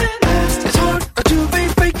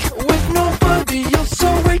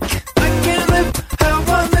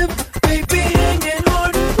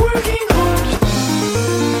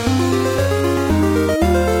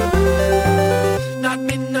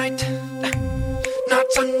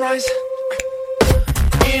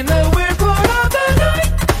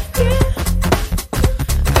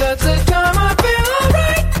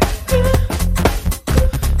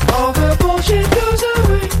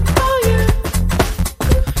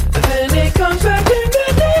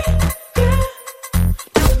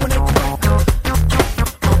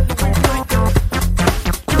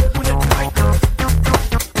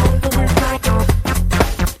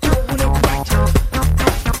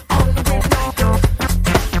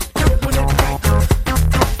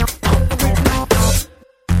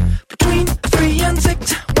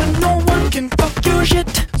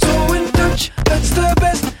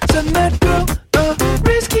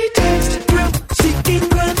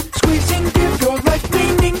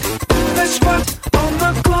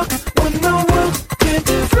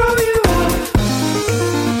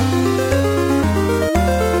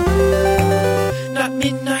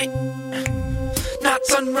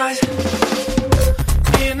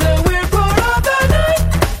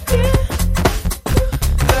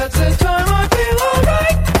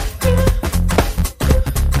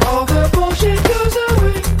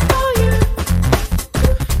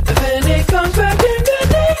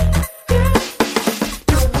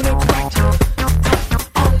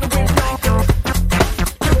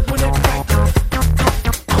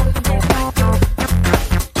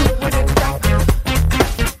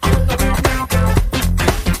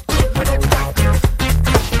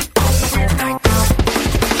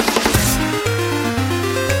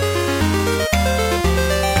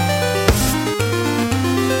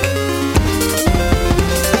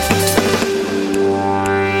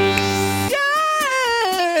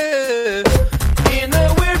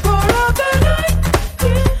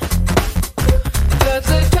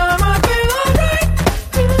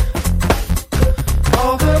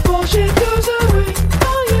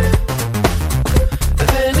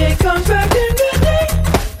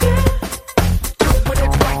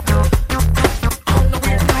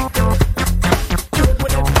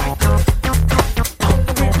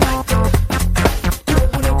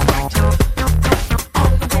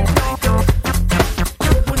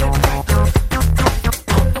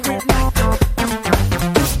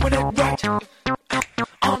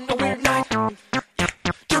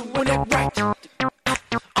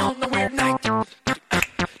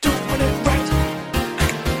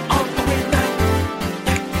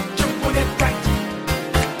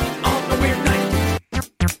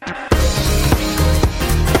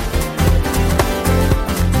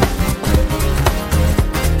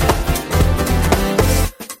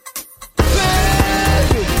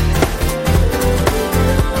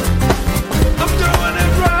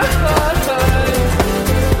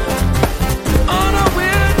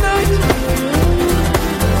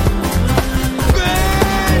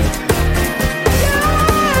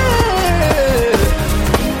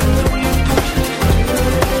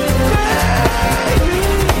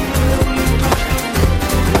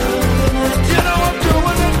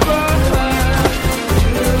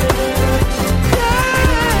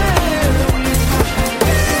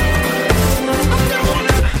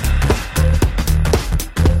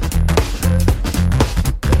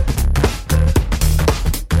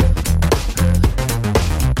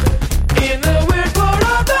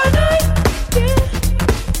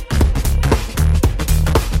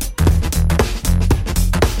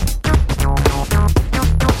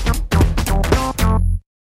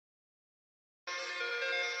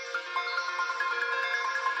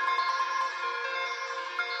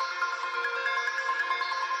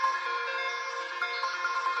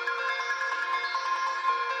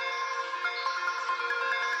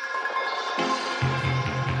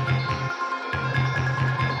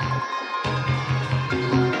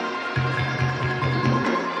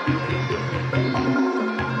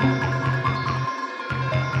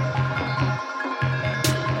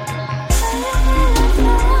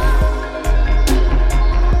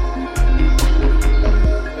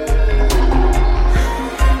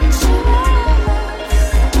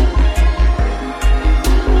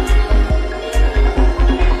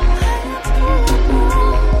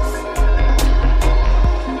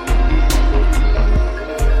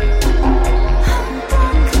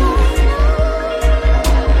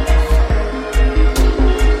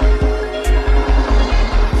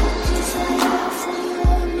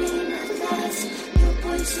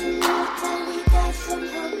 poison water, we die from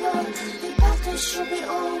hunger. The battle should be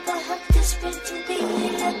over, have desperate to be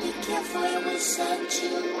healed. Be careful, it will send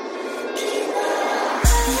you.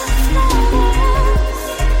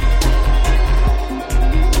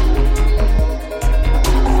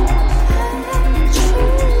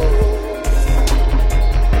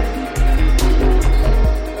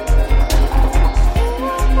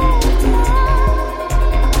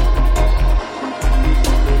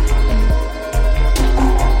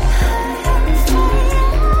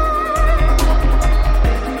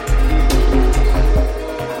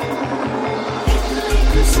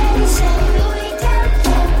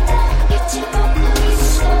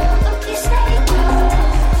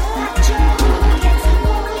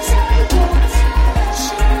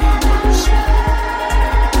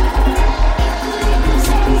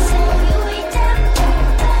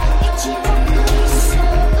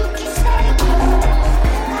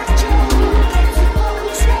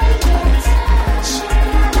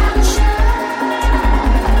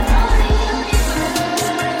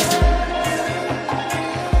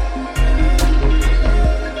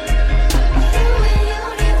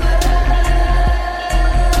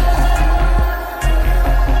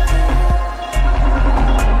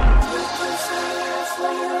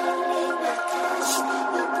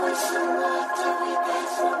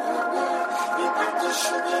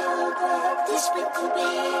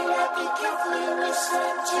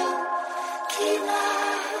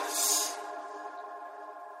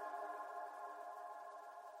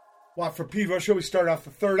 Well, for Pedro Show, we start off the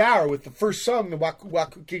third hour with the first song the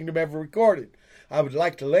waqwaq Kingdom ever recorded. I Would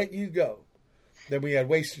Like to Let You Go. Then we had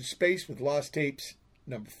Wasted Space with Lost Tapes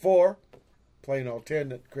number 4. Plain Old 10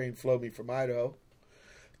 that Crane Flow Me from Idaho.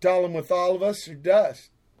 Thollem with All of Us or Dust.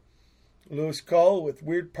 Lewis Cole with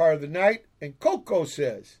Weird Part of the Night. And Koko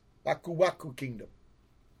Says, waqwaq Kingdom.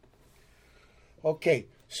 Okay,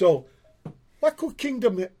 so waqwaq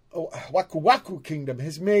Kingdom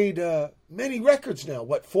has made many records now.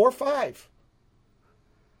 What, 4 or 5?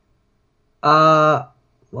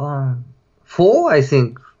 4, I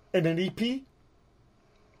think. And an EP?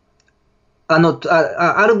 No,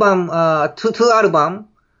 album, two album,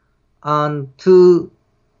 and 2,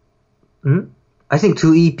 I think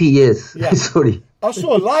 2 EP, yes. Yeah. Sorry.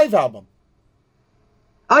 Also a live album.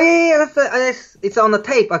 Oh, yeah, that's it's on the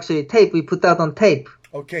tape, actually. Tape, we put that on tape.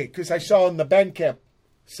 Okay, because I saw on the Bandcamp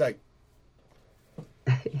site.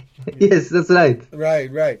 Yes, that's right.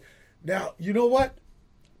 Right. Now, you know what?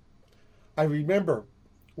 I remember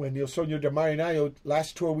when Il Sogno di Marinaio,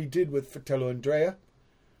 last tour we did with Fratello Andrea,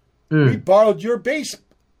 we borrowed your bass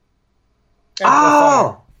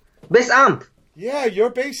amplifier. Oh! Bass amp! Yeah, your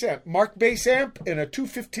bass amp. Mark bass amp in a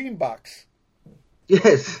 215 box.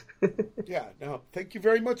 Yes. Yeah, now, thank you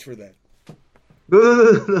very much for that.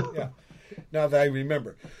 No. Yeah, now that I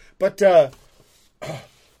remember. But,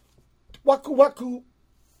 waqwaq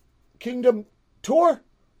Kingdom tour?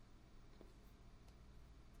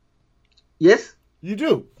 Yes? You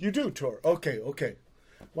do tour. Okay.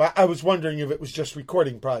 Well, I was wondering if it was just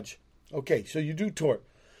recording proj. Okay, so you do tour.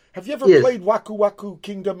 Have you ever played waqwaq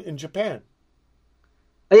Kingdom in Japan?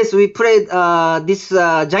 Yes, we played this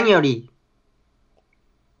January.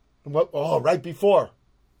 What? Oh, right before.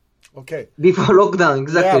 Okay. Before lockdown,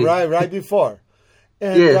 exactly. Yeah, right before.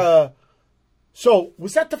 And yes. So,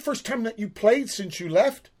 was that the first time that you played since you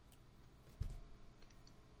left?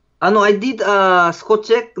 No, I did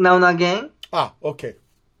scotch now and again. Ah, okay.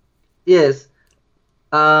 Yes.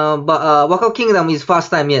 But waqwaq Kingdom is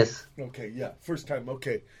first time, yes. Okay, yeah, first time,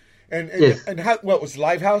 okay. And yes. And how, what was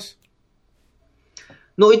Live House?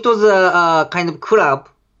 No, it was a kind of club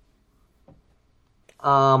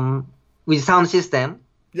with sound system.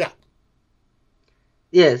 Yeah.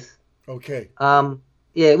 Yes. Okay.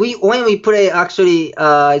 Yeah, when we play, actually,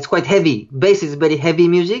 it's quite heavy. Bass is very heavy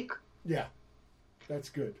music. Yeah, that's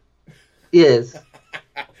good. Yes.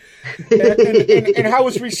 and how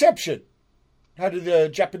was reception? How did the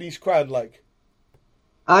Japanese crowd like?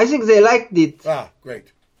 I think they liked it. Ah,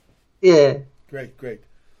 great. Yeah. Great.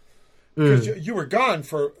 Because you were gone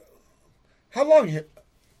for... How long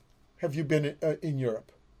have you been in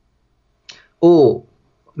Europe? Oh,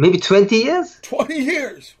 maybe 20 years? 20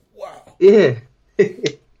 years? Wow. Yeah.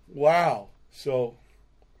 Wow. So...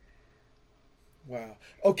 Wow.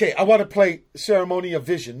 Okay, I want to play Ceremony of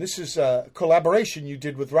Vision. This is a collaboration you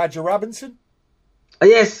did with Roger Robinson?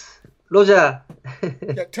 Yes, Roger.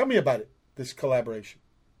 Yeah, tell me about it, this collaboration.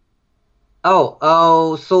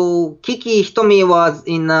 So Kiki Hitomi was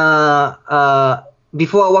in,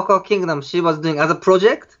 before waqwaq Kingdom, she was doing other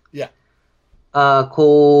project. Yeah.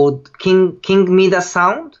 Called King Mida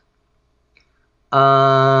Sound.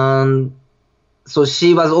 So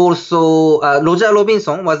she was also Roger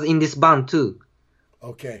Robinson was in this band too.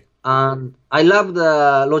 Okay. And I loved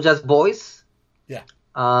Roger's voice. Yeah.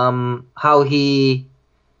 How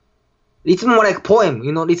it's more like poem,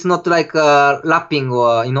 it's not like rapping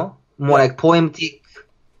or, more like poetic.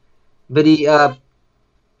 Very,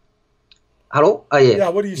 hello? Yeah. Yeah,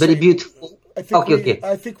 what do you Very say? beautiful. Okay.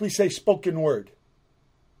 I think we say spoken word.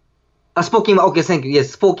 Spoken, okay, thank you.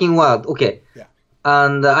 Yes, spoken word, okay. Yeah.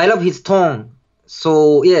 And I love his tone.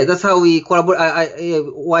 So, yeah, that's how we collaborate.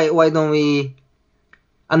 Why don't we...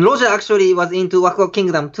 And Roger actually was into waqwaq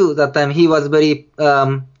Kingdom too. That time he was very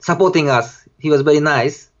supporting us. He was very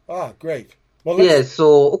nice. Ah, great. Well,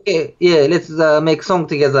 so, okay, let's make song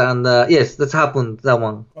together. And yes, that's happened, that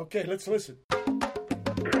one. Okay, let's listen.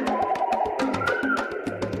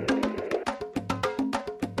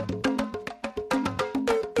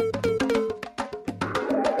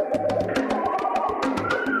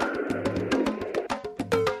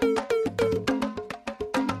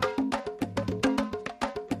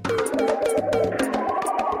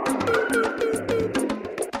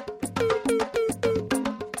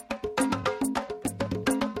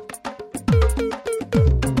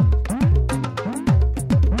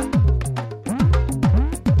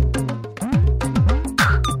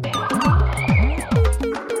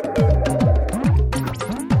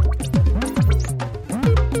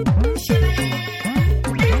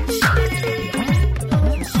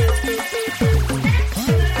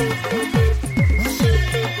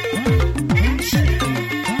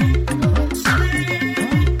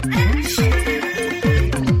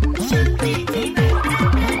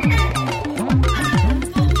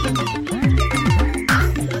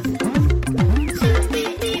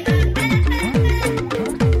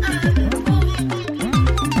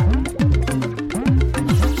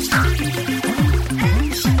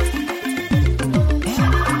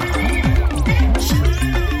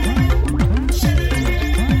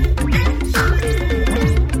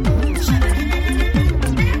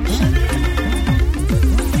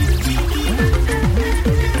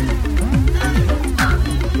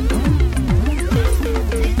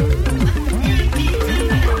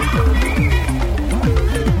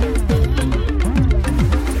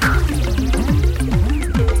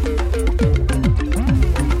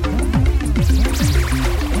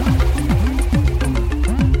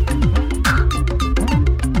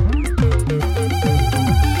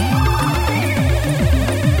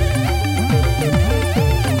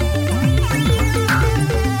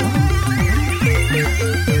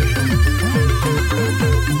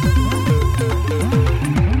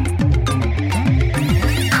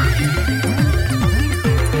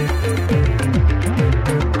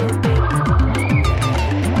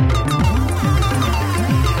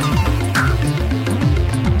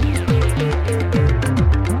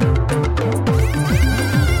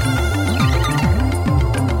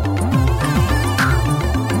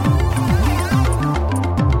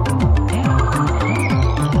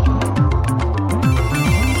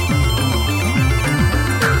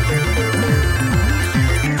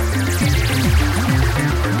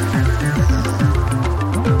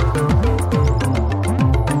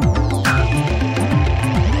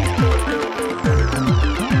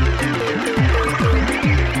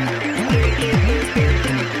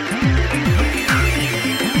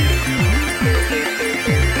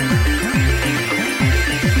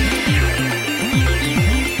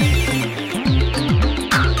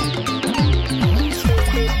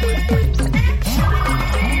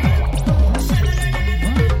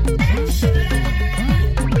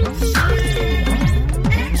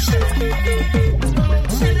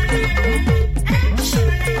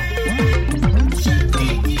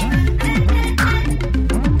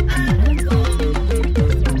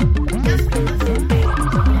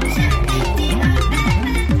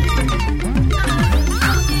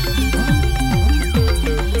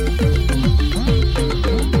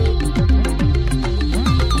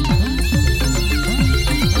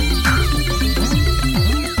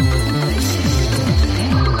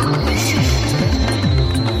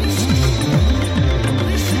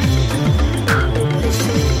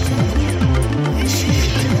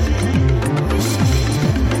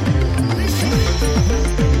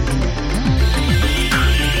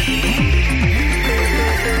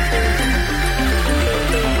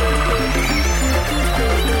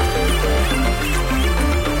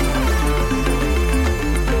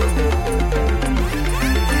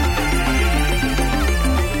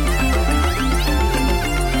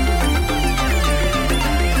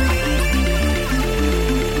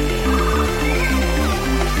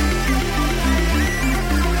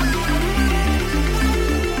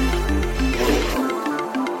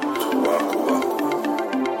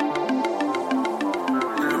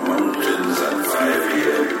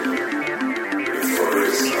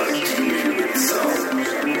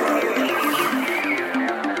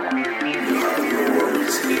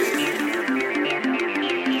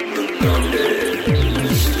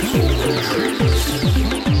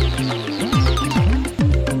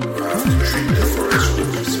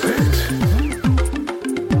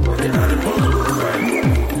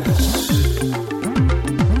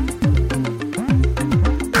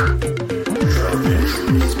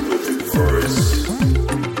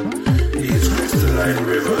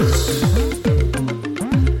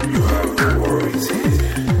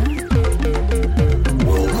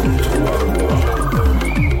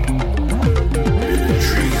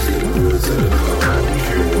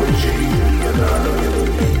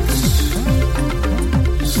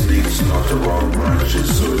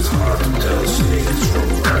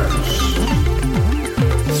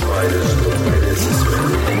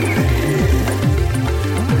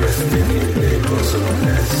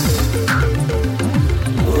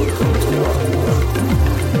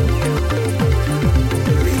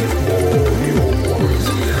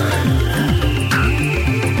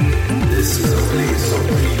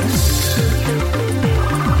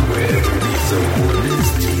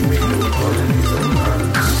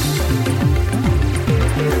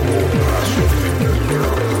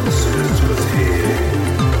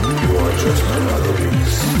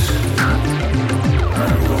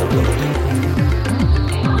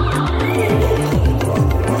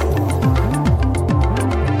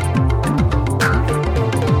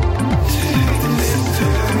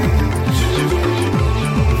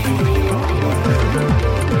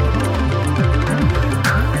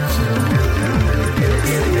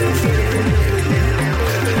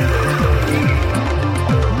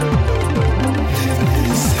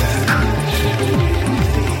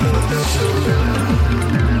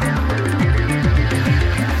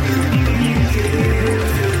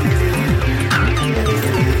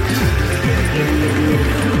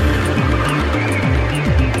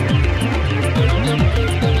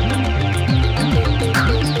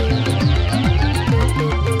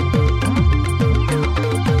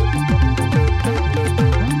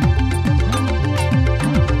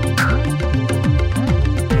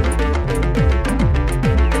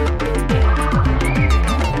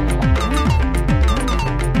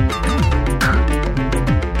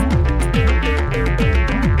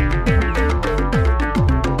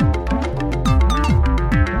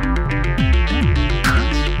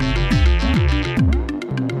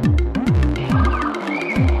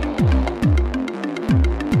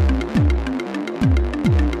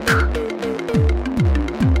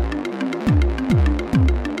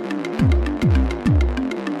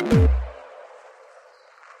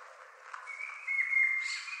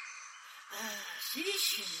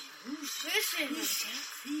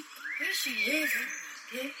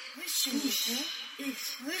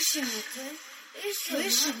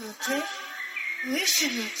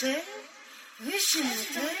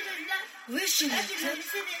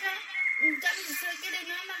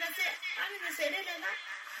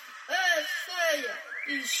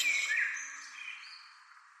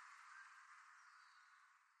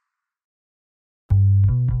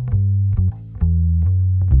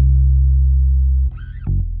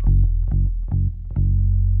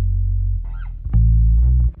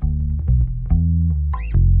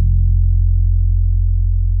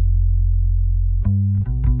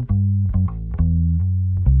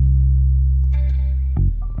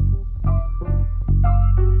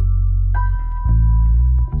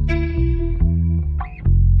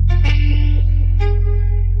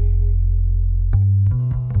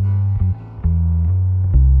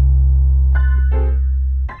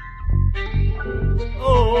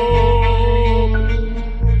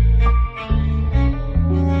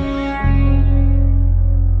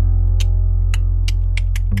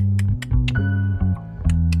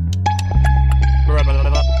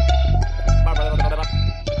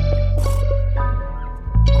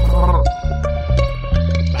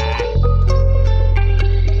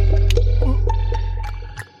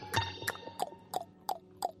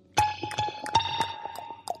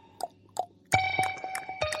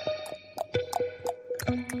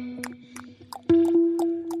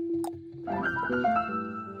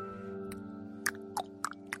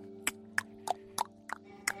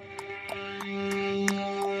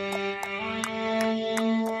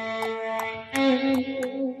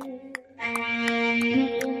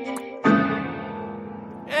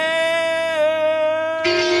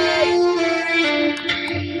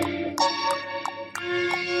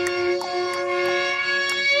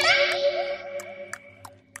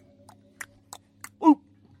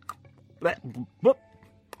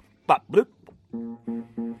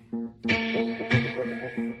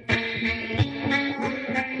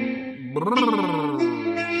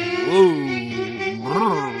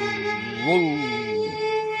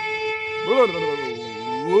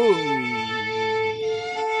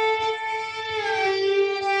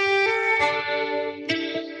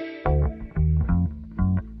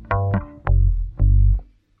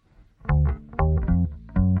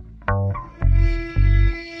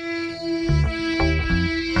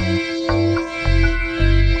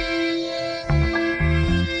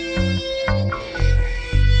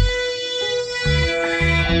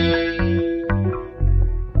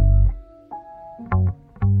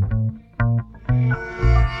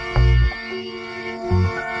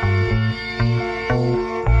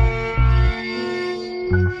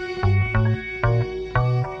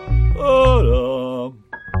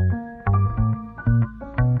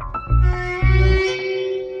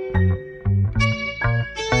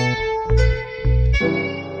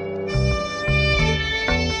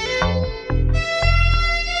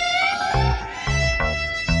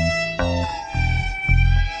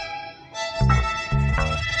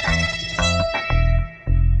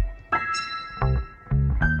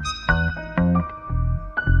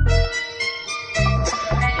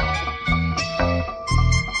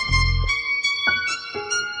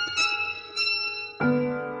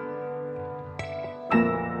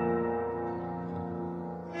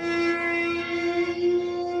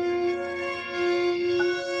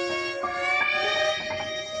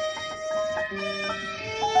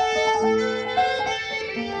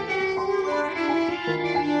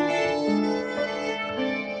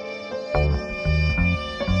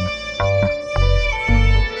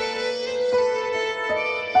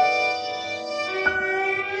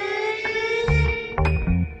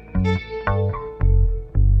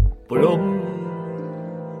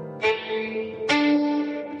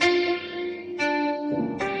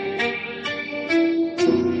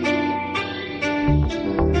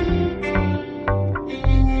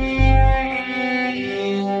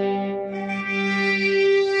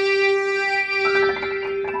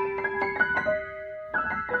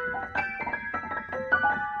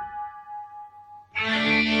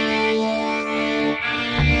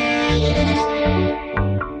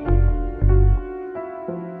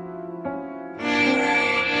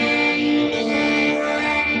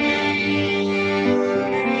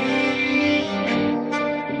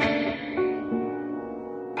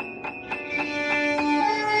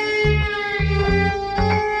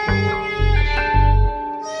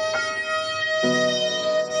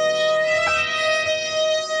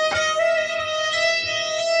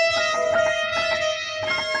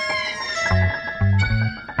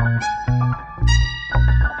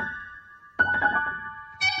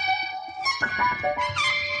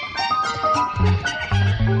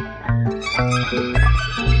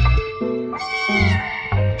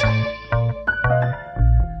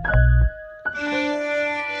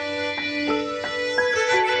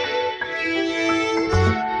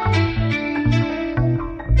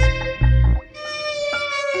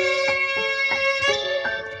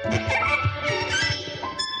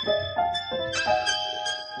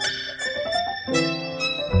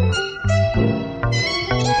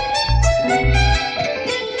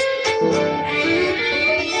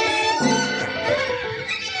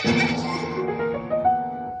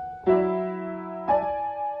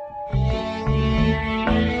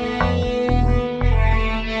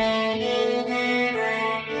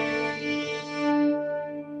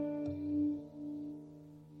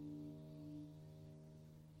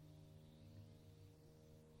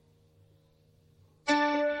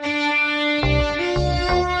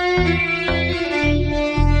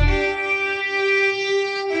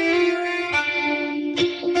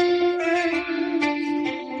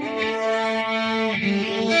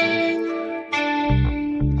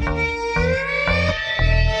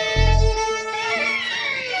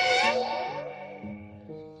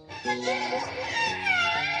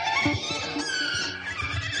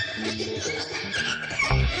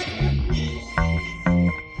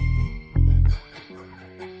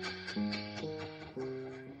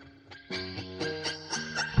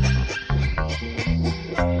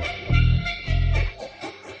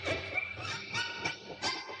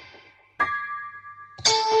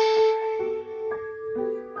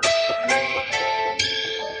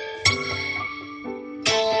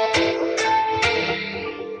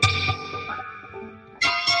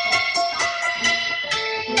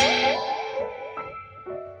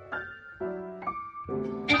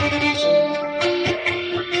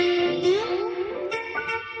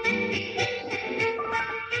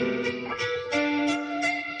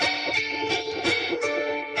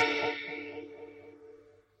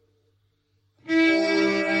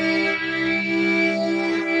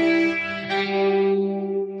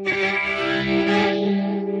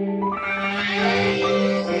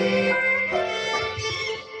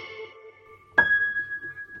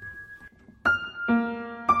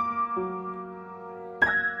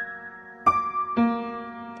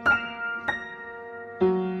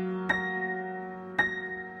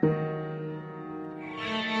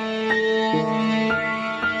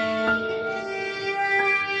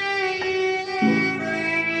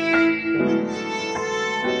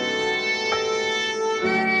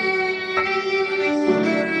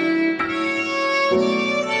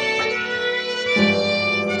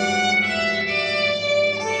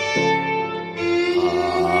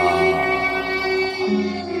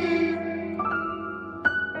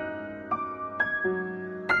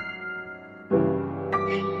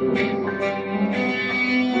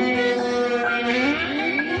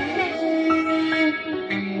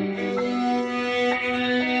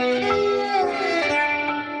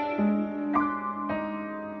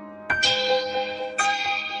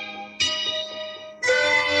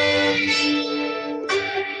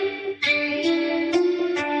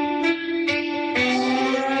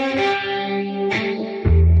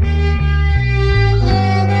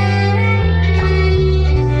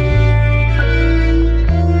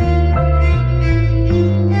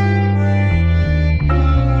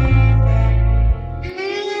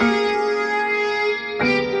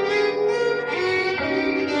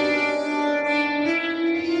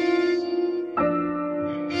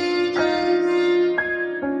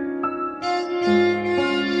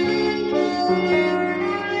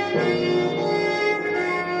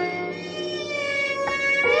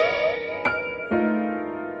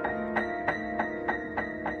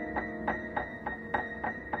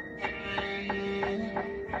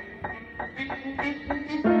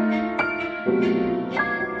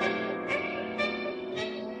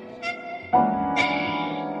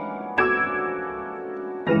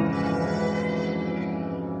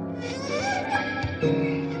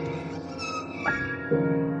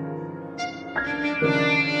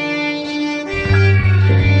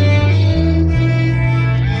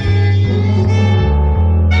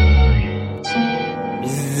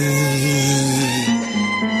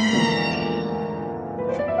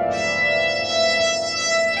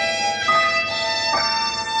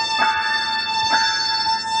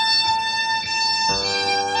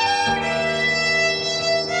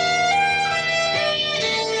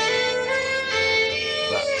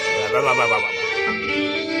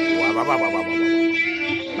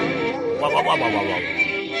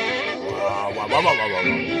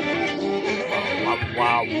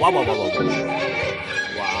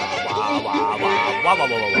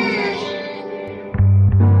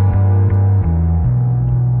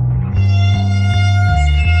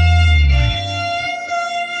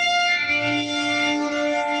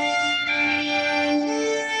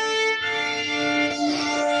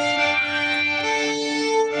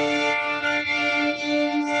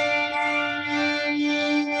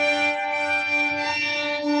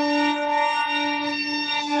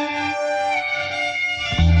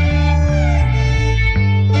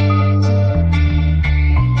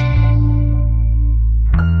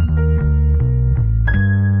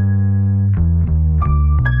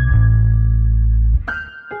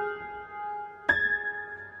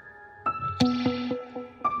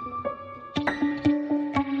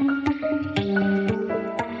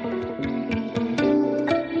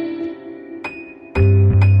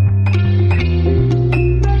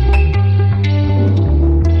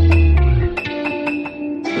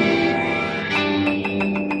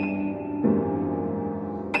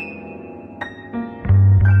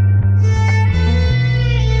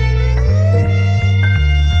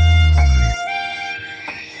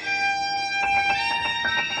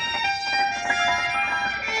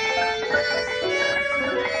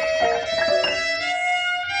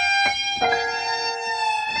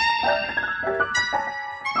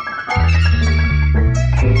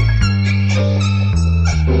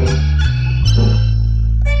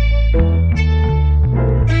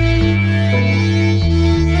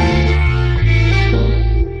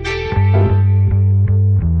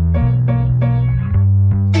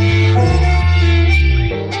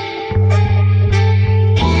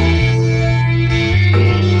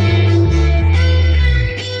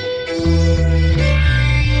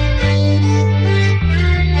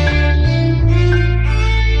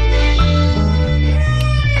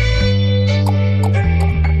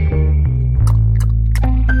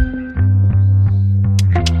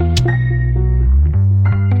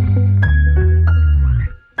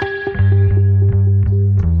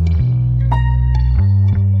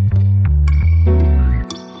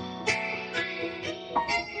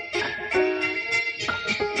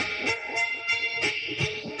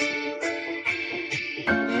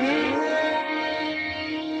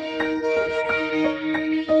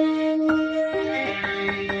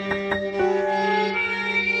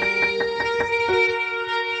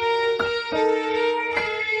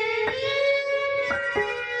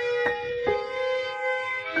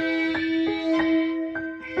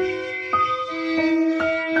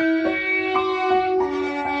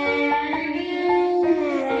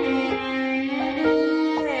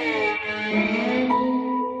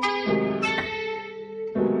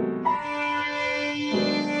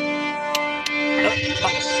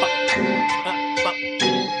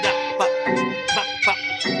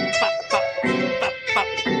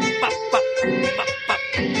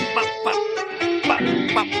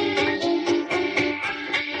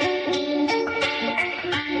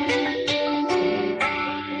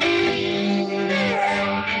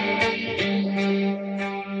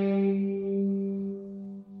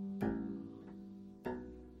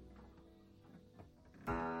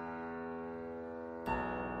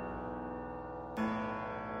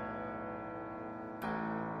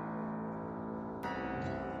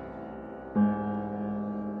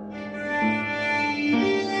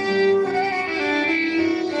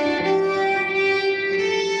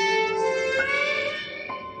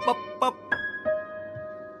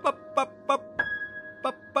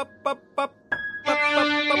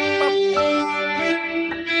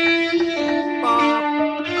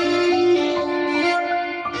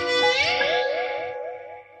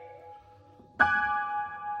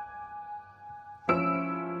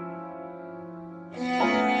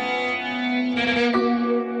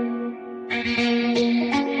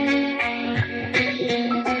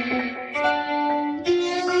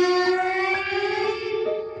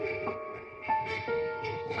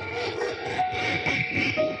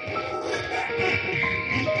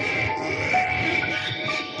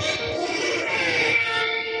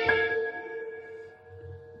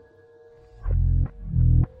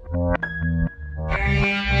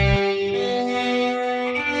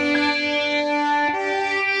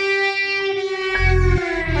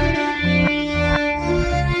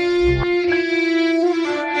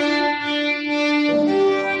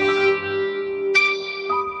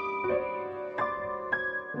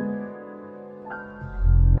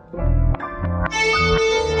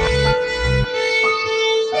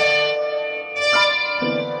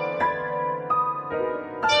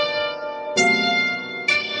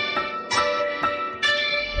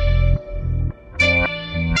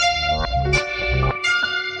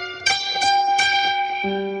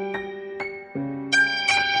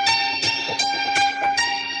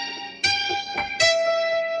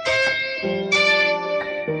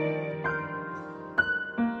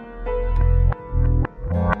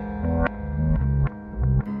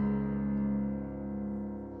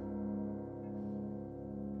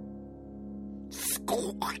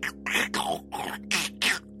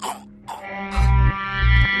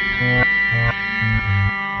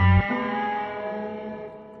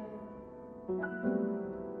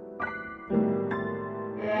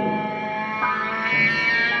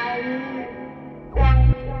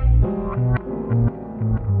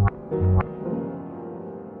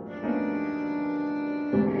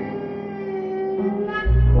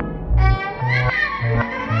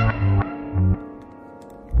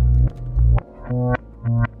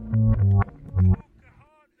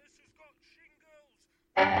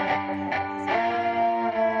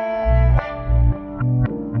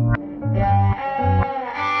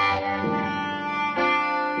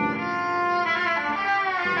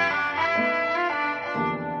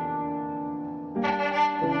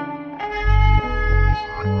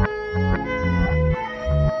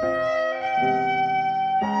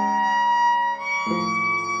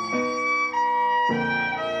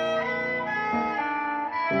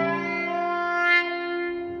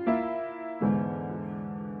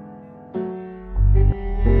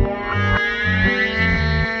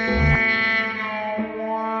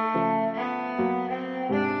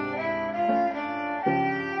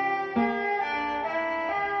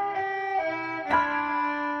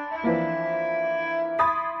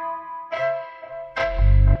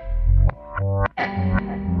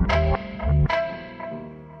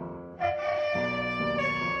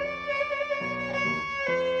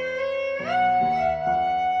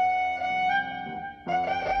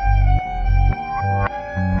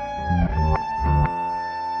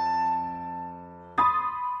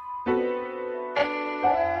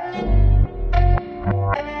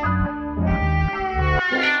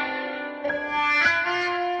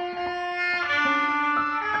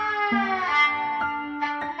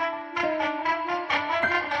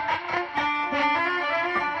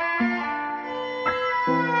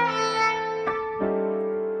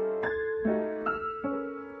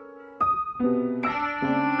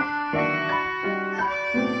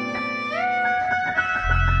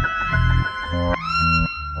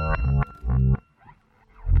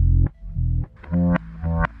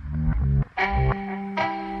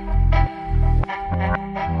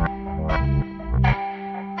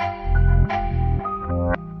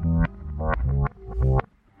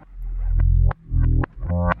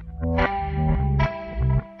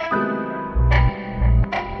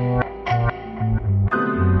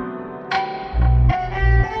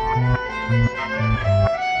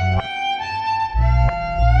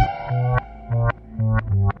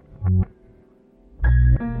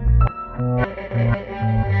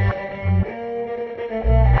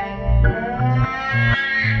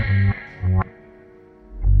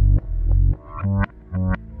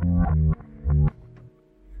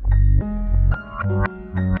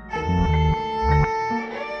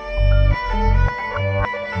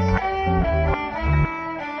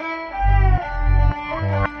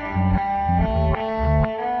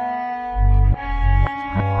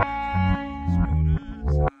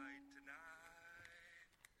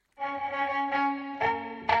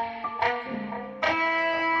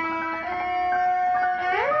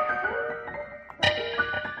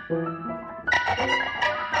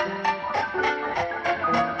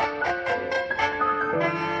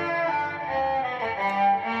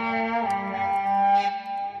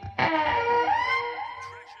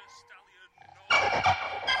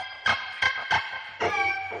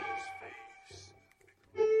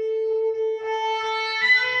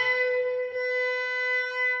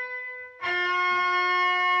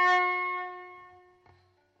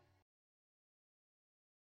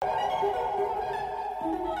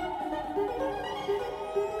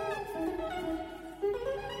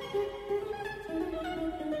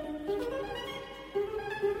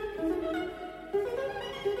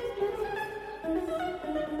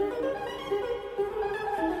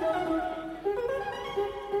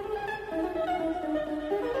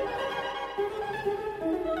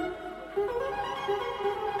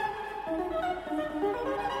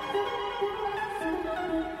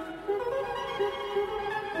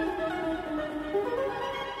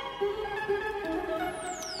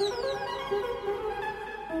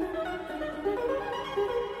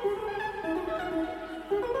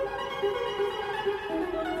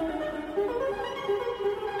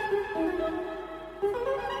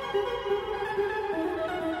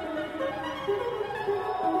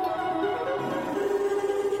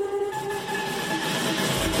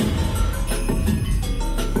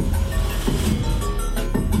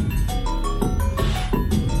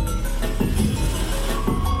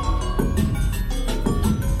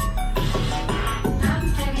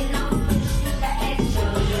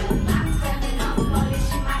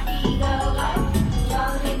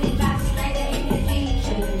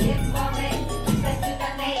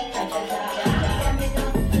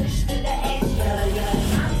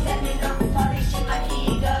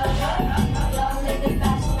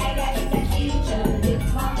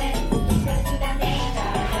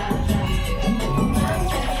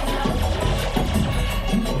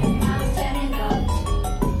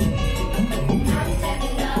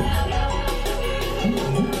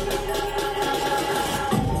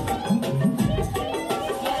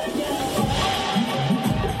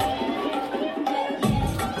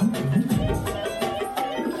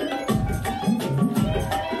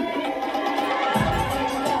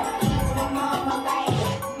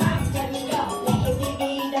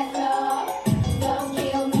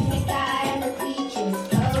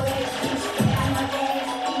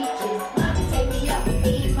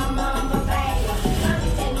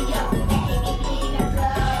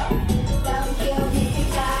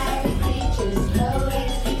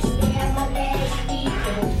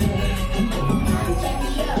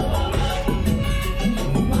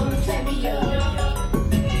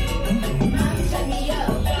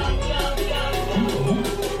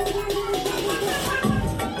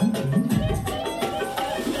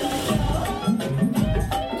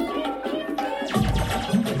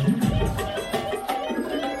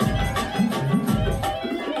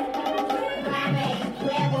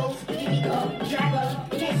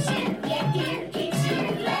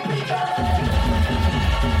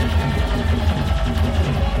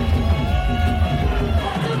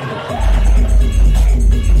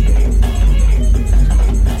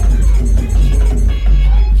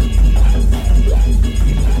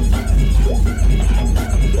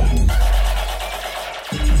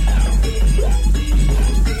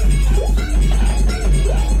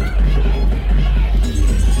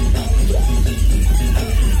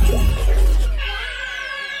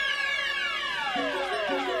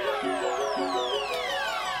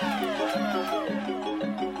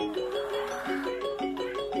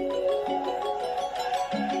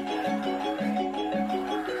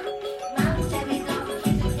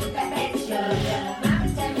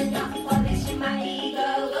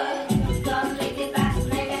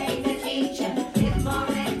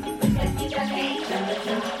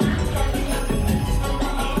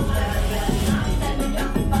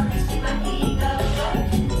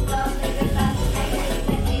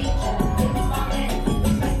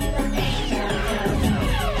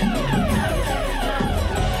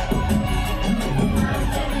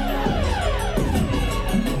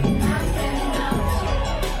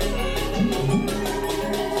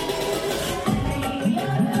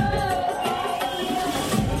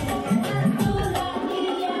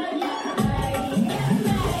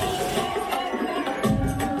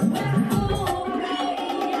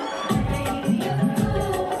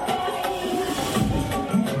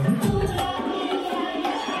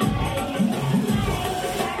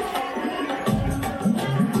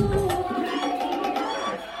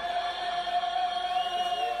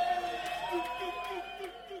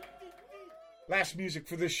 Last music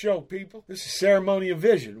for this show, people. This is Ceremony of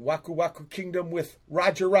Vision, waqwaq Kingdom with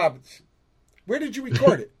Roger Robinson. Where did you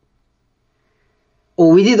record it?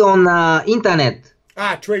 Oh, we did on internet.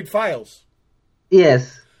 Trade files.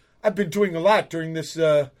 Yes. I've been doing a lot during this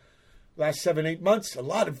last 7-8 months. A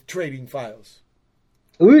lot of trading files.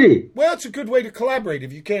 Really? Well, it's a good way to collaborate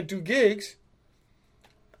if you can't do gigs.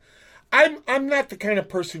 I'm not the kind of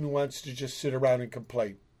person who wants to just sit around and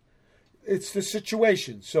complain. It's the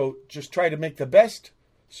situation. So just try to make the best.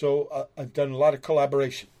 So I've done a lot of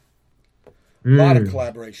collaboration. A lot of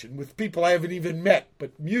collaboration with people I haven't even met.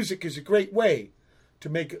 But music is a great way to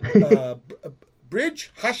make a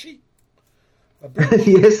bridge, hashi. A bridge.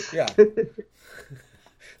 Yes. Yeah.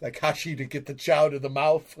 Like hashi to get the chow to the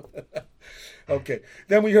mouth. Okay.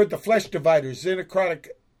 Then we heard the Flesh Dividers, Xenochronic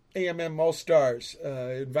AMM All-Stars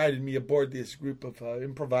invited me aboard this group of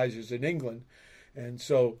improvisers in England. And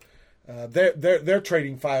so they're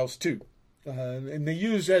trading files too. And they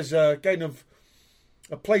use as a kind of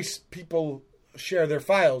a place people share their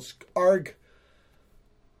files, archive.org,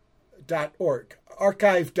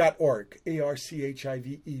 archive.org,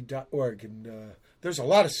 and there's a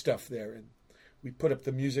lot of stuff there. And we put up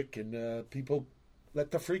the music, and people let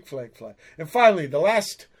the freak flag fly. And finally, the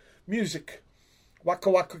last music,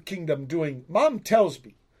 waqwaq Kingdom doing Mom Tells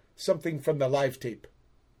Me, something from the live tape.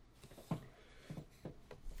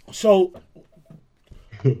 So,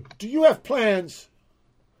 do you have plans?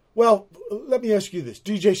 Well, let me ask you this.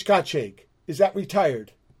 DJ Scotch Egg, is that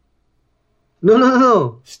retired?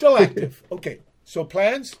 No. Still active. Okay. So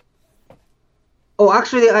plans? Oh,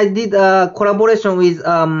 actually, I did a collaboration with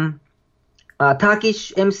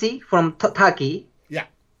Turkish MC from Turkey. Yeah.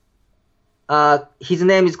 His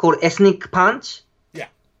name is called Ethnic Punch. Yeah.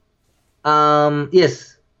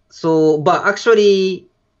 Yes. So, but actually,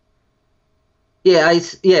 I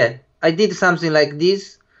did something like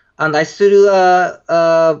this, and I still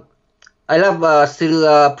I love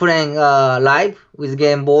still playing live with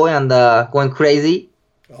Game Boy and going crazy.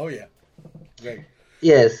 Oh yeah. Great.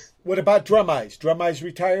 Yes. What about Drum Eyes? Drum Eyes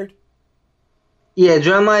retired? Yeah,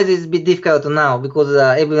 Drum Eyes is a bit difficult now because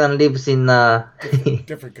everyone lives in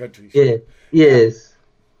different countries. Yeah. Yes.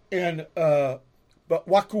 And but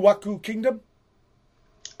waqwaq Kingdom?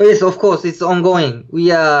 Yes, of course, it's ongoing.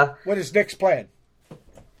 What is next plan?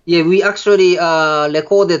 Yeah, we actually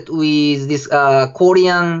recorded with this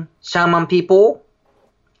Korean shaman people.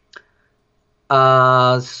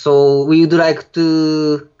 So we would like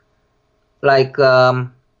to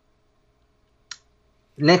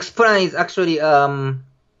next plan is actually because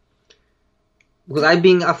I've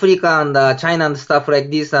been Africa and China and stuff like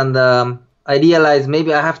this, and I realized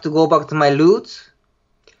maybe I have to go back to my roots.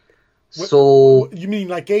 So you mean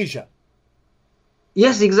like Asia?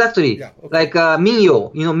 Yes, exactly. Yeah, okay. Like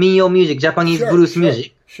minyo, minyo music, Japanese blues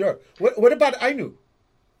music. Sure. What about Ainu?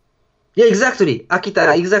 Yeah, exactly.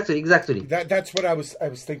 Akita, exactly. That's what I was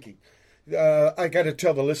thinking. I got to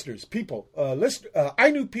tell the listeners,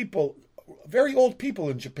 Ainu people, very old people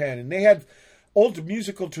in Japan, and they had old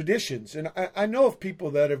musical traditions. And I know of people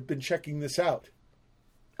that have been checking this out.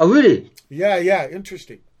 Oh, really? Yeah,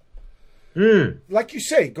 interesting. Like you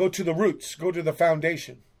say, go to the roots, go to the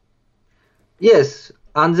foundation. Yes,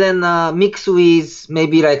 and then mix with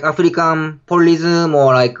maybe like African Polyism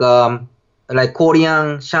or like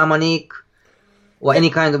Korean shamanic or any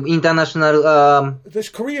kind of international. This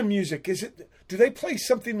Korean music, do they play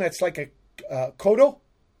something that's like a kodo?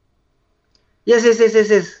 Yes.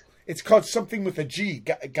 It's called something with a G,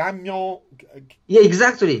 gamyo. Yeah,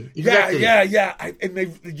 exactly. Yeah.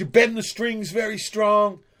 And you bend the strings very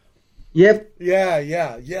strong. Yep.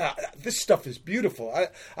 Yeah. This stuff is beautiful.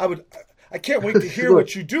 I can't wait to hear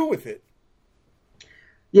what you do with it.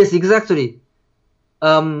 Yes, exactly.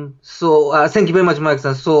 So thank you very much,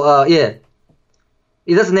 Mike-san. So yeah,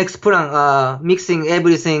 that's the next plan. Mixing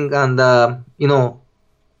everything and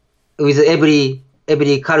with every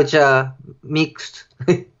culture mixed.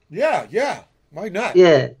 Yeah. Why not?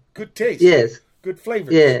 Yeah. Good taste. Yes. Good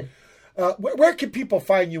flavors. Yeah. Where can people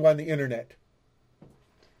find you on the internet?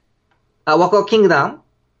 waqwaq Kingdom.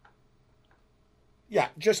 Yeah,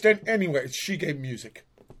 just anywhere. It's Shige Music.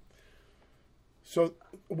 So,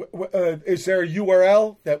 is there a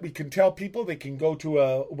URL that we can tell people they can go to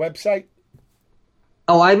a website?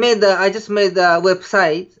 Oh, I just made a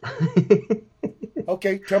website.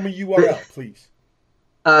 Okay, tell me URL, please.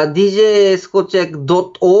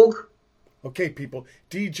 djscotchegg.org. Okay, people.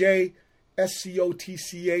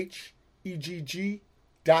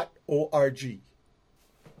 DJSCOTCHEGG.org.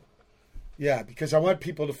 Yeah, because I want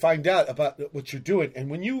people to find out about what you're doing.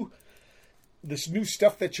 And this new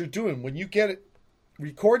stuff that you're doing, when you get it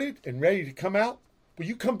recorded and ready to come out, will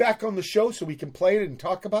you come back on the show so we can play it and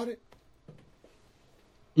talk about it?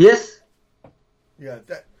 Yes. Yeah,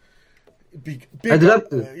 I'd love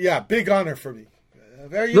to. Yeah, big honor for me.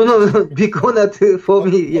 Very No, big honor for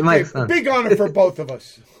me, okay, Mike-san. big honor for both of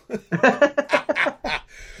us.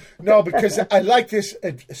 No, because I like this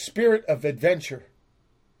spirit of adventure.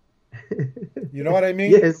 You know what I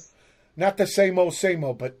mean? Yes. Not the same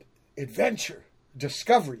old, but adventure,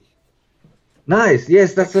 discovery, Nice.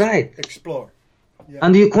 Yes, that's right. explore.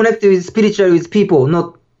 And you connect with spiritual with people,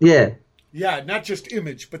 not, yeah. Yeah, not just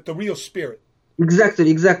image, but the real spirit.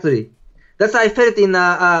 Exactly. That's how I felt in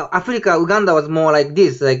Africa. Uganda was more like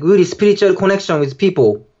this, like really spiritual connection with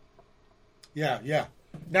people. Yeah.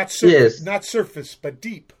 Not surface, Yes. not surface, but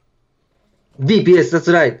deep. Deep, yes, that's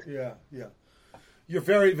right. Yeah. You're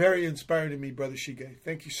very, very inspiring to me, Brother Shige.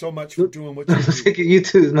 Thank you so much for doing what you do. Thank you, you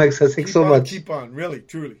too, Mike. Thank you so much. Keep on, really,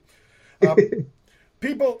 truly.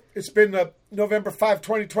 People, it's been the November 5,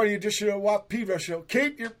 2020 edition of Pedro Show.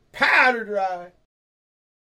 Keep your powder dry.